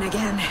happen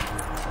again.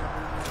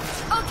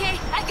 Okay,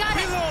 I got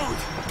it! Reload!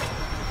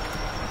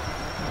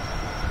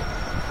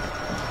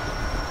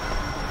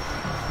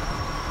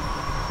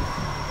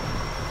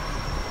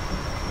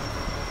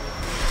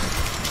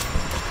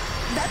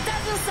 That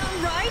doesn't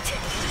sound right!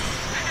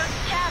 Those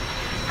chaps,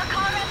 the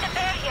car at the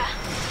barrier.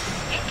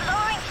 It's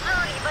lowering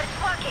slowly, but it's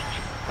working.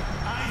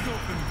 Eyes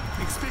open.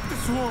 Expect a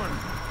swarm.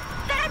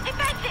 Set up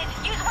defenses.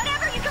 Use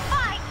whatever you can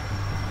find.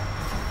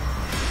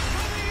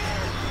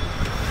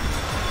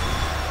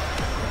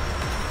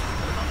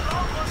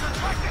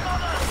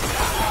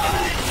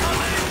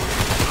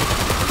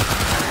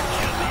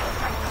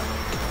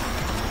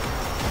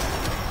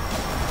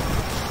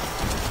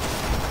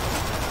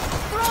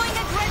 Throwing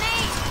a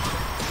grenade!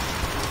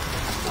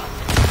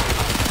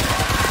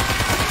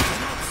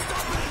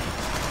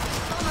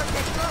 Bomber,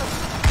 get close!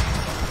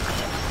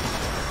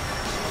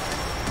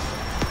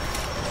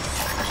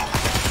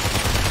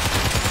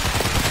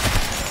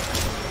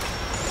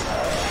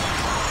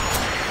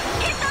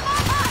 Get them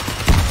all up!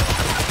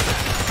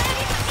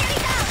 Enemies are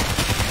getting down!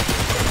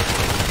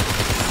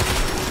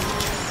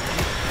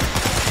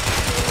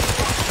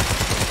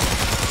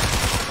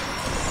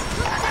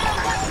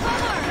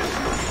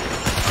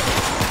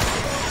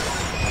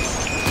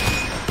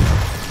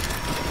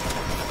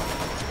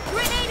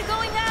 Grenade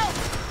going out!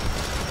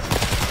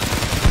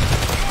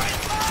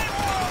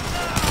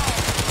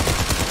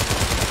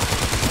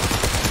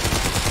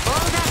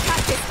 All that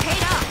practice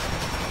paid off!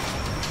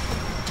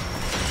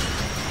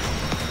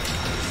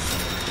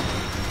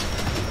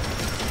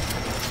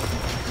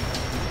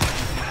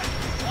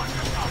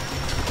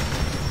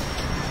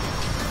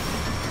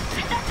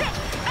 That's it!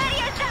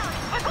 Barrier's down!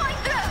 We're going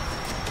through!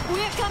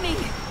 We're coming!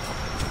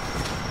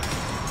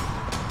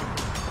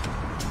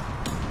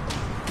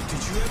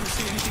 Did you ever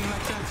see anything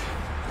like that?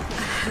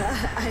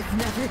 I've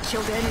never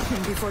killed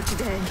anything before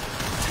today.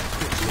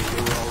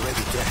 They were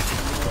already dead.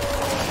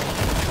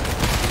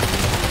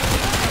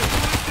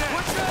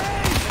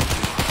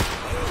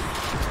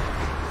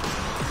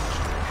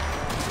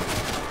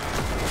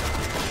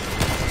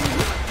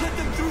 Let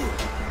them through!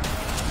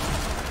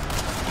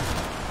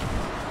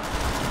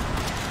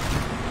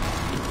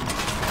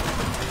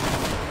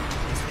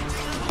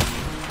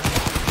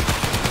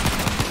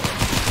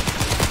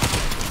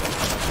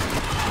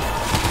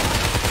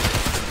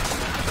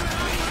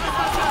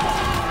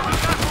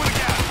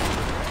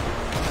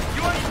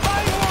 You are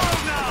spy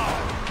world now!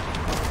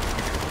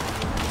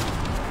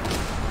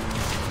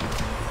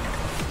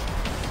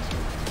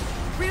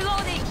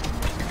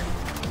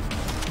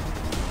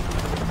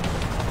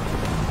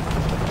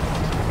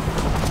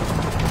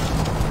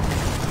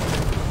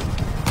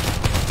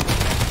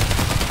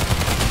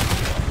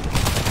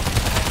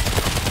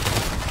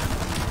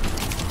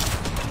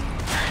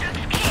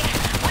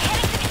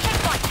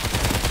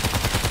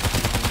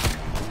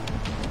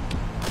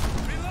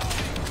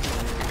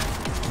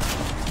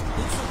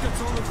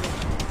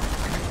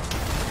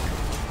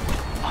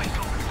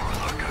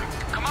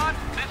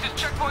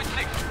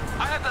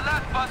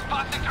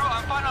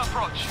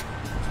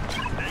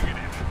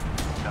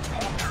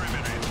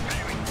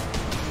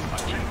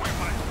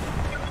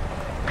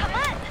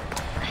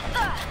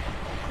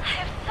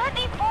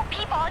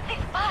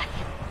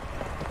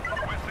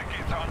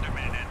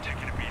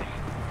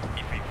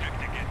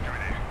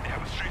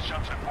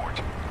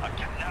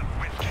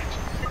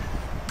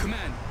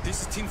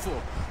 This is Team 4.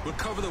 We'll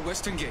cover the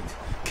western gate.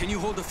 Can you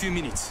hold a few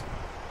minutes?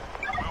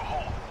 We'll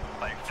hold.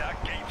 Like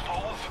that gate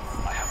falls,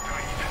 I have to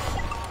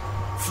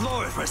leave.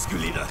 Floor it, rescue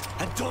leader,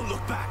 and don't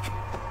look back.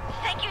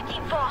 Thank you,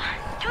 Team 4.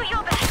 Do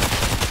your best.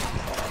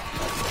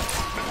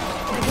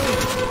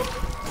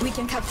 We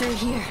can cut through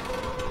here.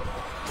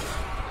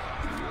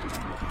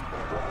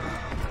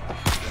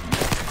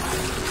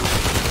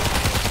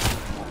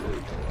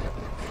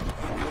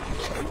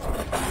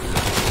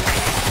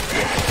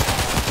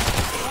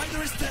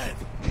 Ryder is dead.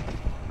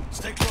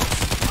 Stay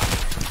close.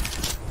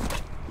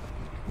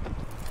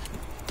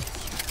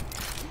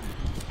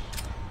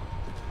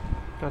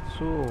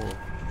 Katsu.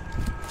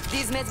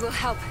 These meds will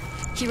help.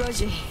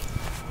 Hiroji,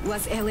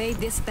 was LA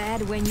this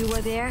bad when you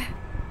were there?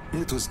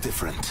 It was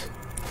different.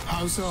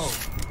 How so?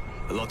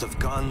 A lot of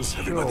guns,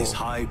 everybody's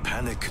high,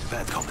 panic,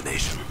 bad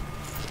combination.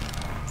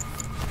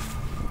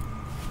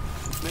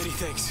 Many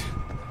thanks.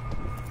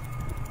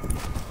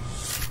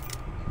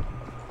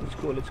 Let's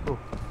go, let's go.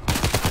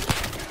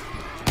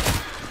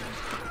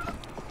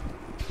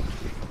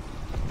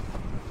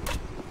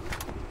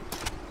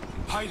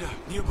 Haida,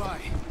 nearby.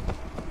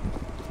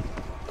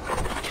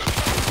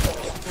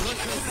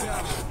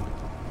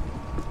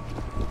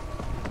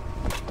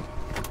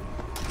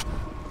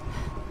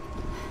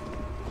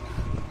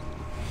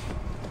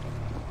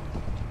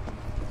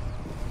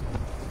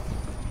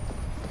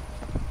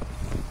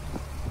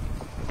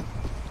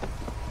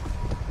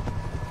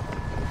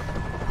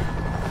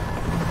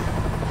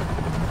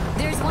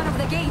 There's one of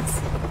the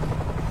gates.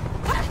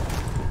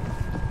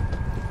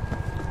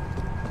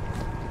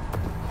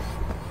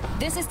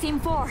 This is Team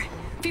 4.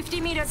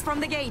 50 meters from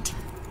the gate.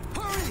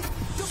 Hurry!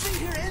 They'll be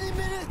here any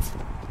minute!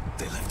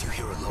 They left you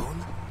here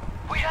alone?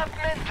 We have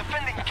men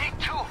defending Gate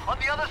 2 on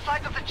the other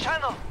side of the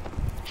channel.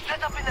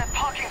 Set up in that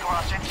parking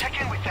garage and check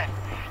in with them.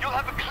 You'll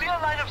have a clear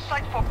line of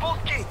sight for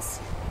both gates.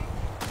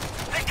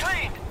 They're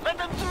clean! Let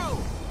them through!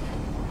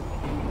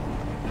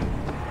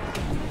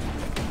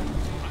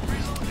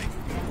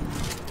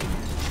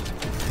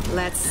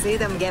 Let's see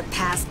them get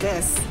past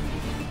this.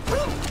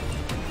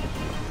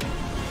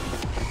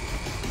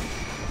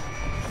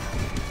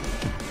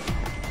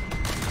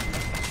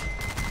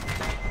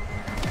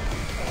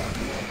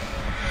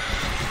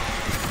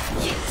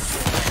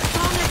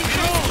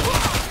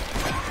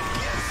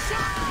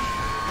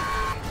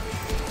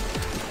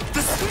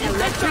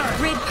 Electric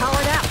grid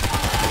powered up.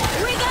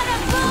 We gotta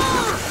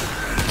move!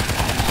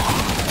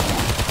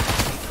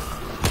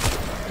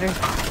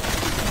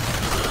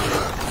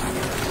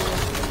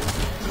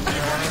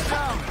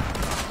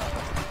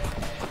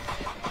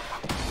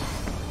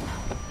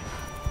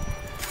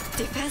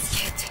 Defense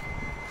kit.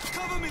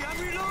 Cover me, I'm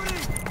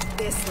reloading!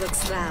 This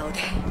looks loud.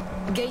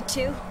 Gate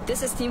 2,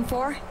 this is Team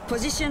 4,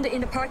 positioned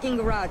in the parking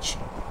garage.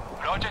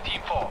 Roger,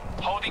 Team 4.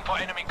 Holding for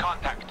enemy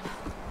contact.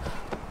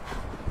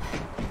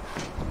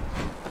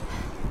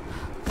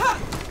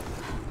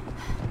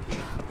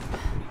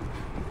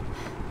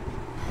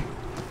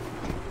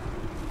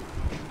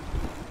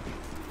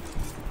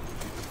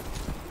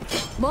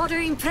 Mortar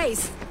in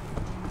place.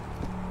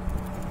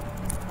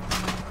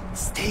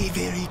 Stay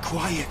very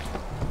quiet.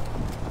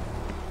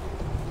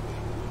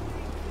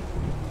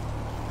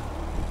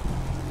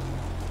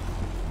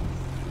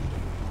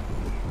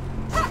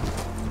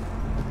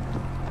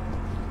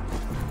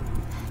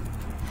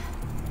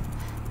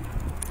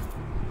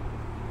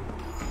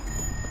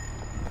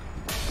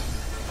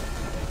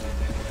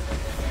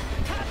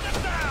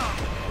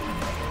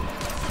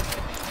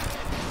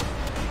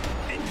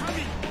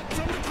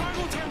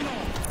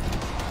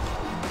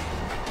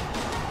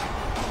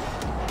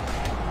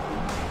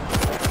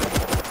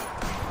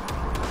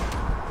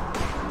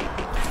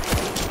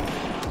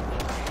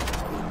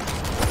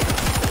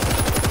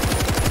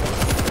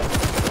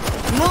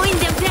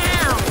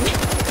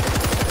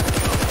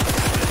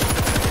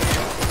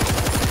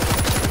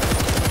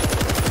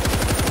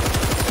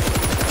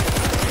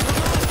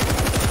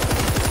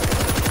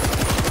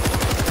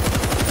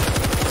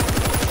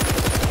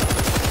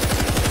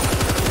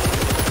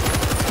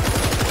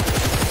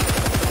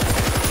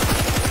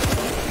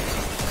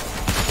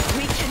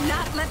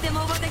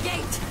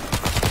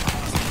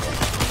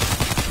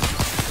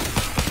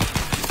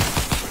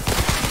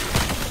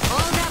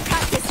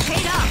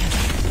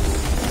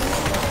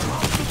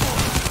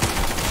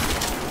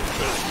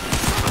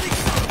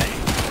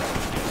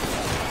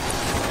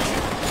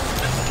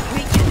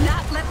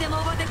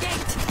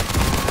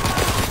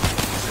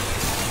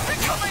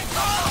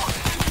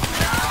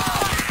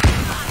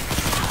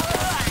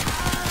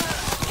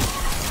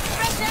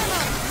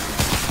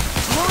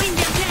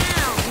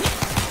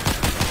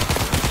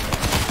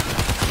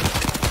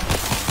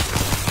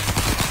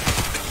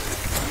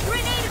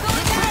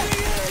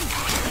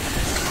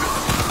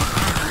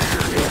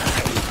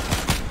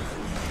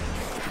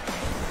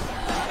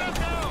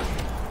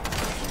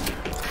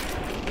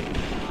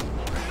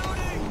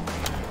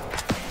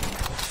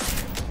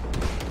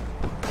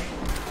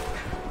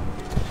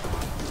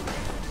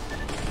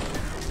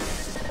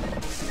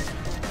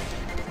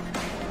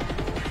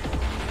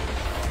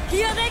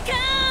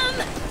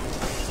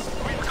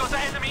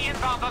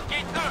 inbound on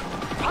gate 2.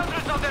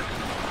 Hundreds of them.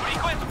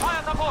 Request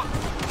fire support.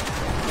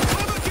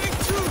 Cover gate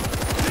 2!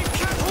 They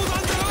can't hold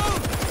on their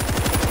own!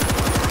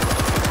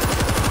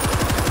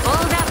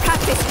 All that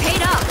practice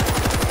paid off.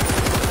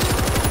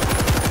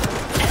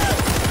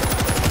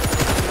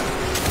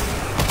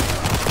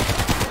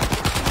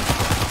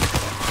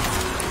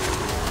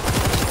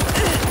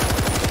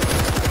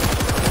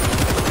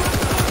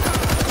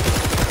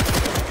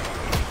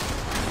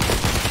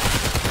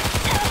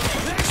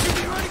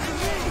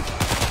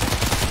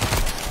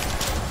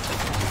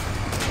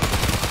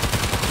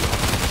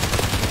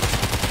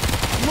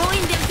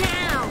 Mowing them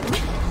down.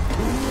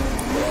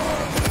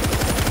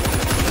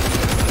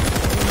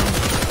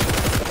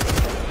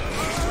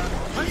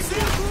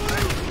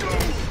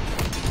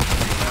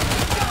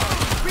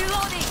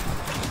 Reloading.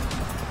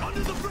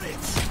 Under the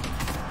bridge!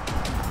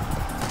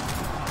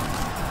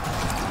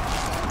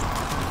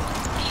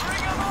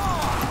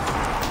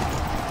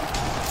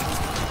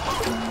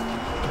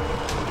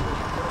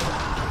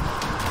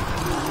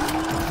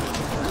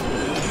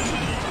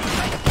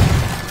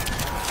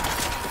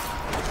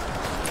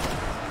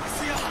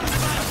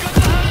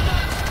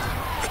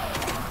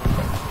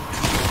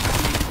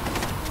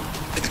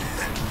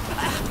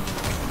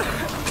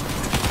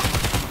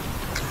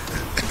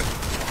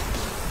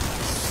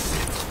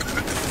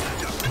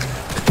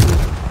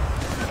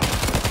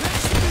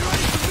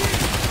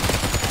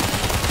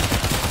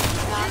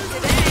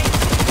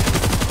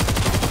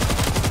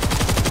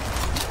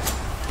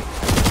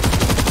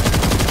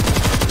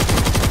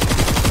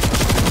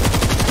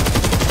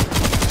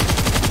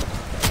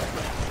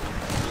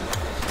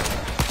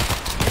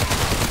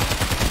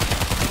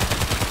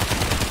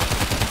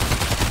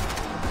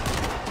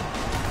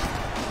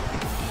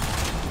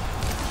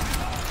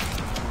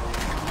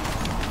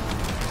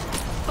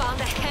 Found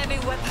a heavy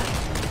weapon.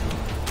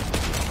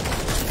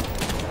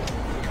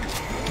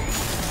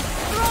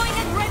 Throwing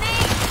a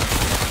grenade.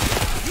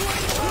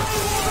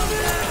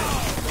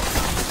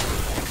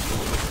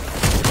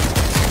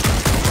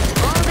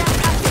 All that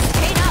practice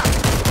paid off.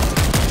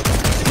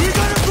 We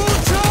got a full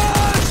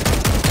charge!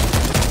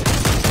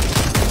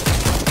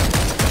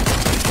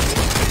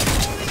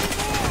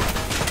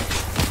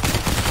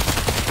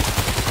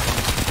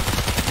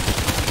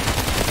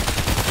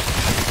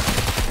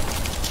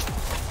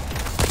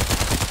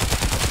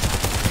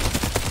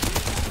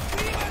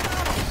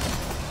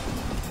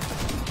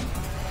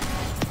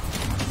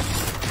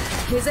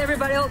 Is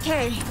everybody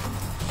okay?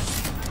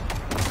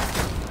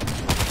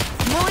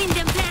 Mowing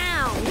them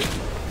down.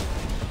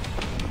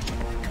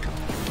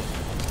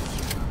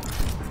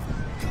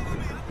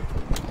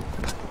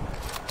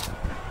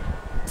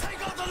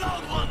 Take out the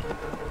loud one!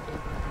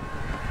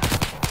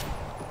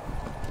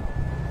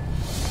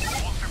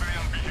 All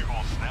civilian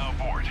vehicles now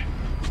aboard.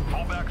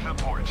 Full back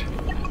support.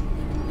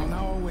 On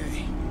our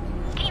way.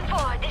 Team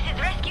 4, this is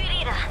Rescue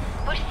Leader.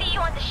 We'll see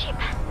you on the ship.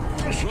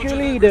 Rescue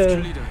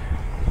leader.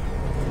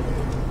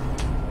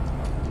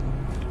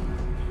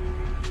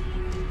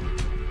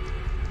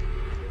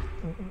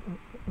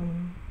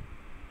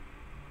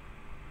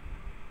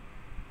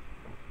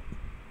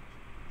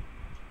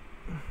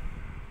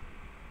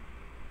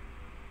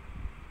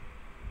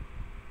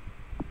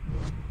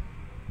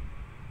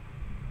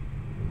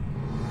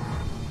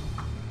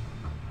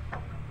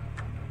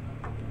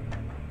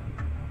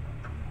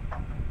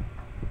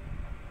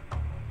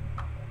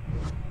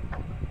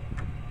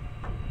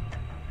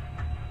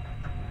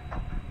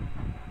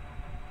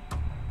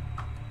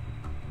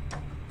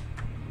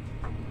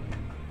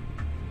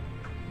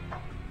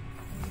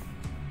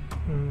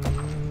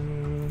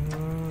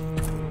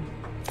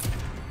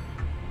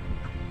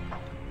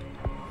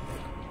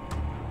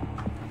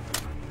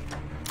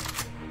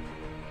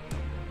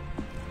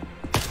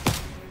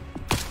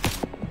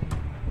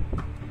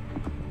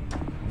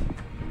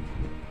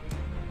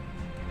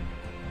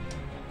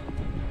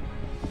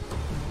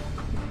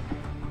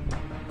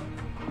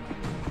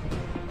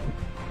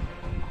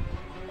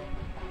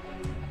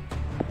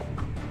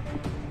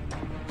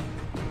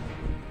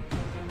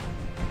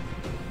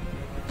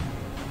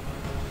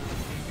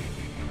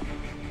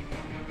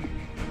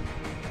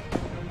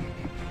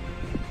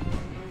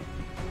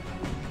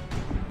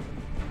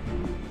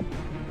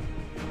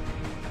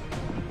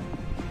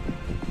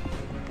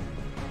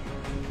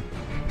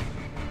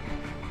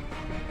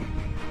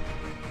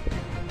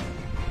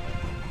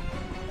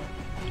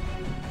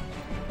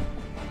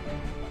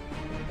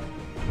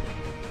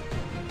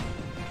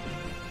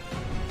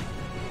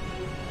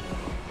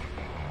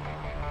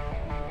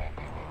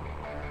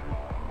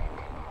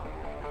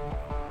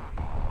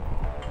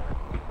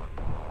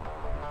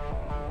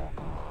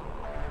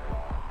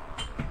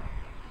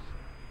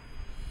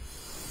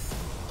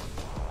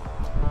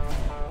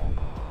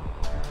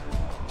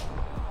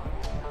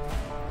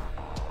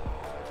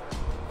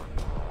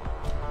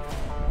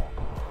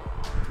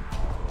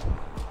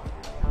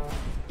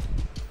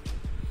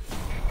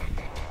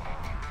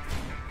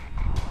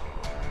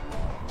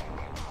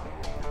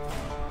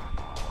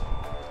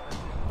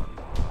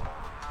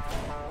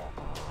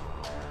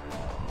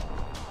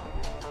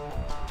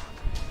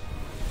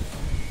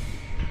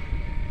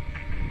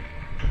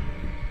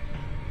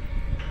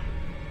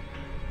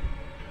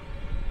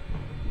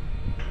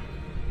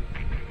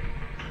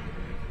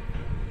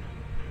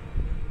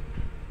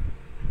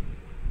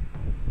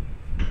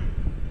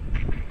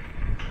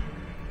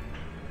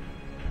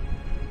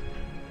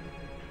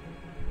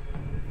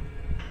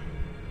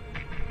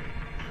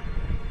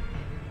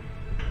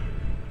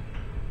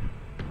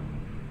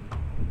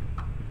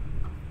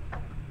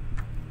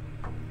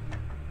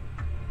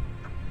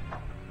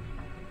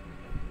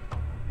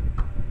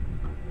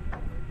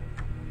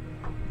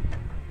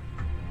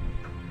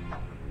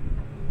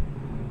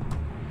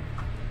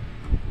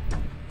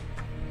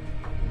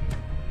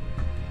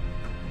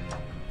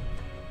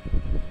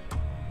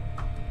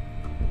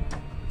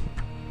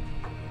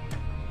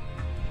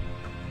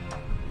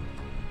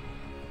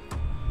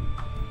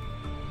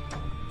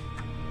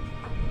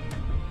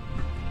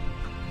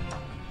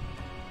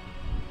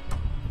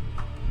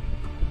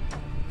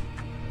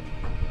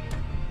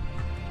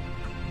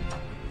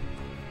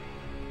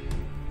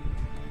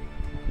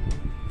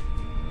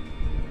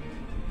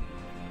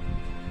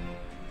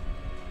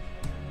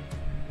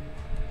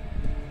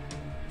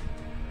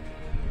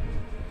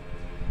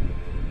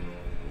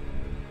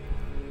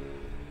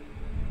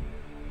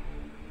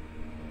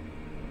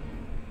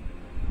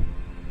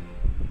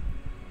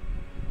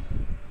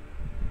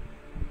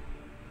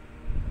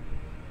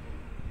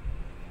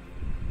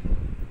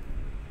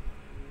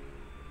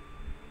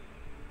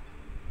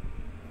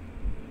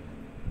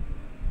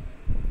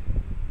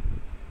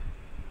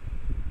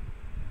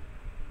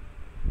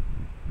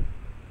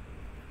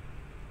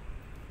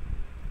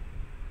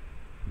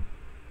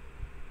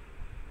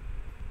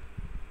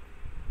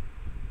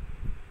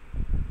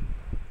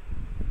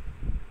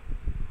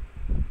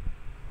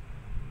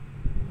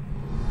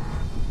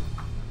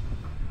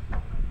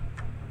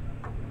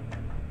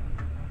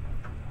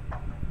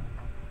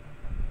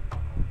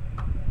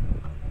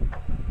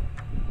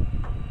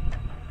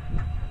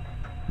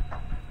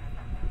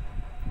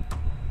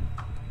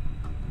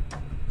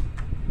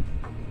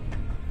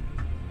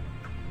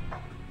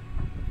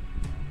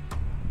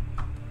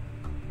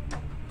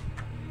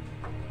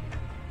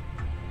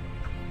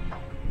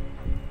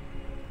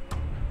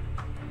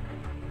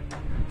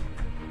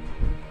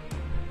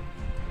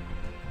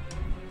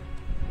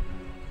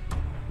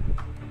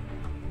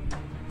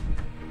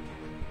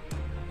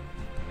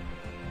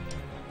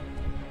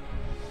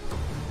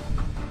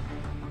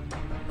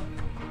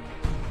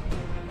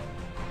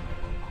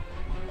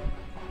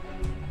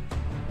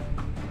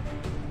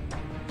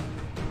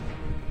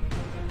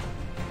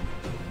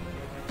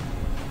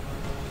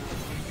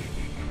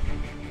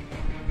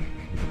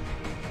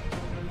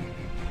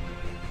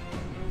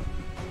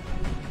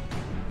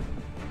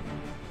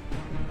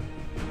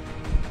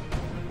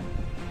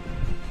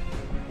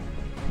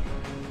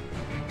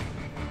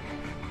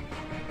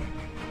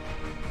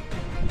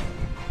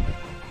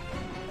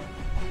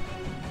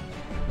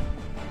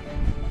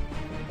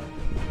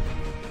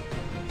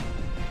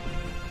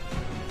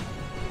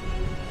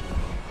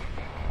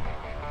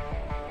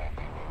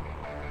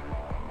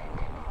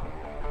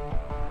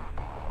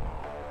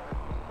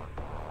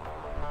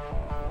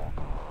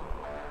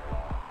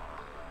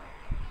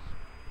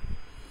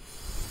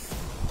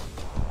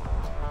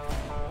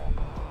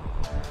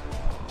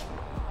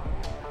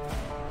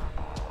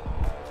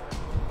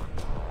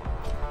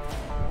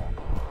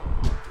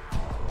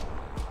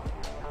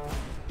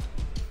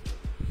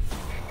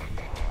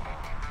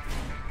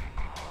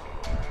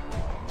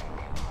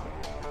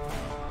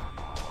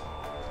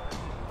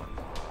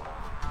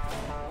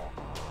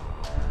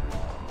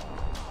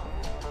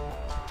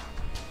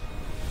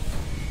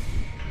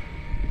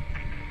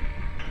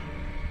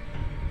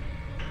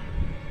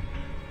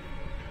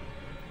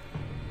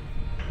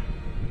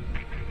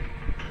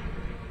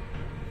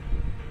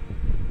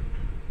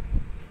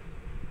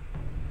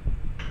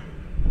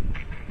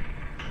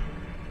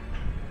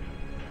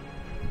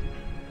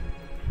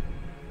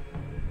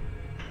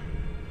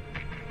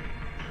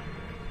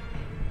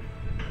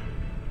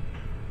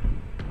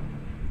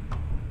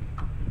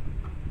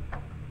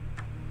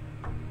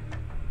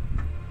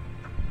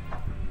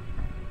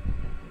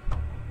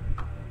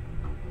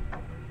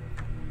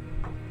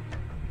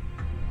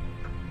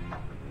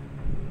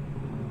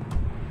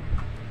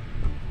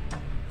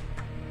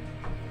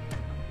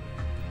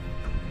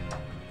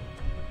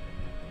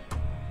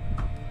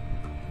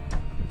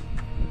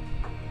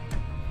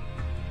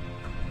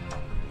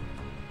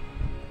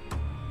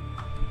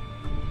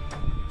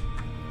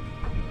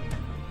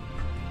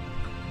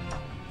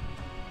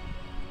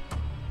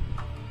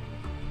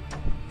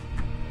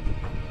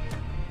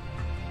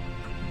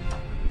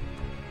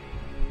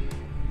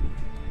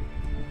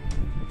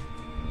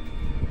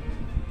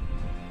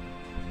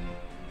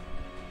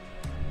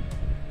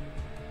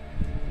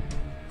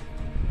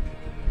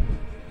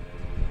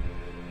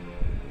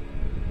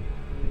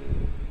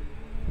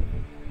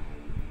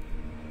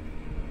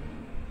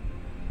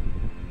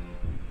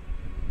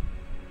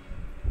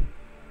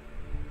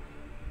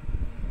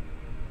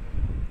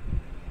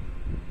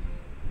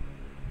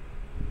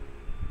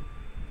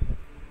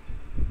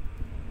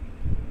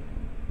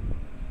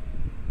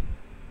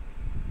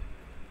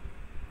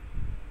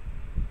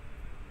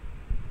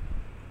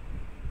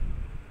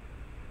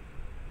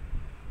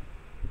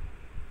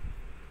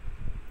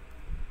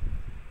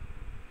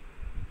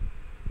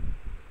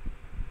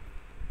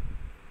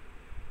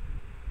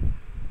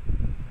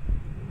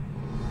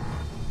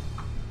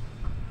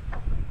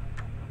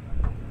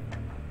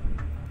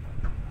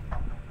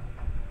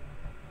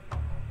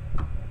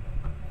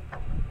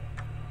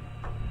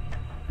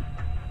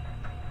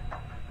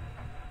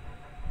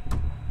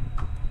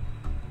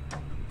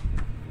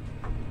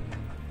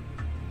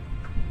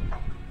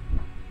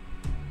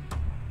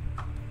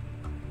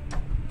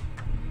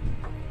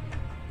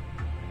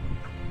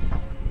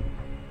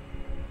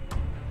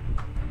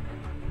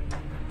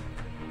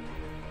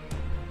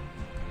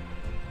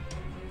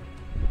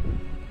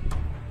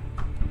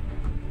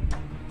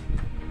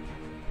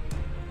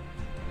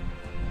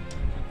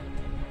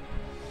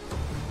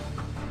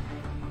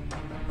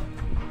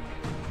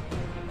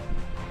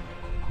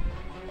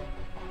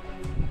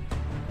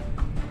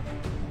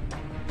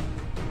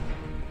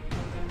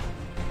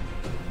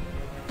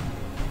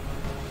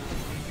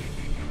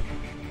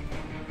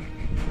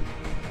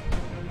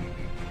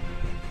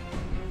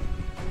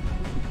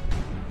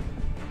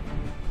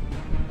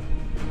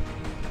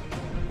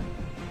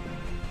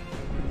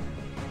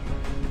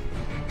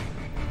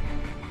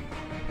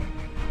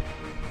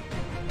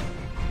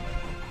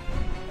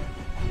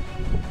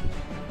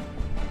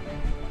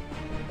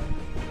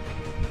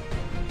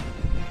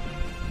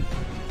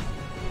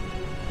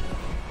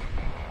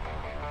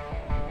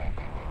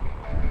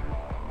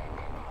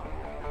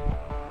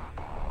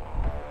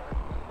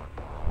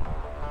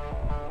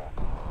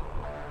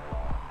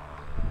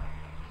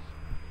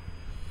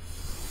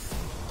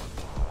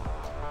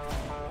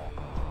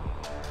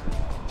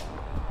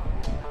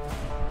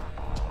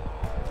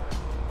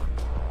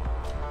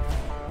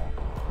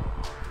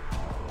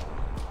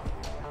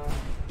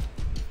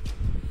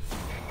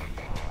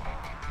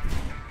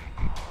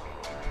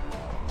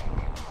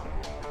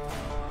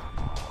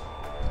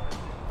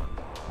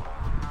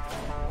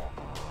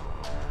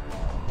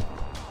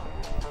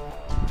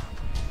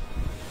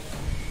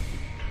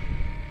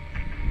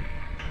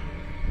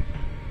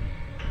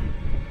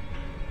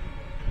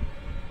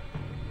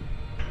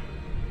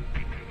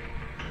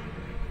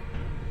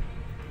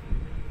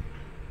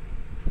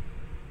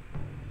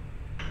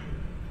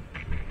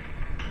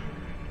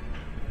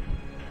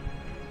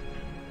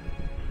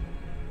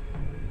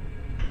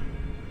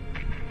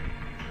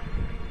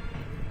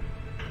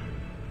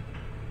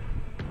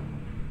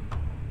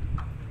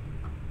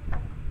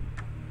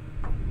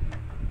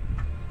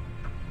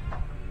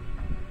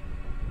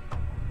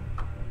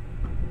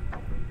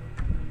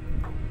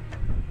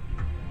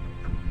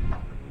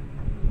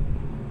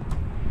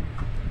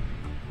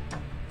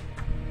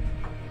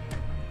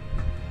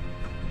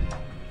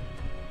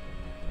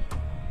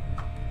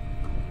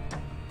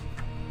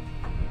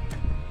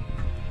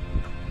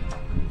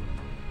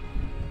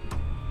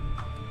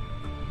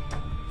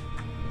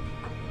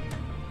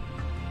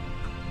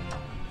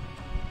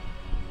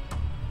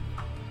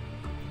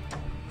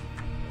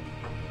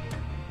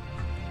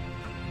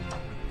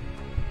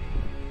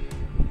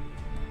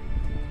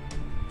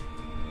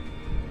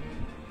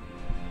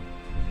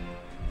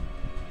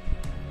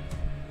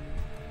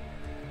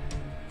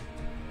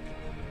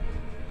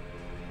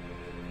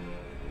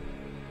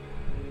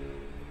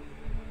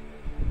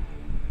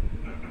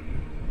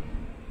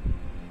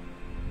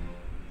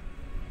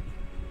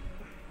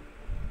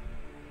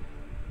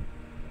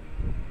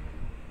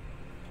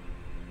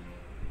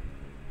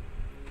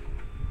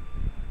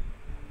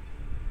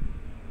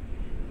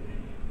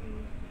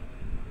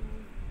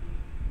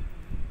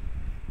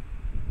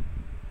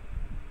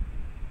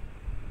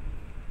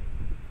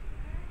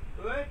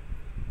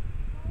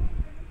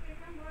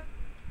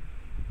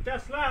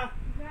 Cas lah.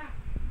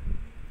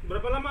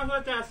 Berapa lama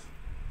sudah cas?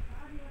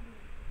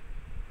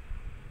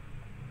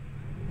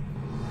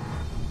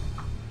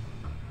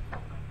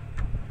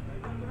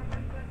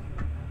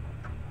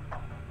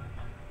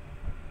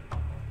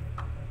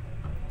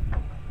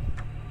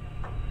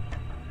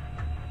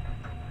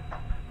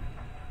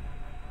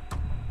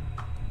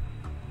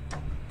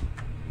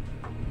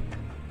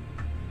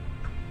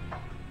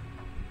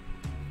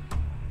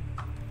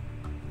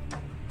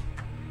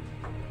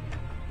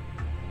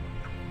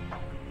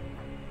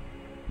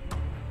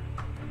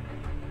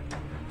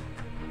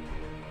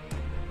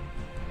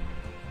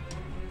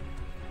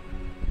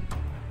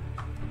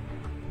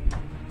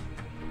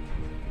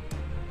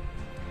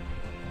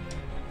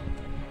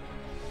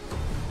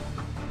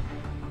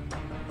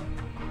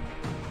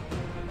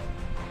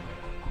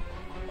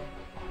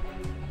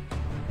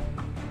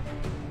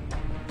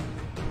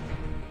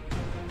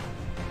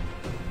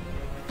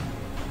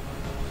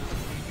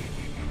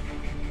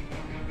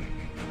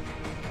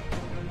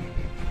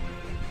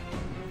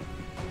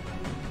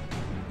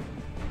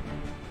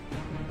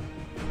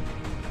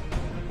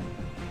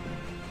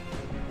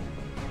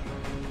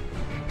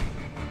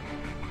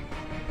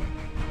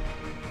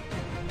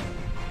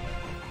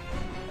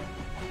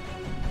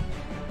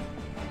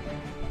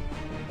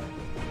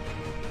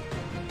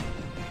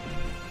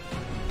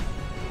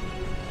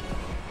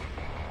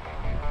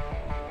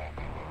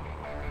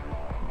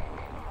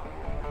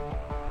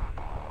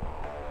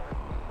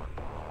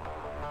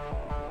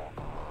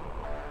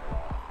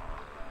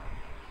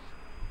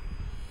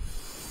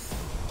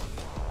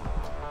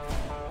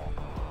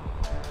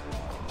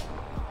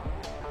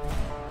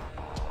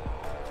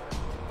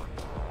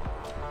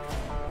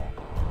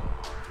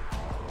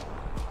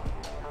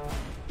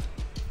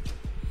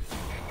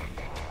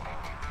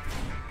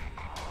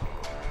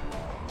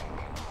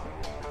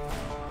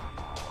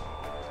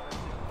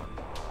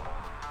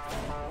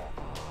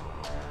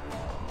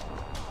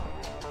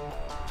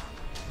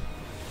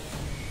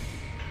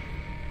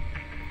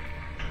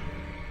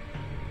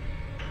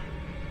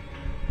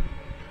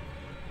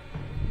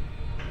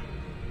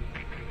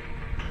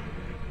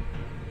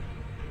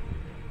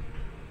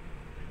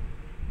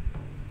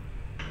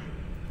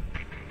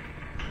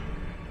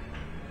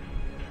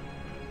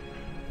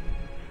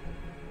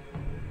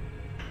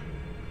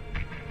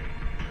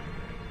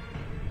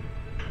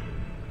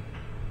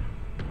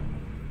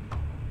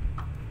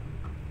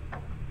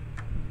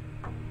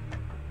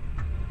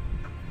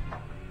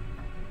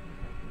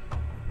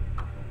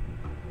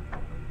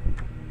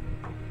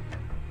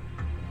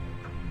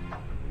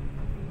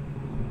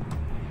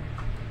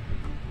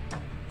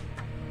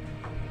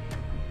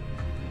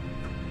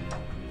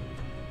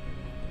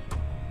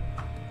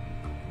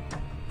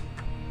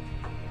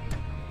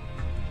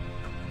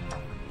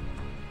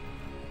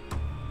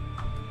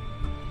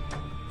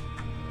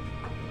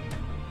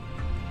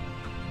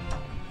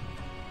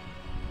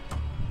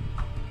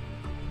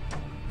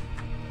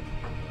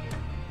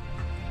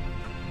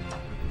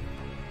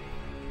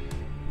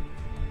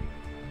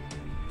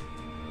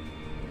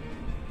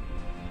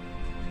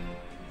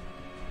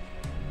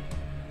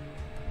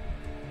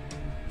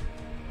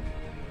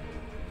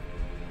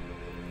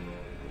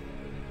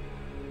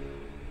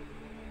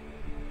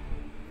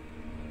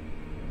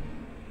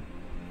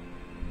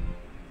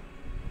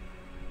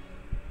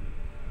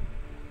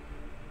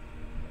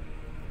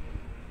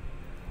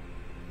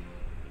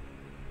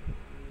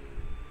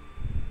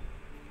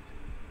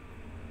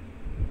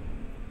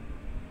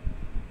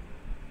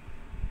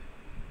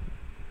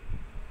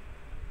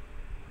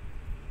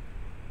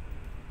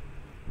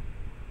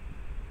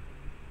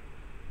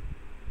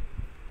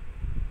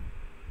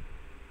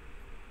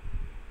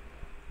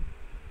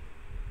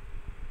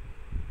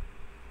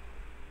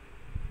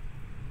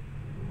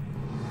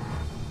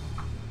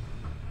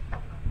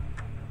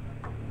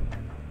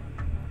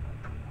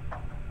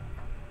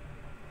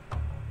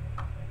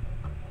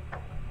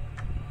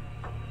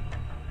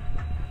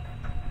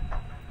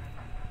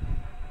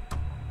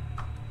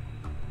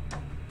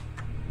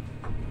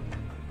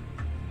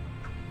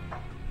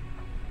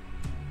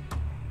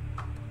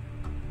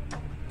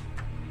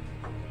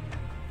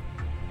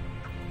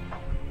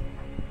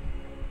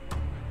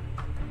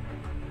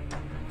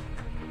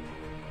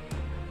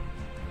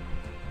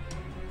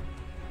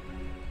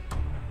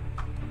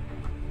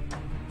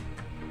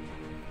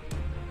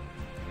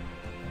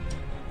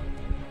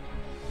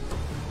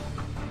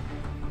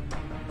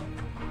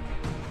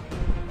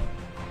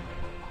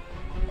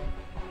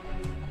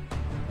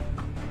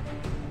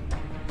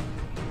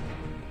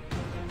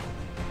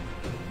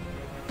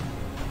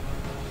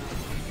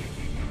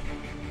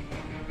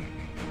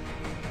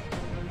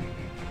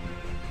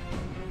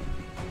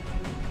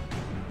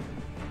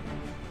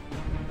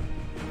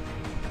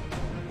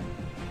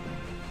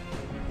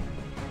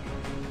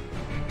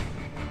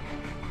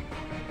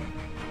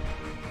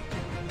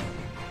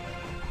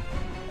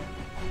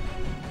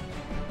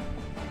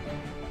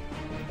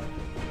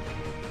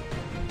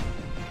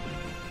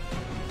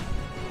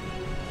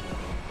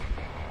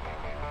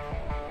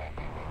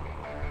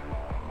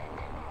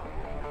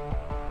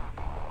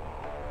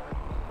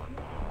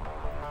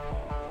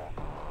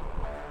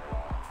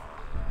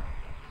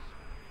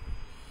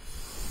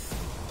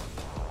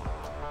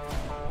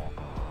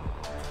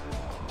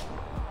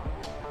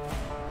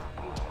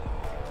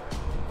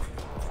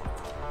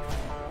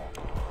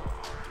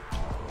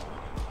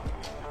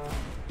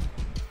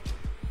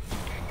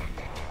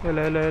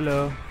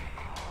 Hello.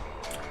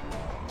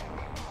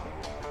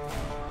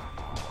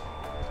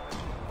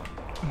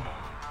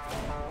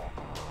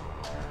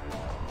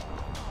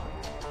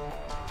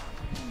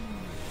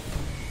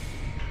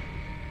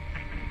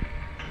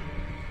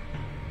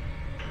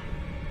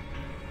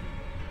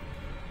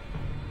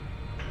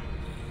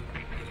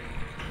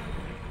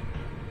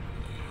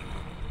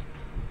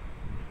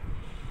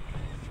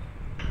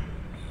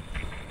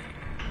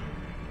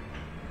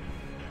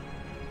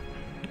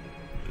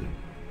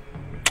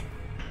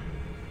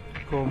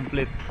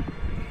 Complete.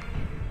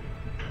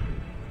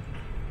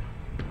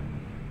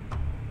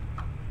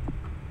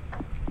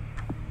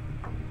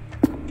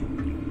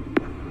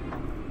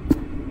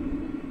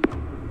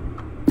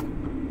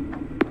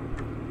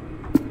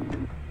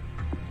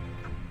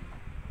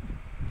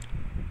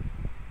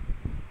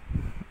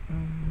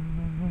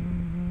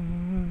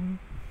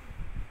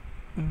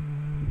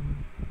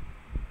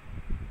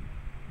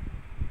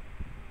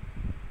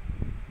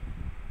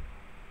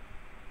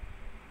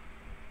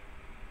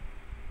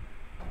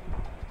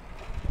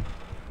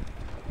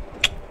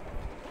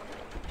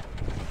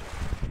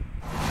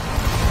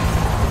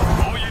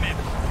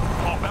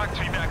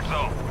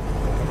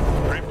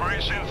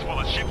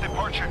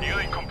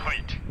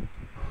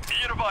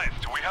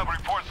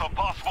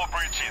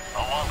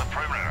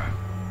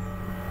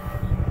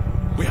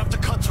 We have to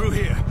cut through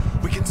here.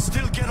 We can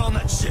still get on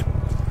that ship.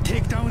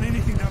 Take down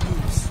anything that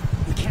moves.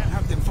 We can't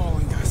have them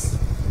following us.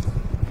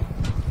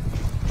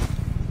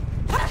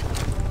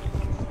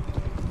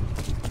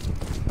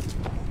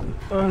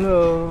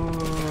 Halo.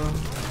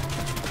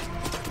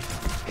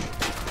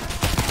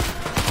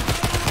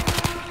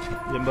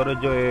 Yang baru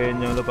join,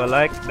 jangan lupa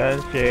like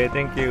dan share.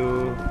 Thank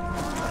you.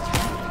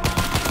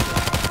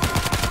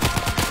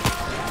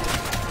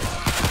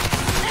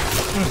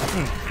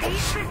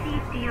 Please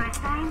proceed to your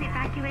assigned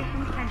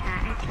evacuation center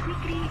as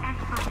quickly as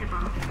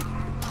possible.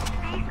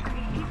 Space on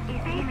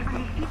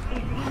the ship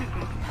is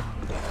limited.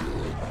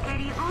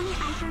 Carry only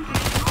items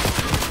that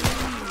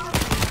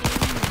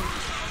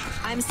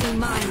I'm seeing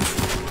mines.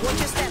 Watch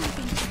your step.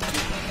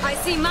 I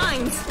see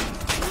mines.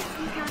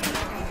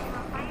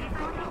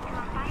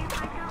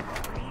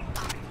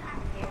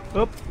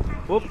 Up.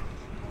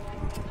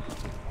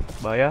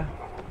 Bahaya.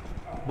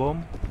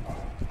 Bom.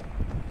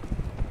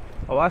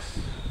 Awas,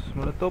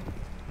 meletup.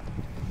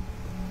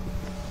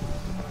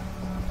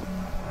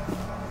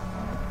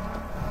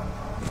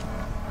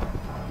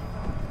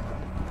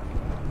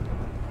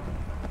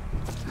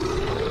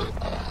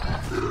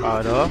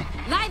 Ada.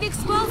 Live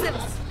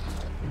explosives.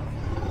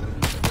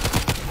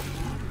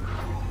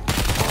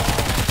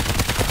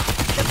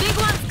 The big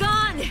one's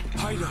gone.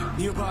 Haida,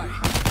 nearby.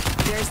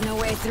 There's no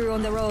way through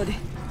on the road.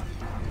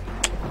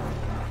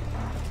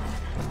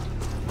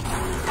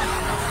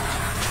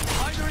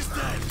 Haida is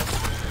dead.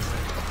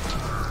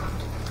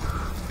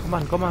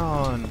 Come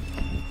on.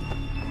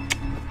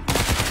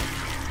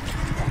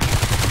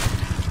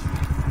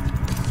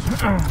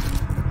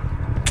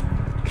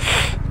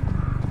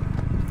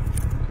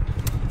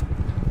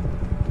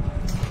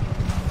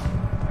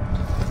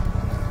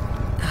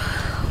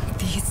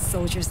 These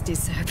soldiers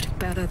deserved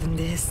better than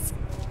this.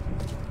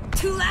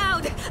 Too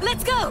loud!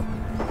 Let's go!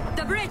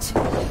 The bridge!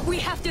 We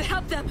have to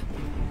help them!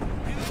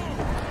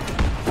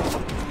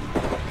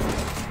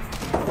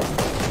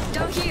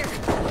 Down here!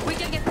 We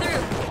can get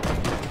through!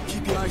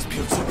 Keep your eyes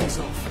peeled, something's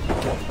off.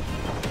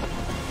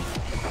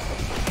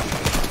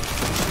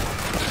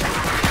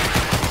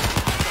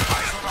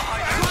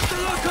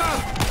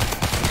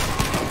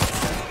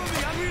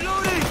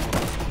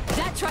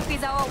 That truck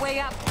is our way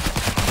up!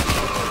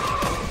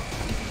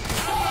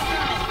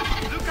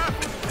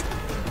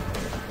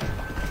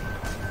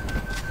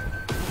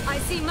 I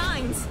see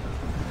mines!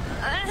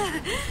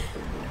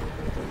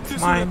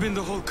 This would have been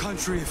the whole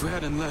country if we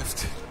hadn't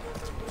left.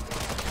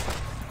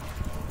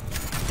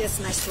 This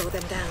might slow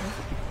them down.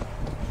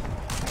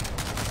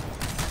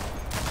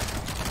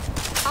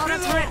 Auto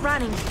turret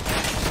running! We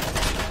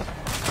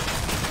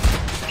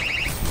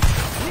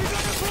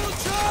got a full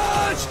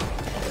charge!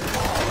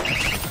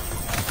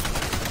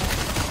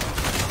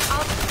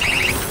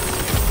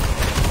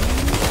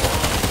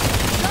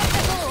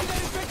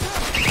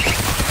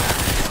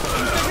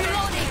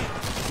 Reloading!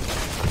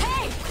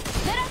 Hey!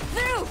 Let us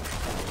through!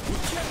 We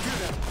can't do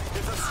that.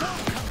 There's a storm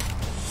coming.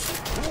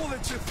 We'll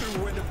let you through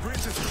when the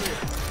bridge is clear.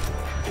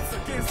 It's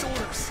against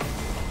orders.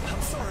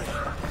 I'm sorry.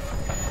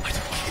 Are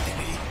you kidding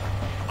me?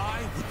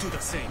 I would do the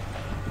same.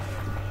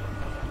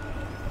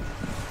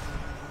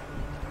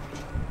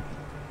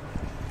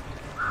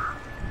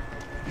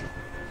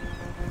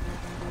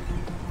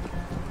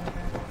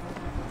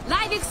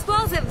 Live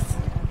explosives!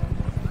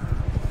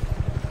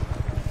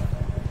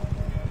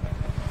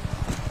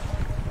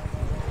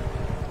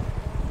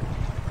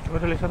 Coba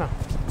dari sana.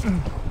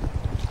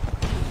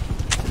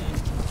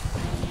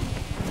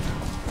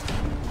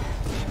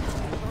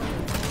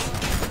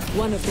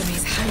 One of them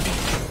is hiding.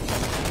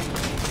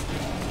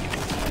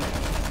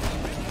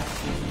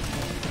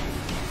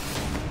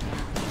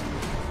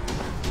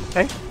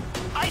 Hey?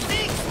 I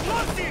see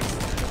explosives!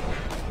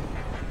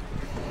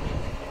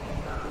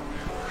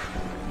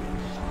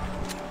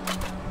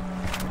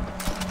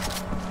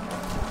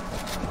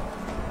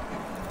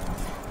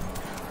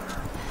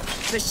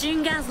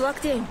 Machine guns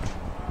locked in.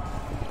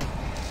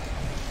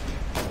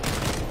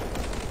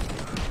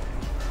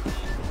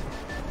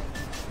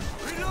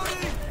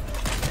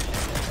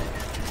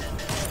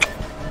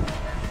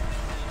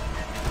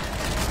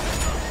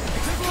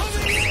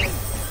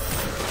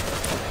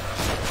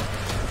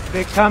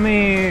 They're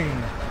coming!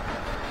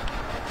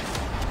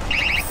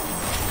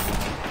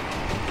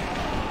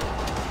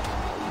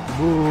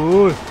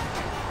 Boo!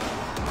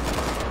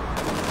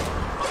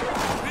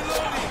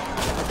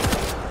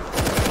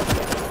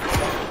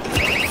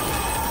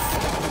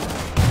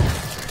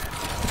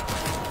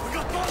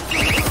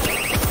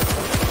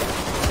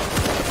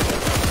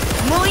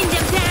 Mowing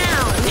them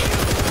down!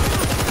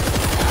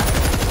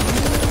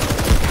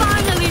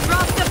 Finally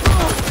dropped the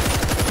ball!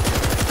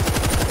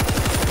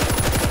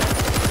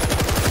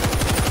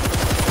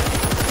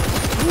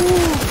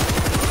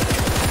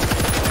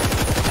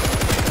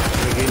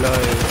 Gila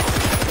eh.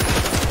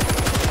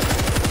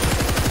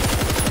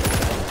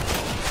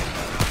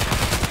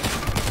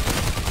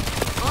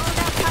 All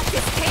that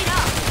practice paid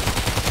off!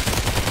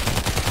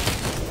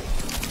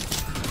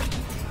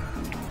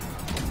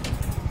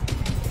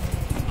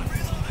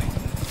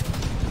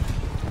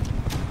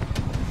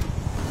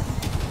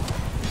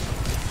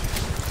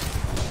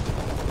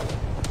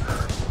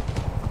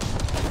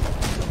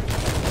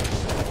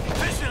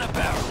 Fish in a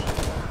barrel!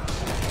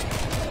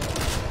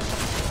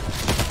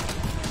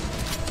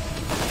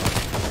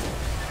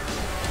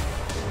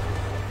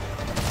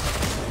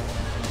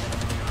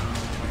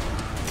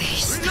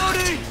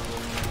 Reloading!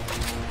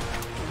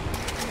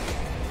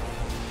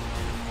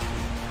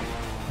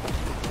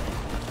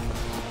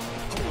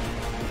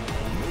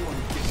 No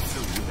one gets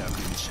through without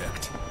being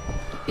checked.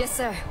 Yes,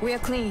 sir. We are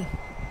clean.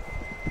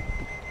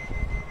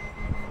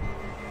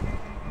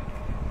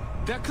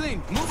 They're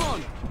clean. Move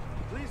on.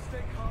 Please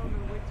stay calm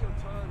and wait your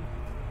turn.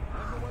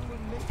 Everyone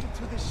will make it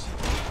to the ship.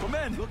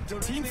 Command,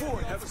 Team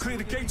 4 have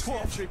cleared Gate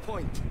 12. Entry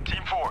point.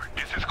 Team 4,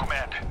 this is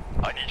Command.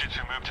 I need you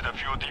to move to the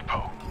fuel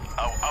depot.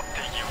 I'll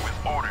update you with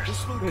orders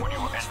when you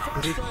are en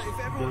route. If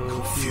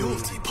everyone Fuel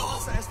depot.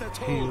 as they're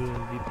told.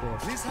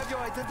 Please have your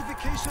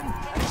identification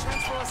and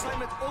transfer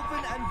assignment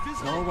open and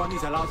visible. No one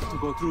is allowed to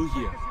go through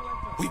here.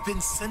 We've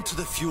been sent to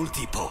the fuel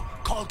depot.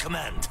 Call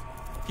command.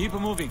 Keep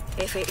moving.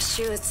 If it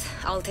shoots,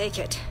 I'll take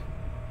it.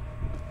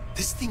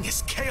 This thing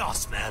is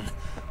chaos, man.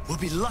 We'll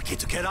be lucky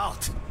to get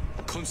out.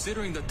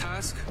 Considering the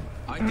task,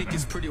 I think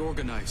it's pretty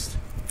organized.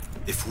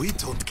 If we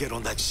don't get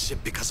on that ship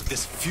because of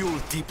this fuel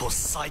depot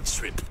side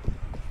trip,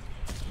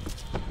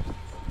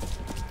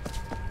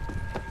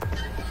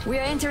 We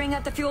are entering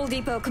at the fuel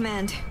depot,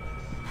 Command.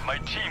 My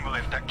team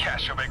left a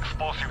cache of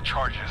explosive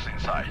charges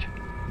inside.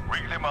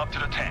 Rig them up to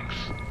the tanks.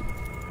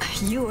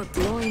 You are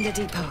blowing the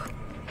depot.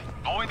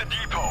 Blowing the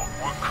depot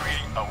will create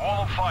a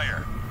wall of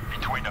fire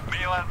between the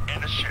mainland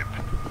and the ship.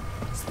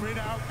 Spread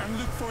out and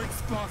look for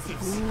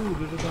explosives.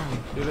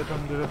 Dia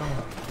datang.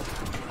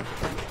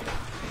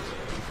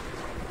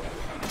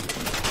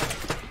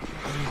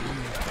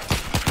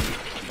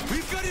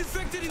 We've got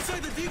infected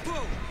inside the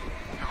depot!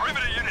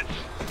 Perimeter units,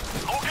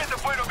 locate the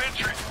point of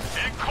entry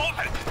and close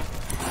it!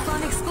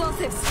 Spawn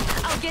explosives.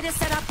 I'll get it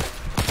set up.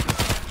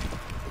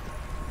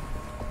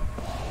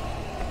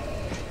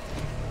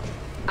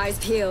 Eyes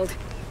peeled.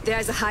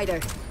 There's a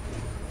hider.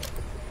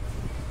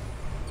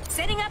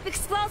 Setting up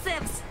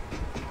explosives.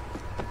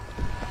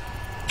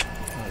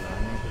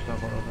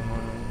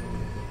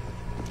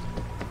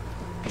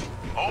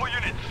 All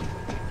units,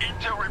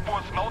 intel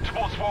reports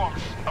multiple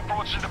swarms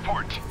approaching the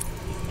port.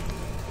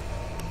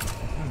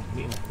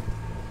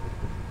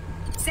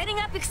 Setting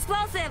up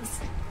explosives.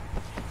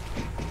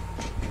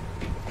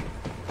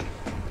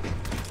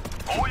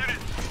 All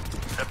units,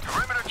 the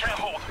perimeter can't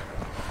hold.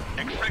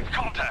 Expect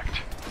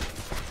contact.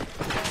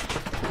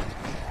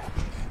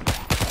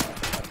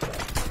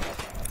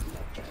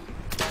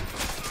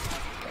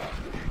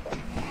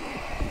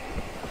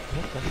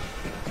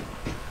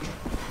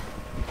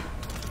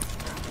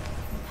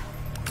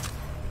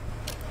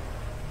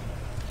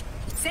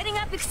 Setting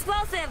up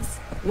explosives.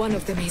 One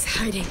of them is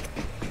hiding.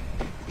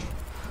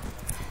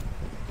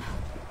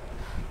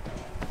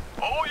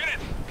 All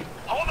units,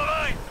 hold the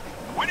line.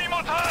 We need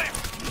more time.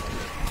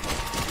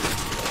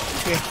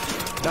 Okay,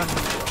 done.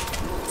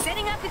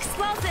 Setting up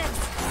explosives.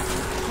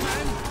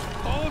 Command,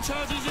 all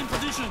charges in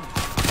position.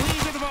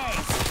 Please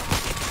advise.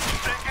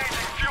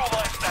 Engaging fuel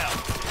lines now.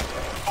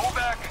 Go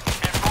back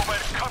and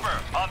provide cover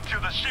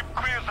until the ship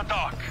clears the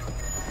dock.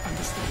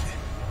 Understood.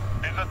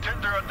 There's a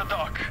tender at the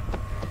dock.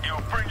 It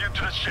will bring you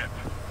to the ship.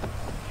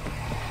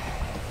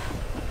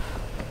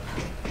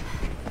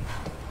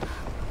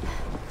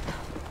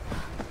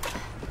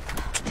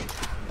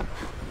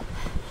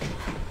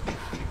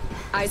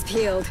 Eyes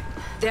peeled.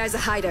 There's a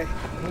hider.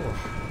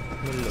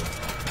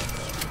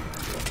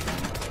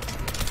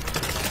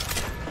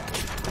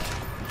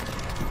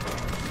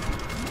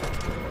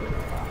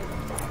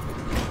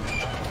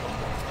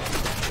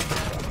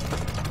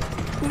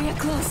 We are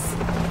close.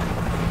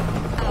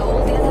 Are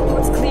all the other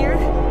boats clear?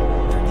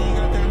 The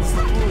Niga Dam's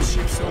patrol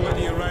ships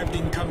already arrived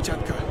in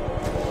Kamchatka.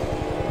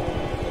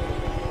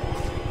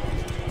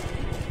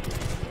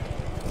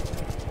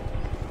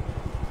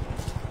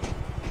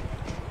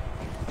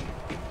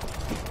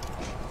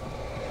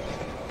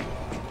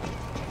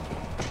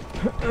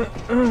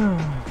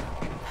 Found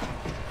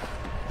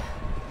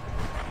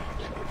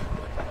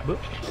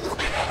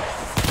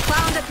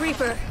the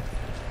creeper.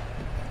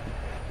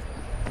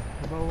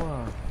 Ke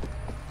bawah.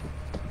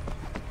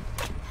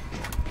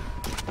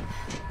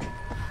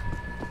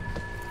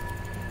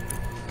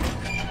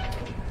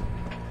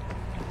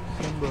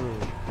 Symbol.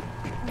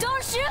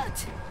 Don't shoot!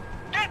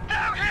 Get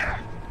down here!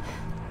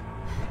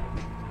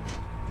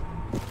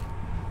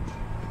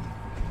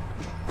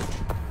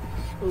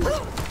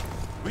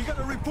 We got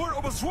a report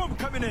of a swarm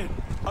coming in.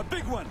 A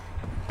big one.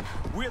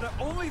 We're the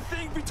only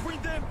thing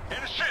between them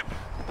and a ship.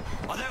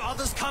 Are there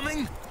others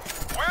coming?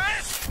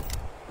 Wait!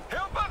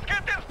 Help us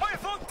get this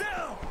place on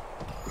down!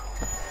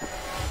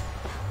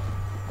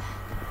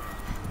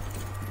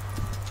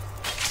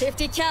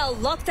 50 cal,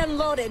 locked and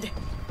loaded.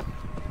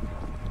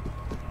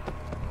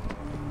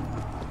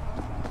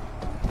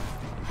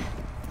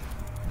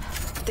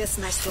 This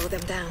might slow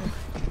them down.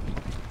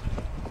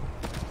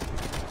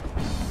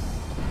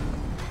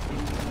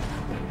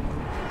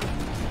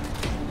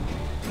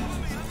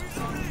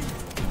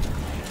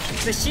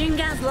 Machine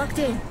guns locked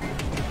in.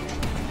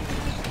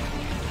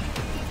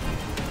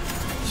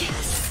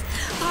 Yes!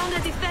 Found a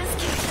defense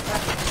kit.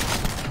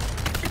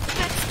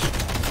 Defense kit.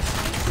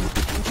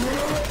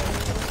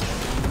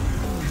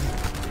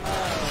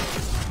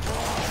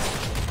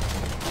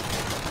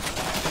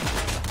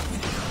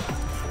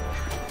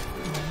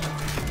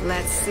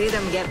 Let's see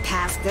them get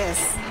past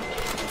this.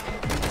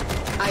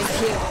 Eyes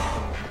here.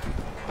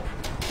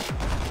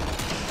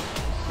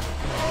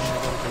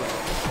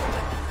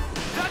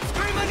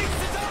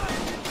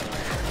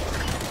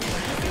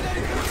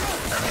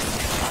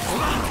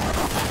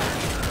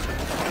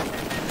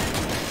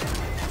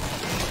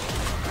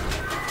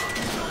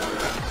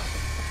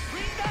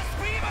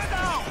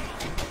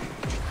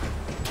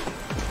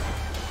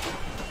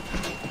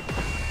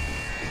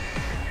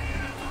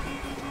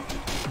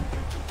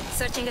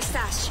 Searching a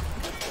stash.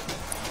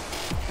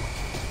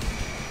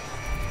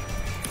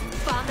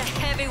 Found a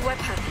heavy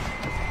weapon.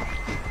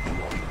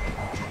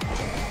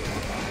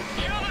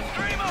 Kill the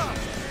Screamer!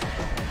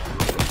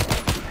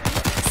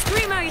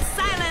 Screamer is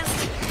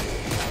silenced!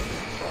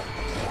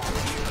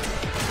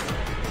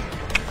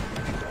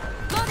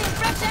 Loading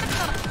fresh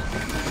ammo!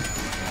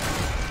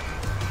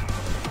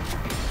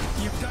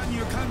 You've done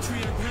your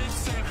country a great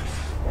service.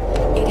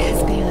 It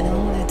has been an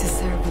honor to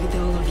serve with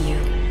all of you.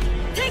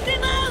 Take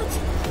them out!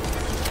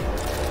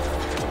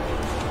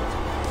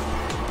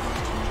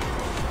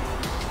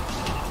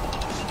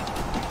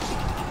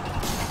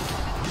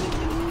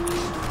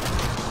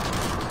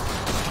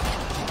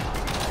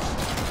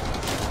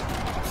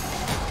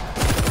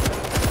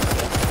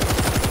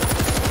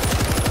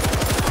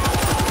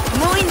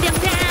 Mowing them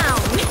down!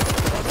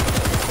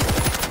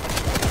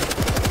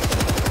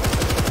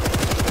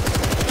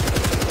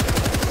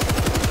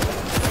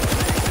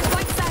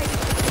 Right side!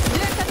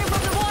 They're coming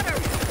from the water!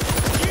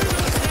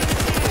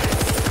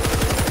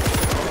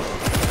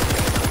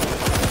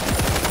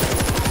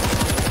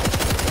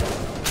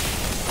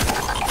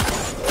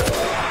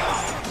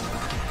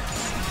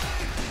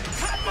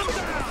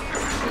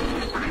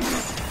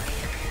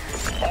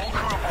 All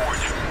crew aboard.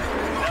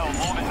 Now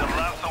loading the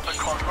last of the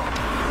cargo.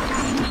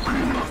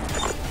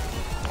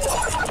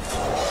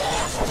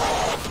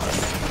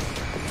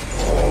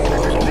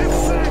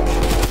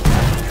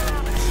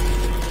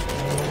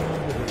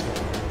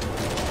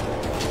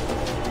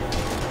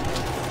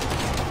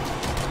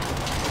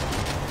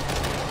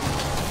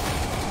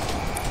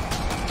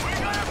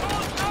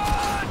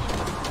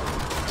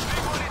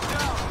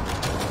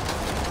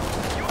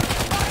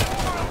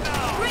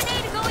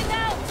 Grenade going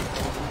out!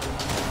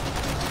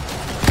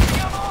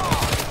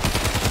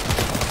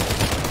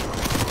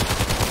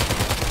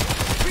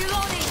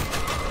 Reloading!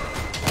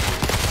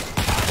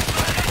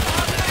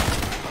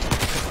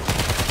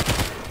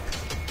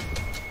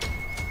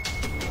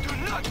 Do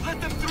not let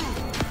them through!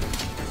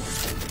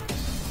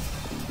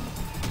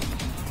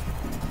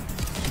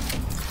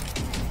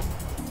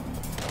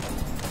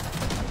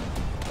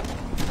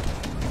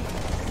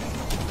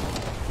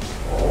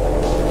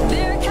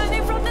 They're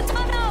coming from the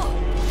tunnel!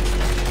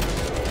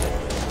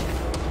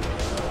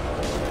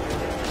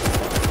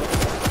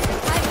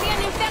 I see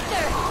an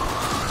infector!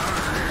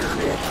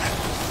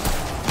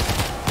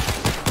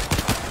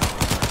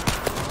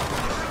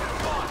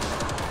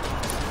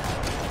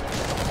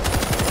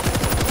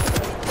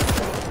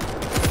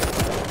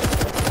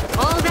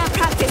 All that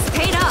practice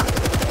paid off!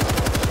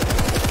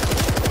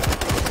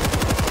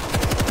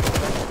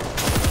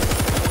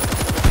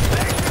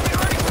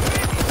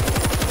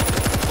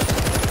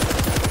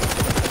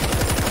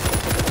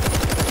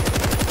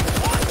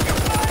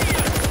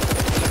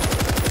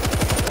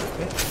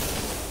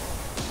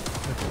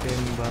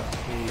 Tembak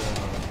dia.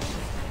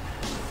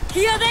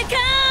 Here they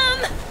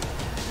come!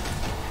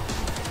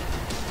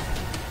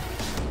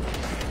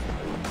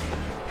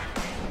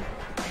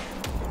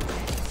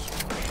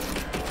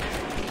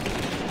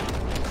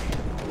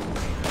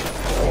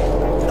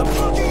 The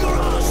parking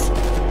garage!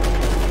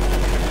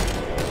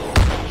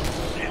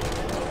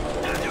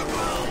 Stand your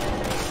ground!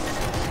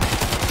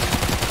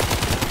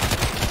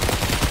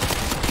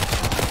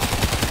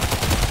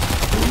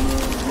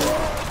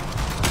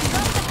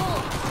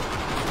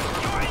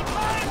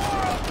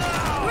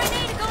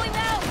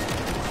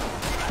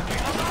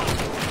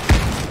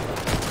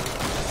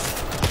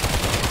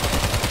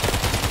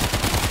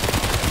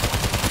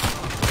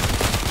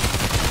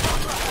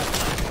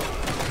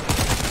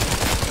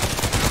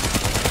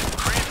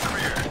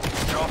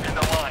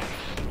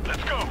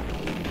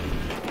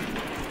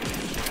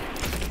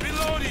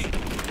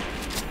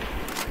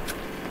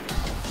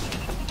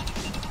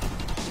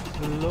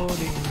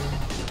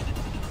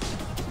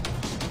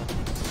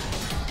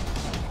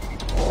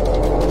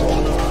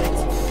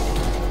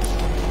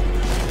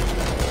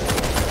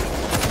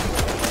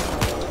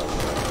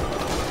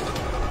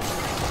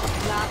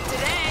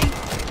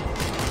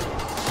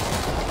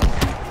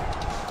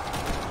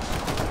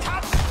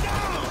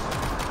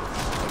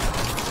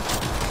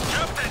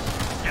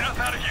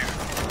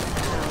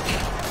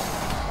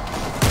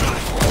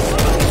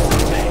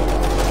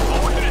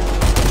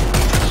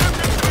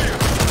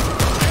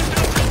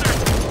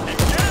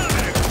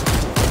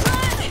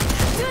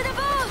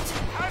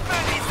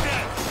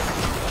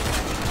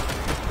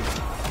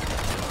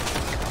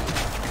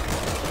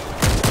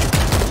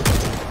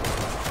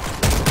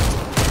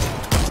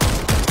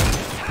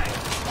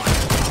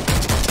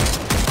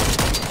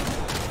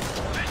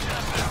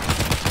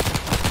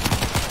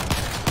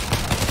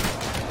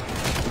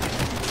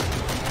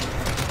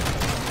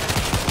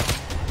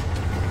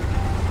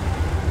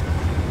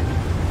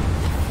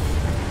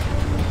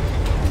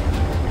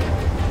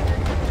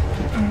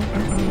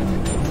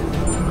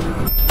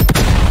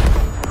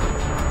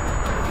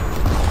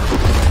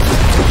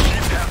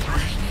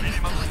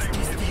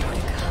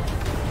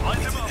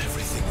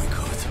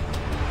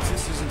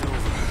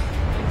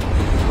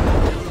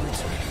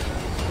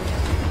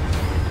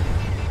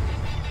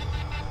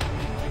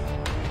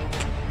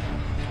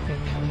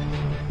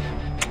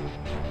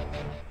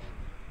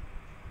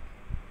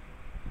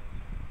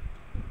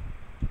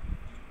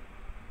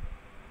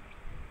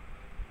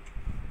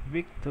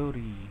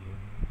 Victory.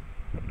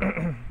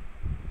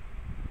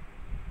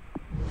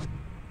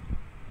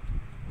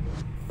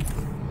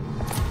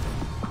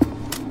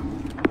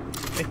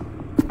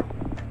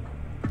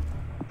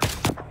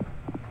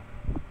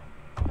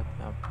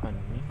 Apa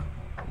nih?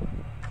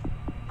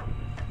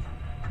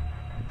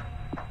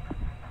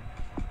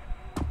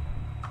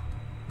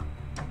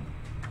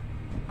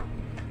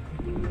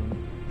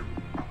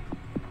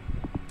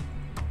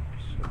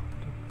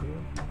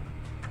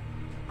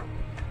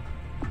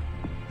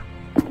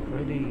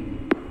 Ready.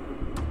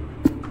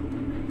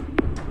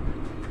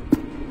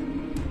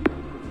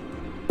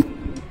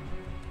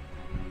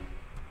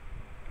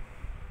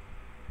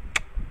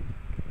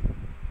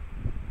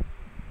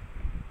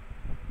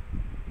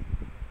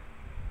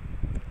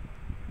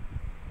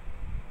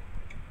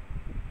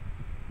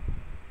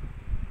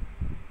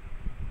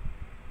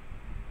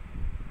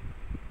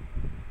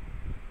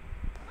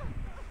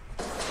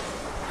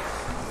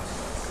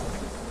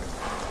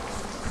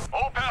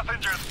 All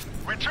passengers,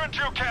 return to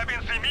your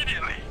cabins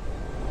immediately.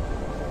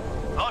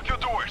 Lock your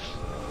doors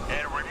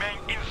and remain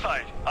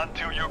inside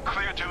until you're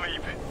clear to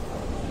leave.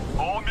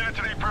 All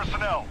military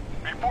personnel,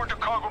 report to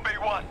Cargo Bay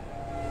 1.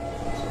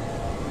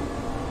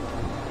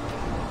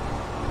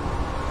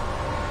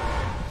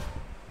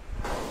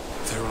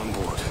 They're on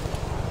board.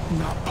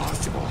 Not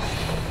possible.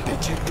 They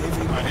checked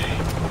everybody.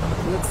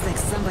 Looks like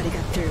somebody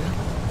got through.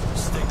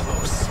 Stay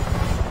close.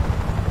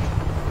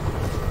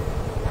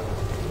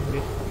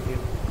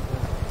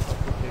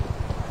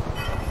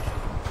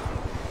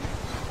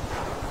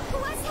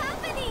 What's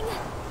happening?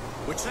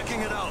 We're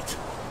checking it out.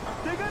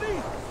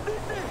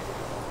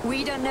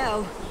 We don't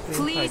know.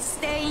 Please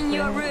stay in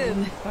your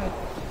room.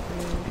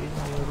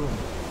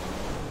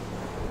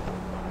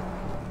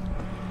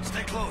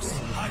 Stay close.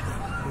 Hide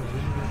them.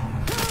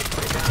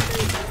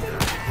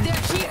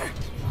 They're here.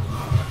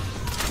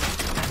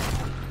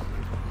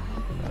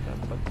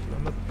 Dapat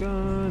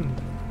selamatkan.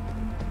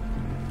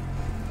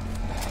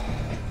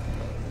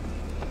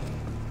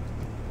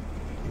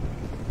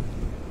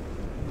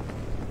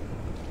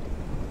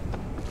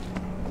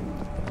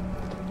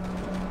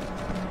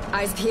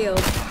 Eyes peeled.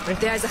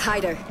 There's a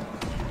hider.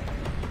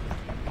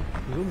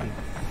 Zooming.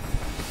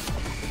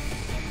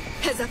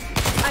 Heads up.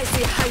 I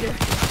see a hider.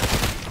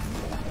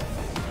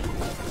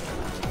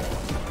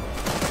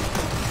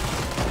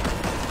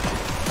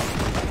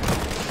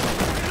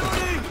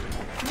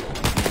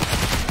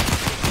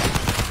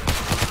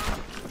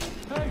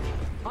 Hey,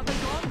 are they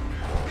gone?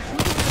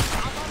 We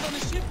on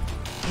the ship?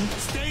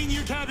 Stay in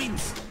your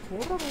cabins.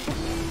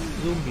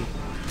 Zombie.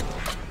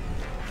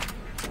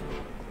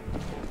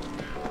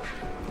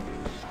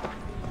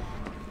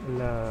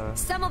 Lah.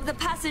 Some of the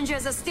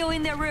passengers are still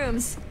in their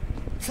rooms.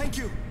 Thank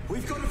you.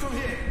 We've got it from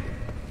here.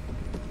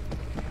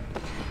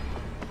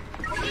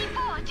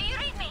 C4, do you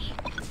read me?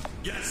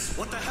 Yes.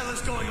 What the hell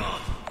is going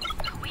on?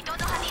 We don't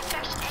know how the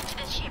infection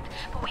entered the ship,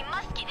 but we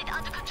must get it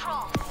under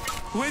control.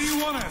 Where do you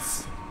want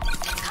us?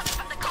 Coming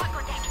from the cargo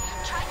deck.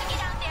 Try to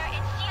get out there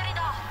and seal it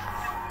off.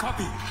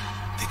 Copy.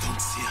 They don't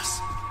see us.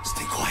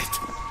 Stay quiet.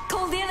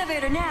 Call the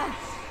elevator now.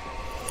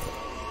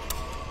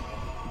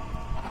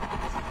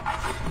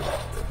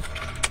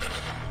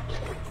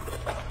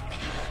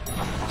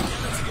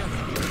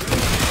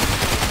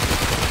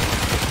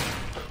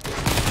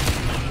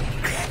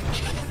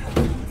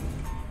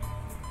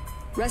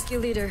 Rescue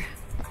leader,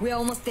 we're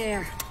almost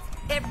there.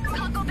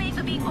 Cargo bays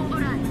are being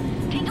overrun.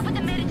 Hang up with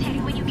the military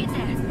when you get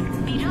there.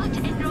 Be locked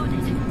and loaded.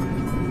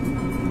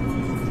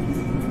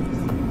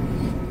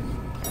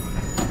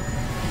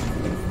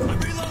 I'm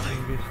reloading.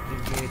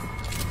 Investigate.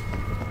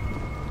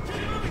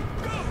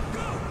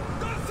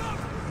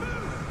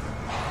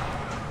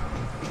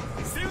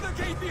 Seal the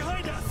gate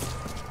behind us.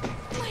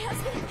 My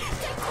husband,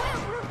 stay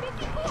quiet. We're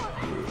 54.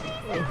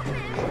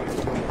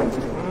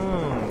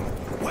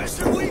 Where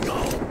should we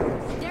go?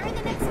 They're in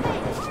the next bay.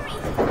 Hurry.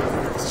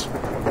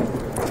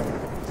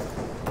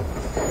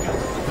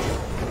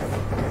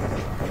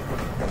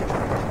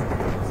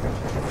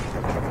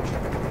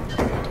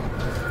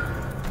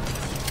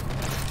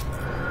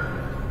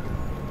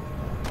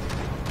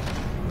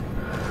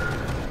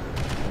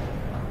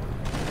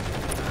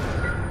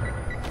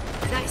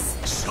 Nice.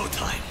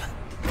 Showtime.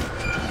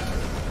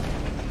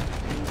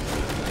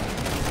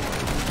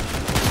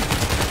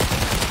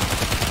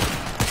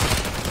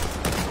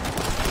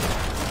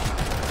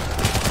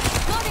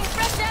 Loading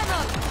fresh ammo.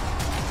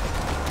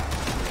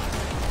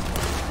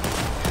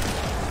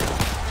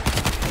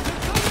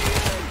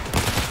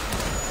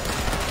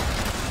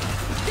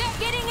 They're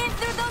getting in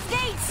through those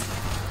gates.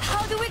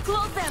 How do we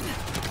close them?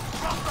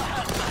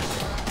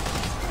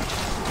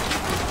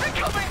 They're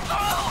coming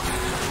through!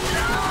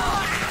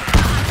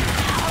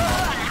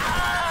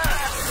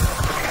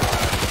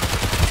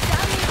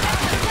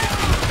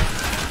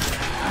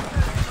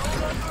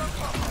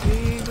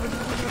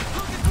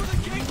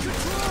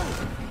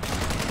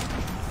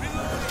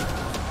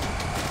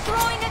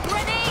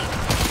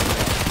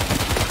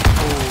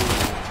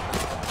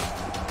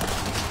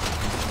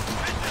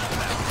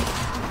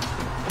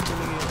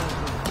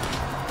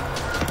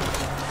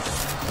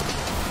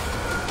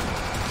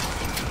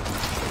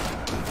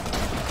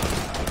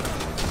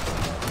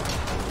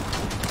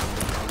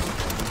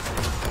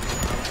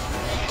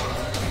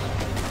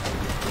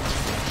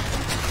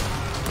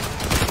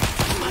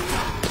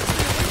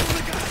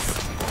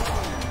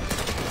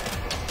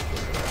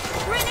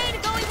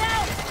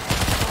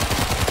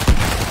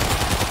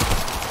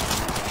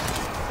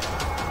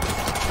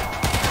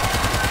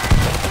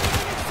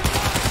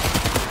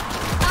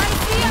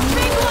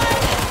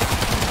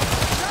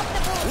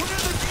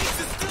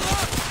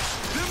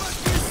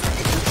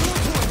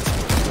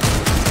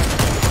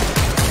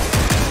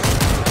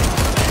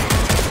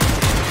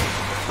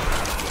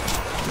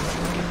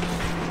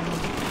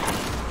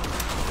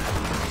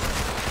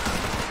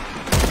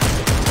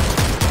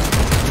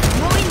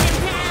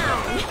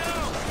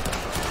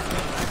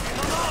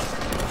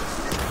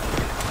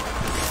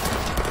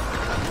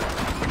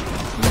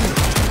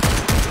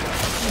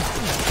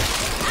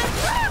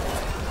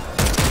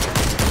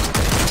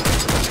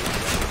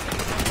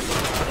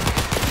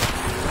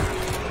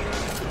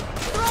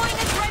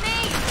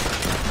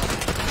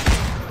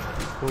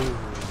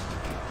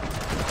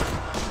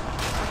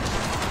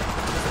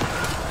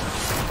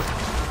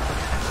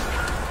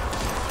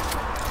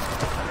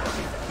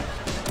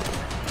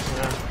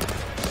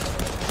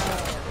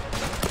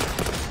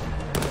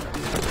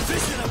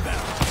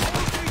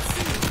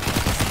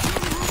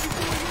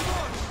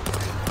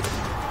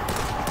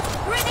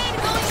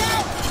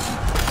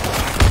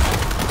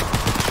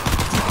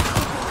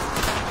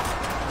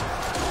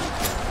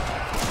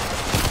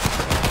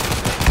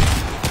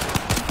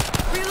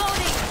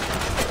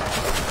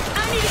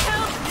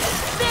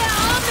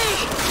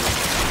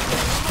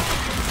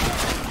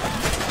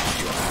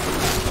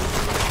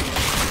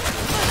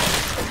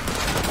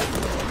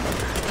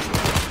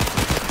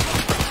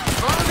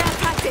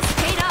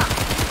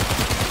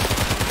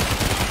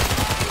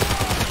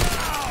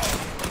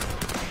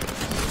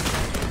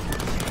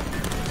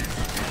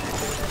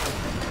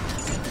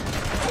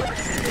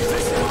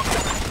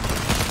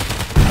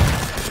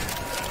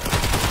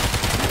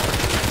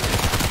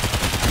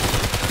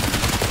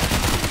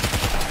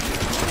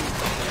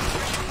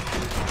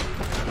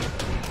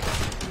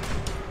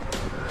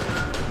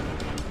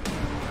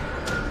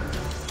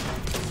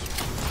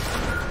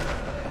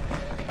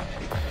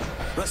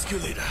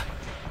 Rescue leader.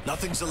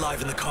 Nothing's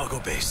alive in the cargo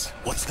base.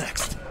 What's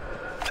next?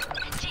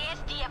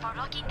 JSDF are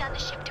locking down the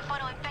ship to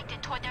funnel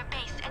infected toward their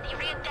base and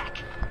area deck.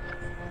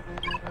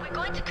 We're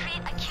going to create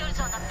a kill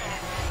zone up there.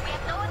 We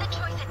have no other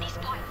choice at this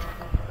point.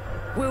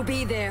 We'll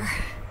be there.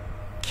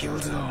 Kill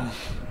zone.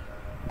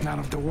 None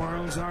of the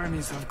world's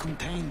armies have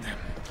contained them.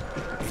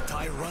 We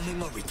die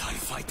running or we die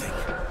fighting.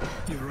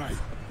 You're right.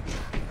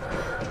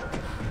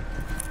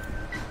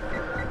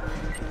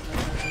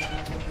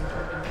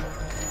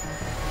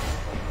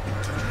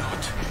 Do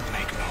not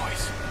make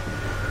noise.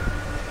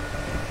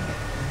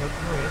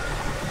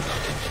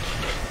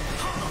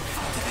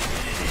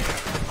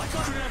 I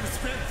could have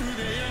spread through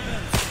the air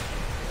vents.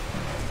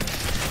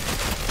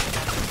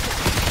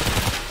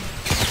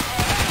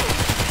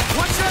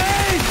 Watch your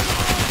aim!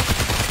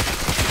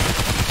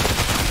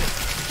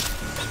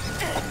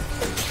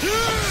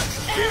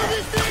 Kill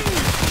this thing!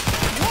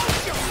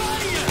 Watch your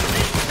fire!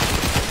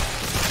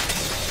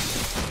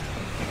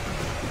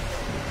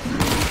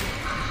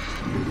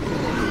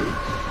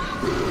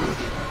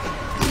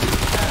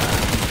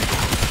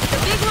 The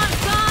big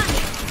one's gone!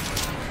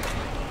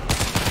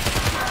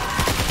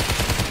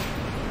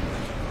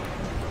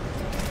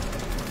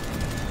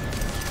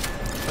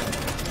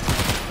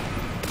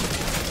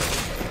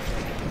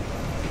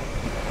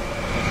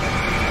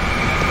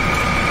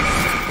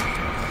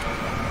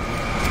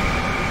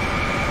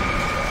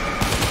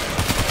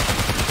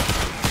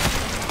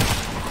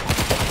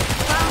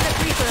 Found the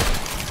creeper.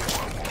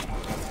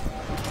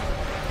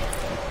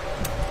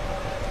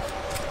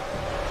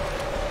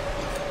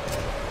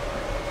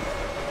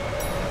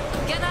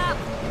 Get up!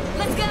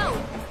 Let's go!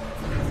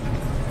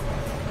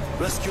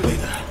 Rescue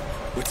leader.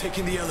 We're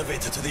taking the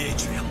elevator to the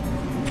atrium.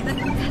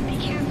 Be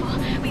careful.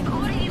 We've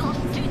already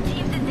lost 2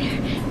 teams in there.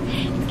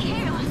 It's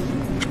chaos.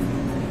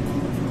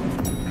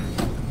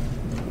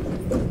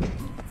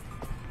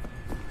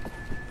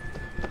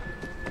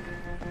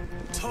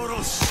 Total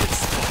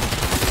shitstorm.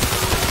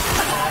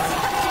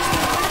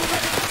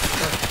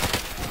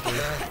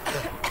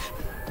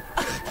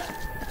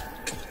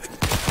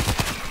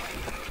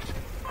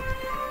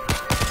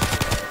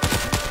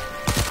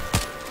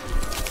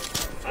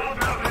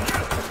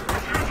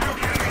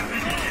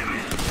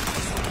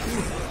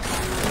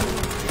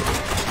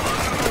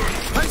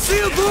 I see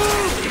a boom!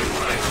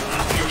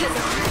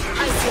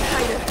 I see a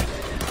hider.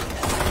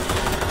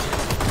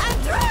 I'm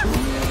through!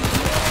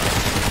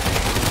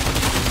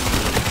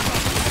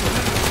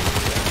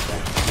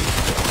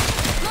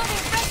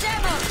 Loading fresh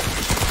ammo!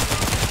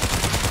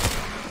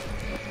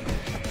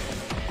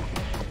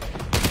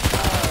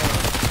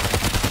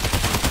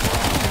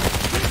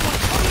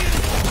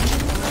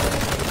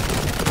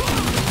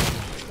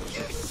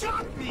 You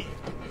shot me!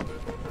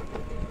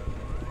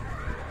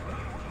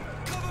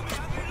 Cover me,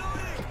 I'm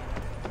reloading!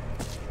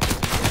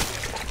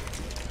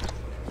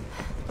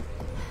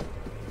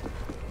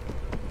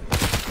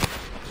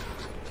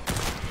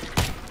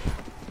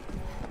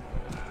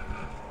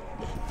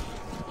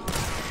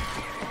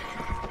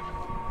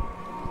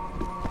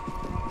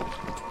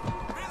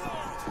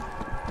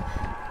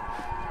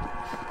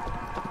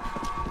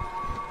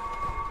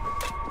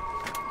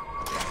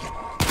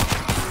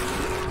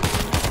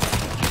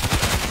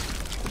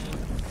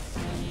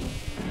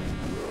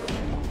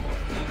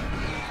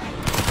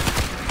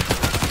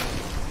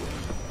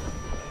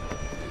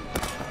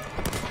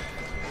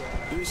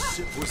 This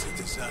ship was a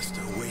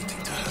disaster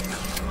waiting to happen.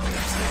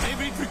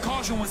 Every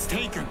precaution was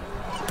taken.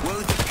 Well,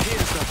 it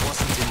appears that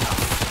wasn't enough.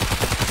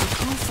 The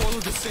crew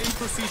followed the same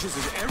procedures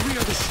as every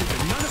other ship,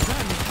 and none of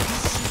them...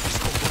 This ship is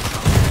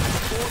overcrowded.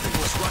 The boarding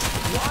was rushed.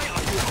 Why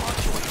are you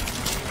arguing?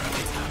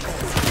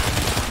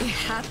 It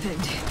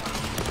happened.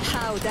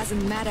 How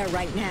doesn't matter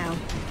right now.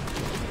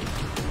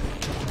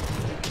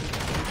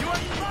 You are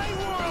in my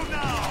world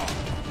now!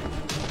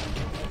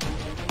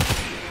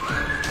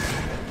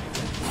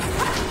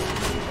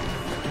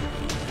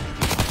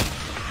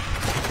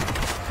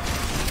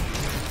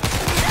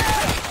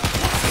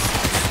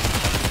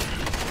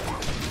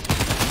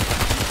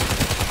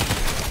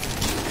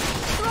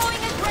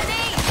 Throwing a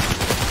grenade!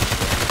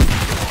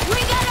 We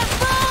gotta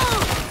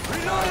move!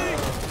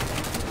 Reloading!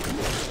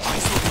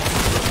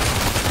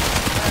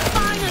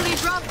 Finally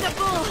dropped the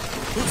bull!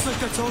 Looks like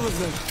that's all of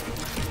them.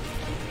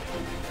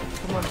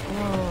 Come on, come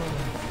on.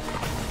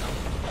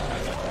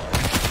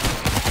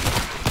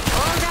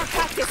 All that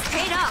practice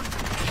paid off!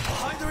 The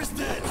hider is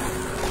dead.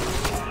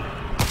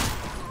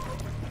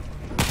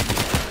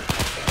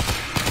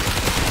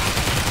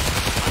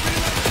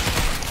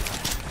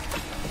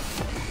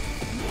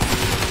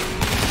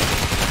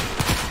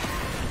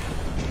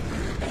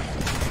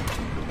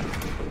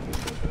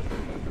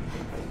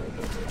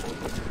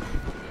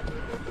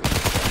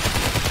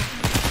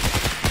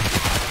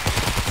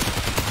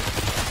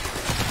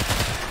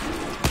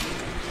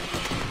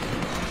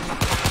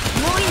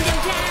 Mowing them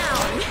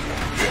down!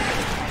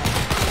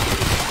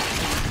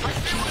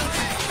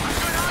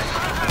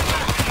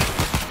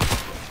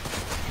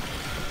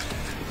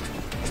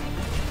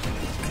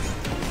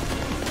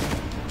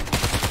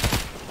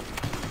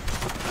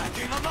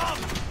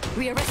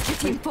 We are Rescue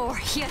Team 4,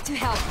 here to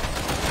help.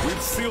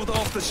 We've sealed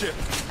off the ship.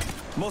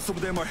 Most of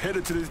them are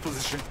headed to this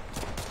position.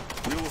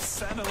 We will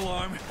sound an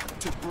alarm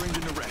to bring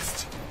in the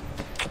rest.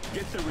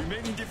 Get the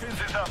remaining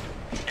defenses up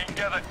and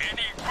gather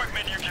any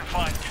equipment you can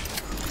find.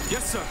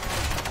 Yes, sir.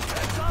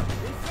 Heads up,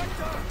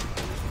 Inspector!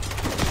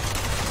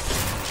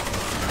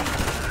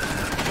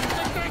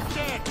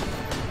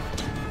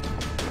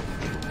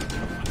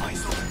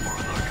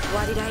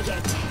 What did I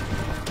get?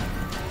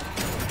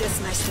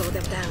 This might slow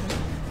them down.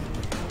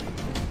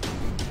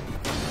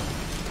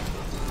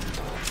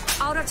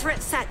 Outer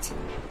turret set.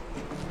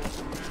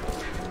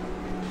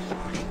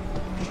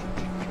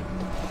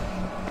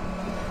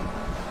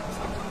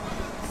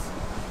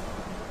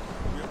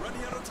 We're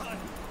running out of time.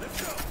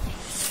 Let's go.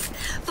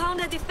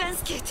 Found a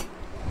defense kit.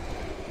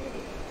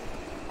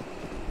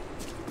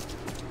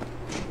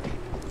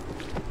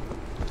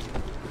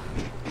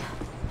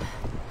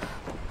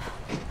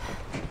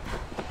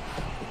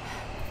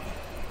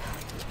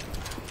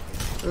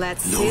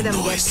 Let's see them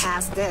get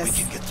past this.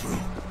 We can get through.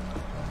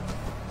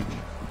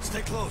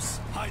 Stay close.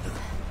 Hide them.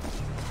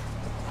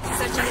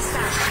 Searching the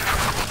stash.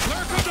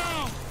 Clear her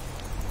down!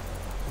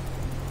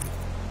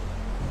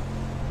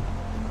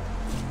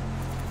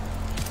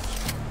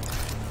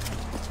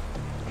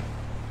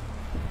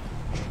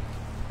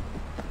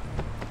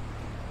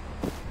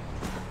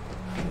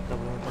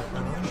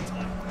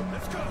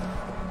 Let's go.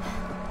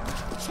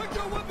 Check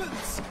your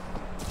weapons.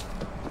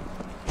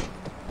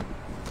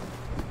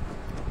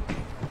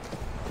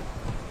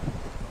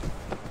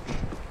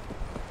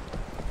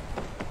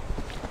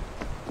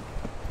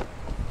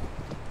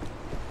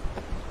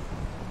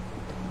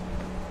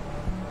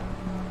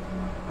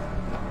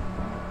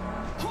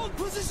 Hold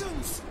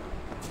positions.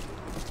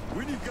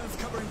 We need guns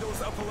covering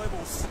those upper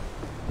levels.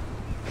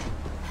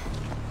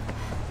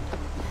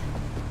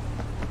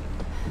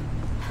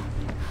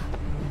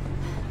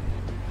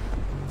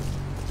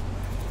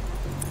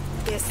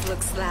 This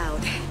looks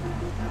loud.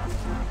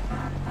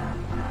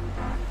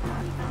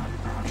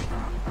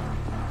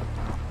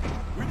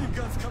 We need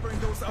guns covering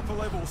those upper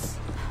levels.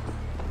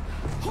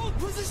 Hold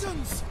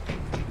positions.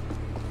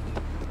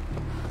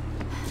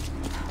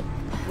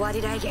 What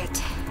did I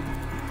get?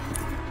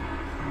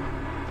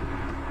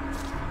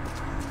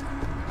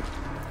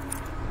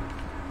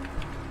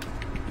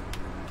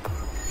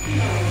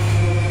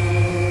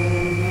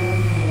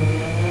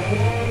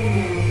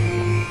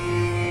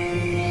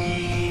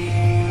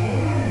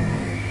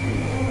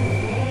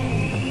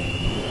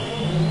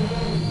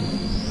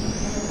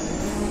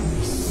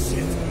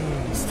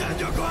 Stand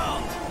your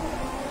ground!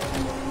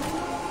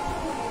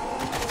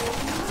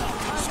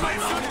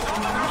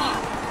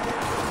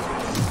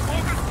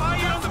 Focus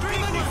fire on the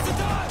people!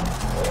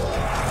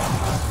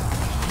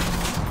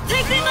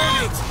 Take them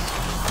out!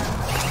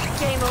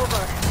 Game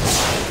over.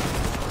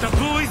 The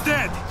blue is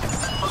dead!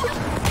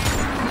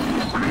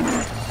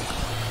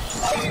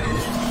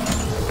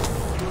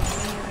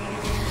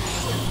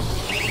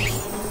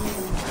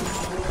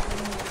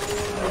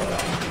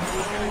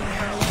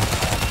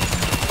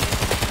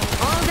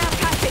 All that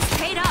practice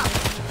paid off.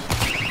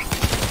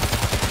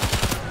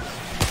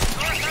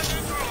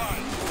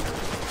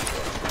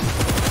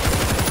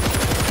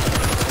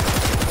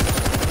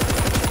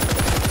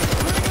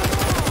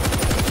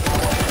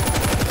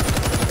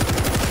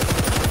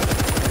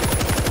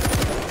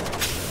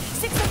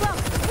 Six above.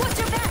 Watch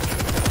your back.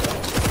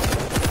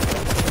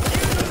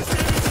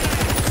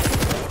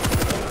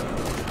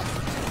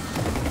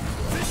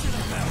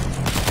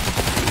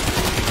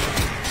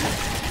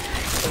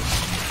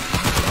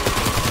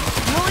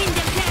 Mowing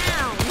them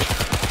down.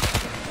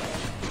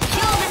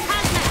 Kill the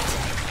hazmat.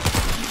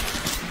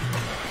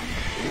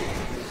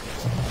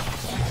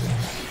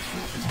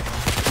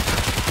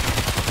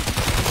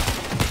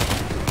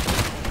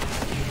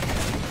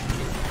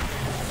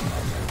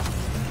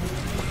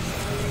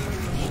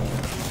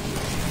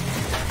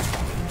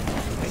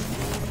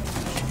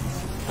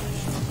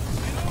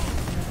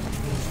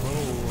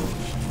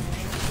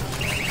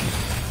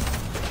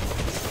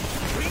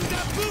 Bring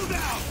that blue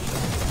down!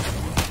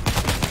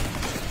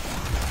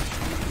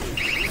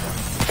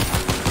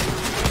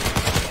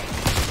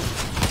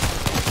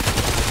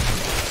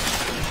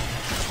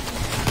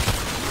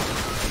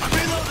 I'm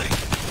reloading!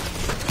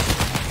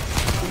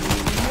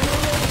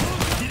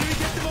 Did we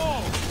get them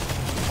all?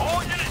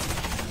 All units!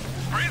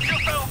 Brace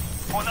yourself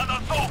for another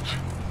assault!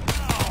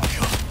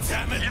 God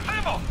damn it!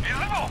 Izimo!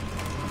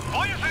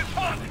 Police is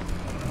spot!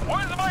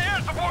 Where's my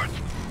air support?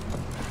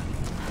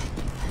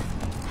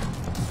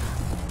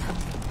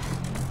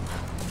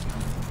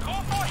 Go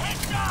for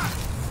headshot!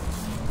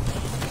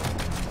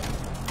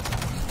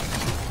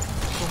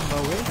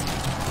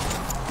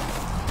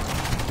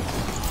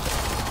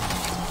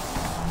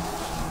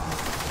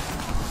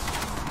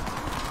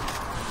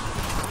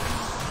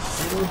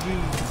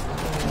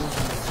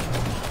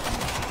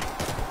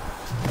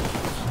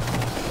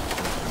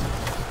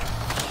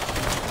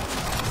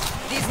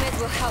 These meds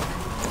will help.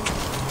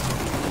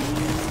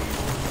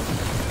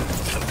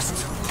 That was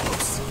too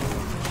close.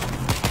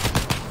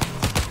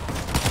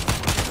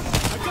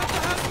 I got the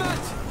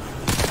hazmat.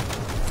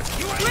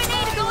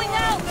 Grenade going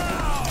out!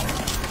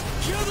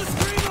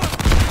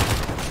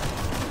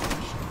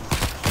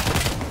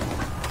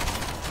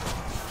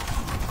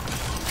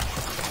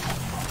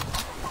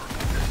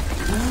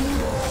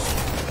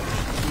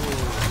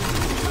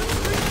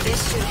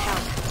 should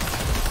help.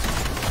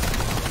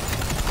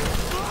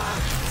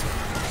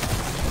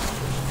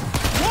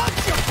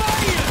 Watch your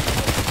fire!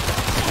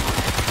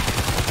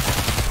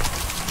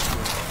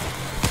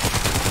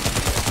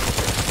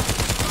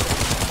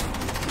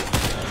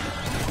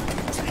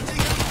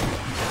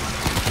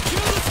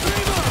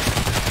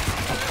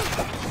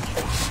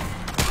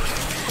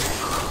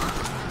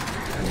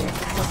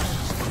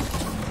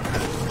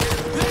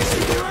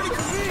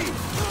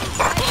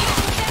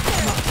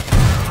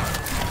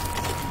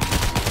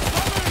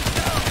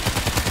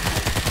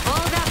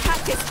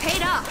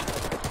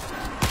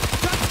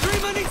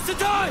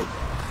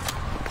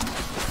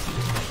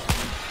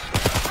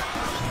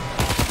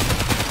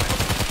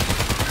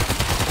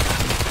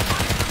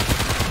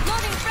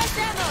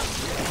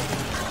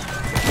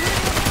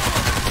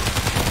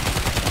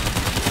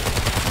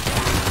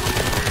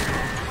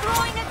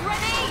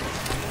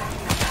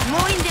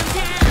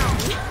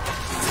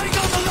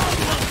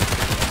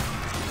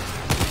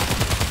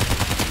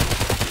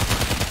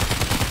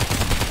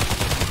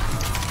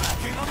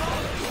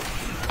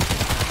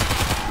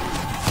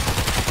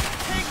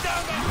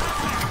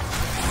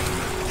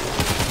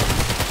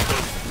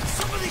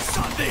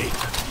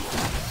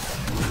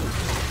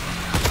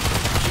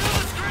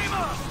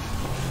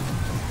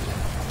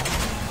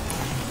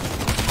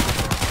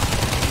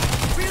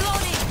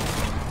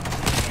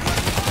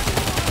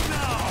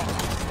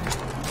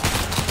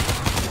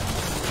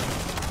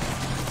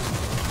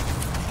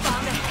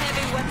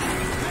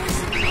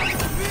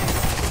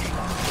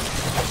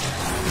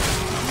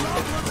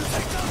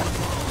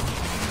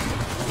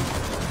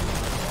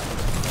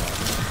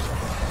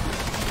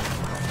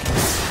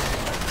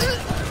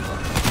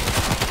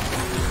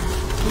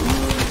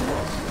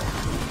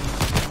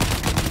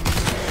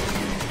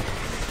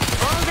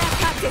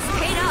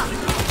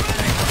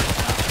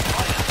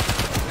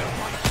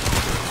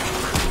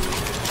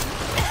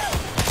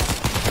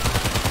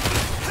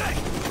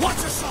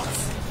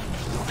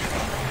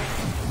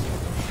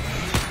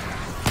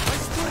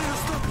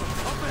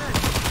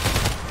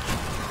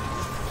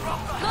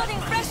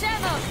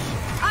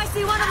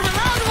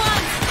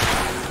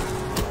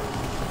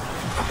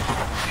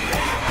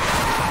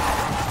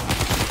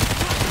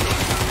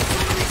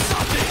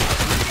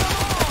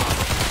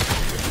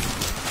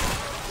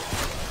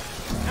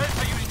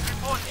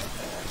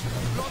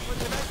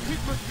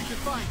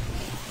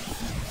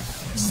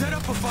 Set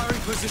up a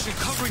firing position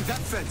covering that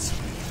fence.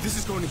 This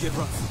is going to get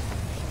rough.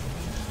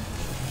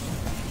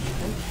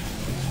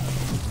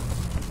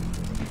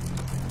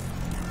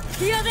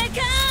 Here they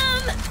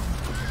come!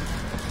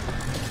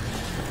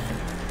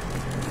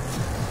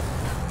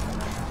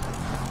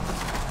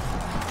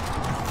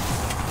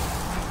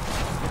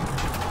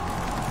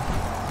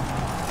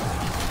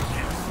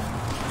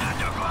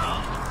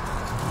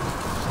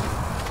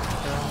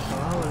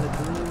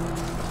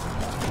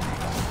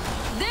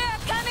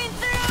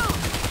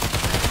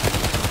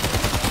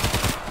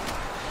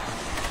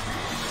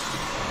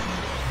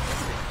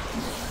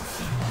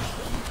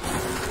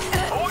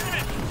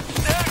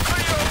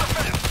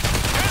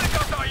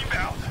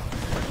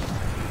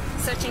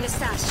 Searching a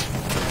stash.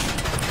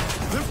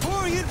 They're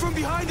pouring in from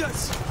behind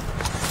us!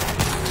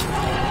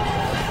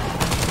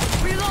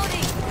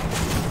 Reloading!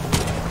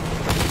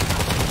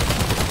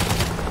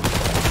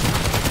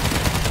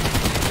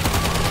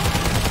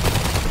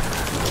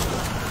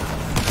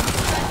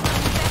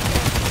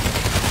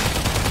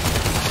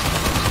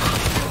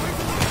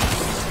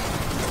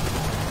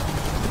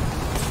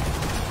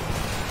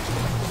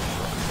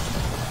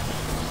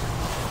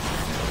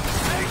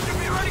 Hey, should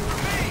be ready for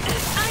me!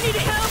 I need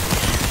help!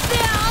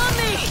 They're on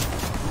me!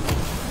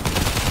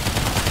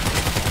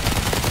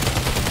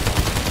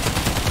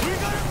 We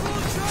got a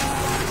full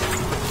charge!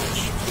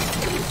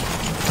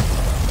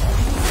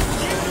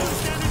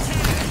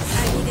 I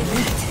needed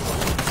that.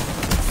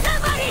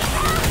 Somebody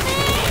help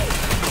me!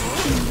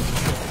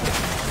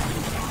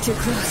 Too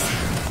close.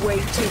 Way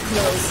too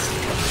close.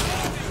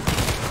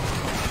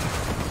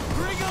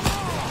 Bring them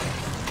on!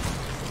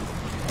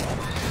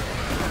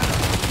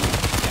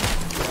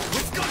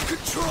 We've got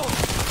control!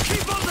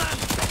 Keep on them!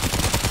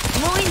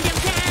 Mowing them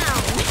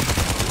down!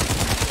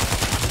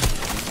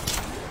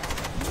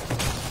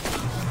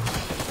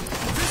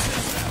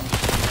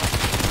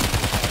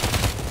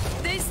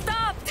 They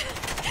stopped!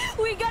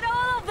 We got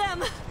all of them!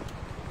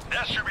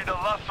 That should be the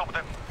last of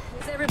them.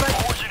 Is everybody...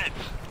 All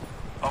units,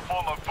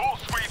 perform a full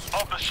sweep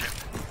of the ship.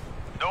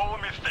 No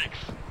mistakes.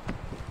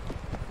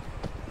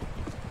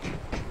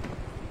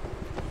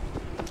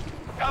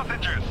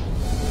 Passengers,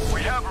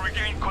 we have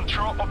regained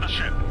control of the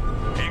ship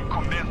and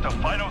commenced the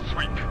final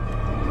sweep.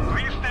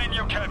 Please stay in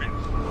your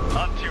cabins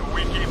until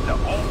we give the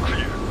all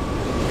clear.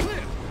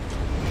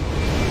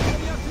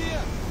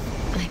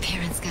 My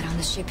parents got on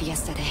the ship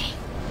yesterday.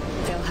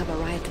 They'll have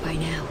arrived by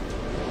now.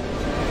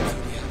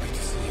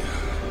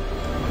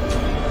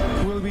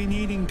 We'll be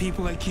needing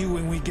people like you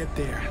when we get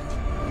there.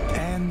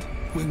 And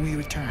when we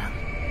return.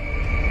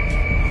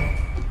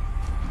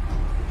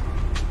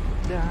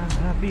 Dah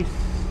habis.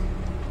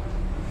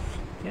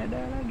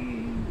 Tiada lagi.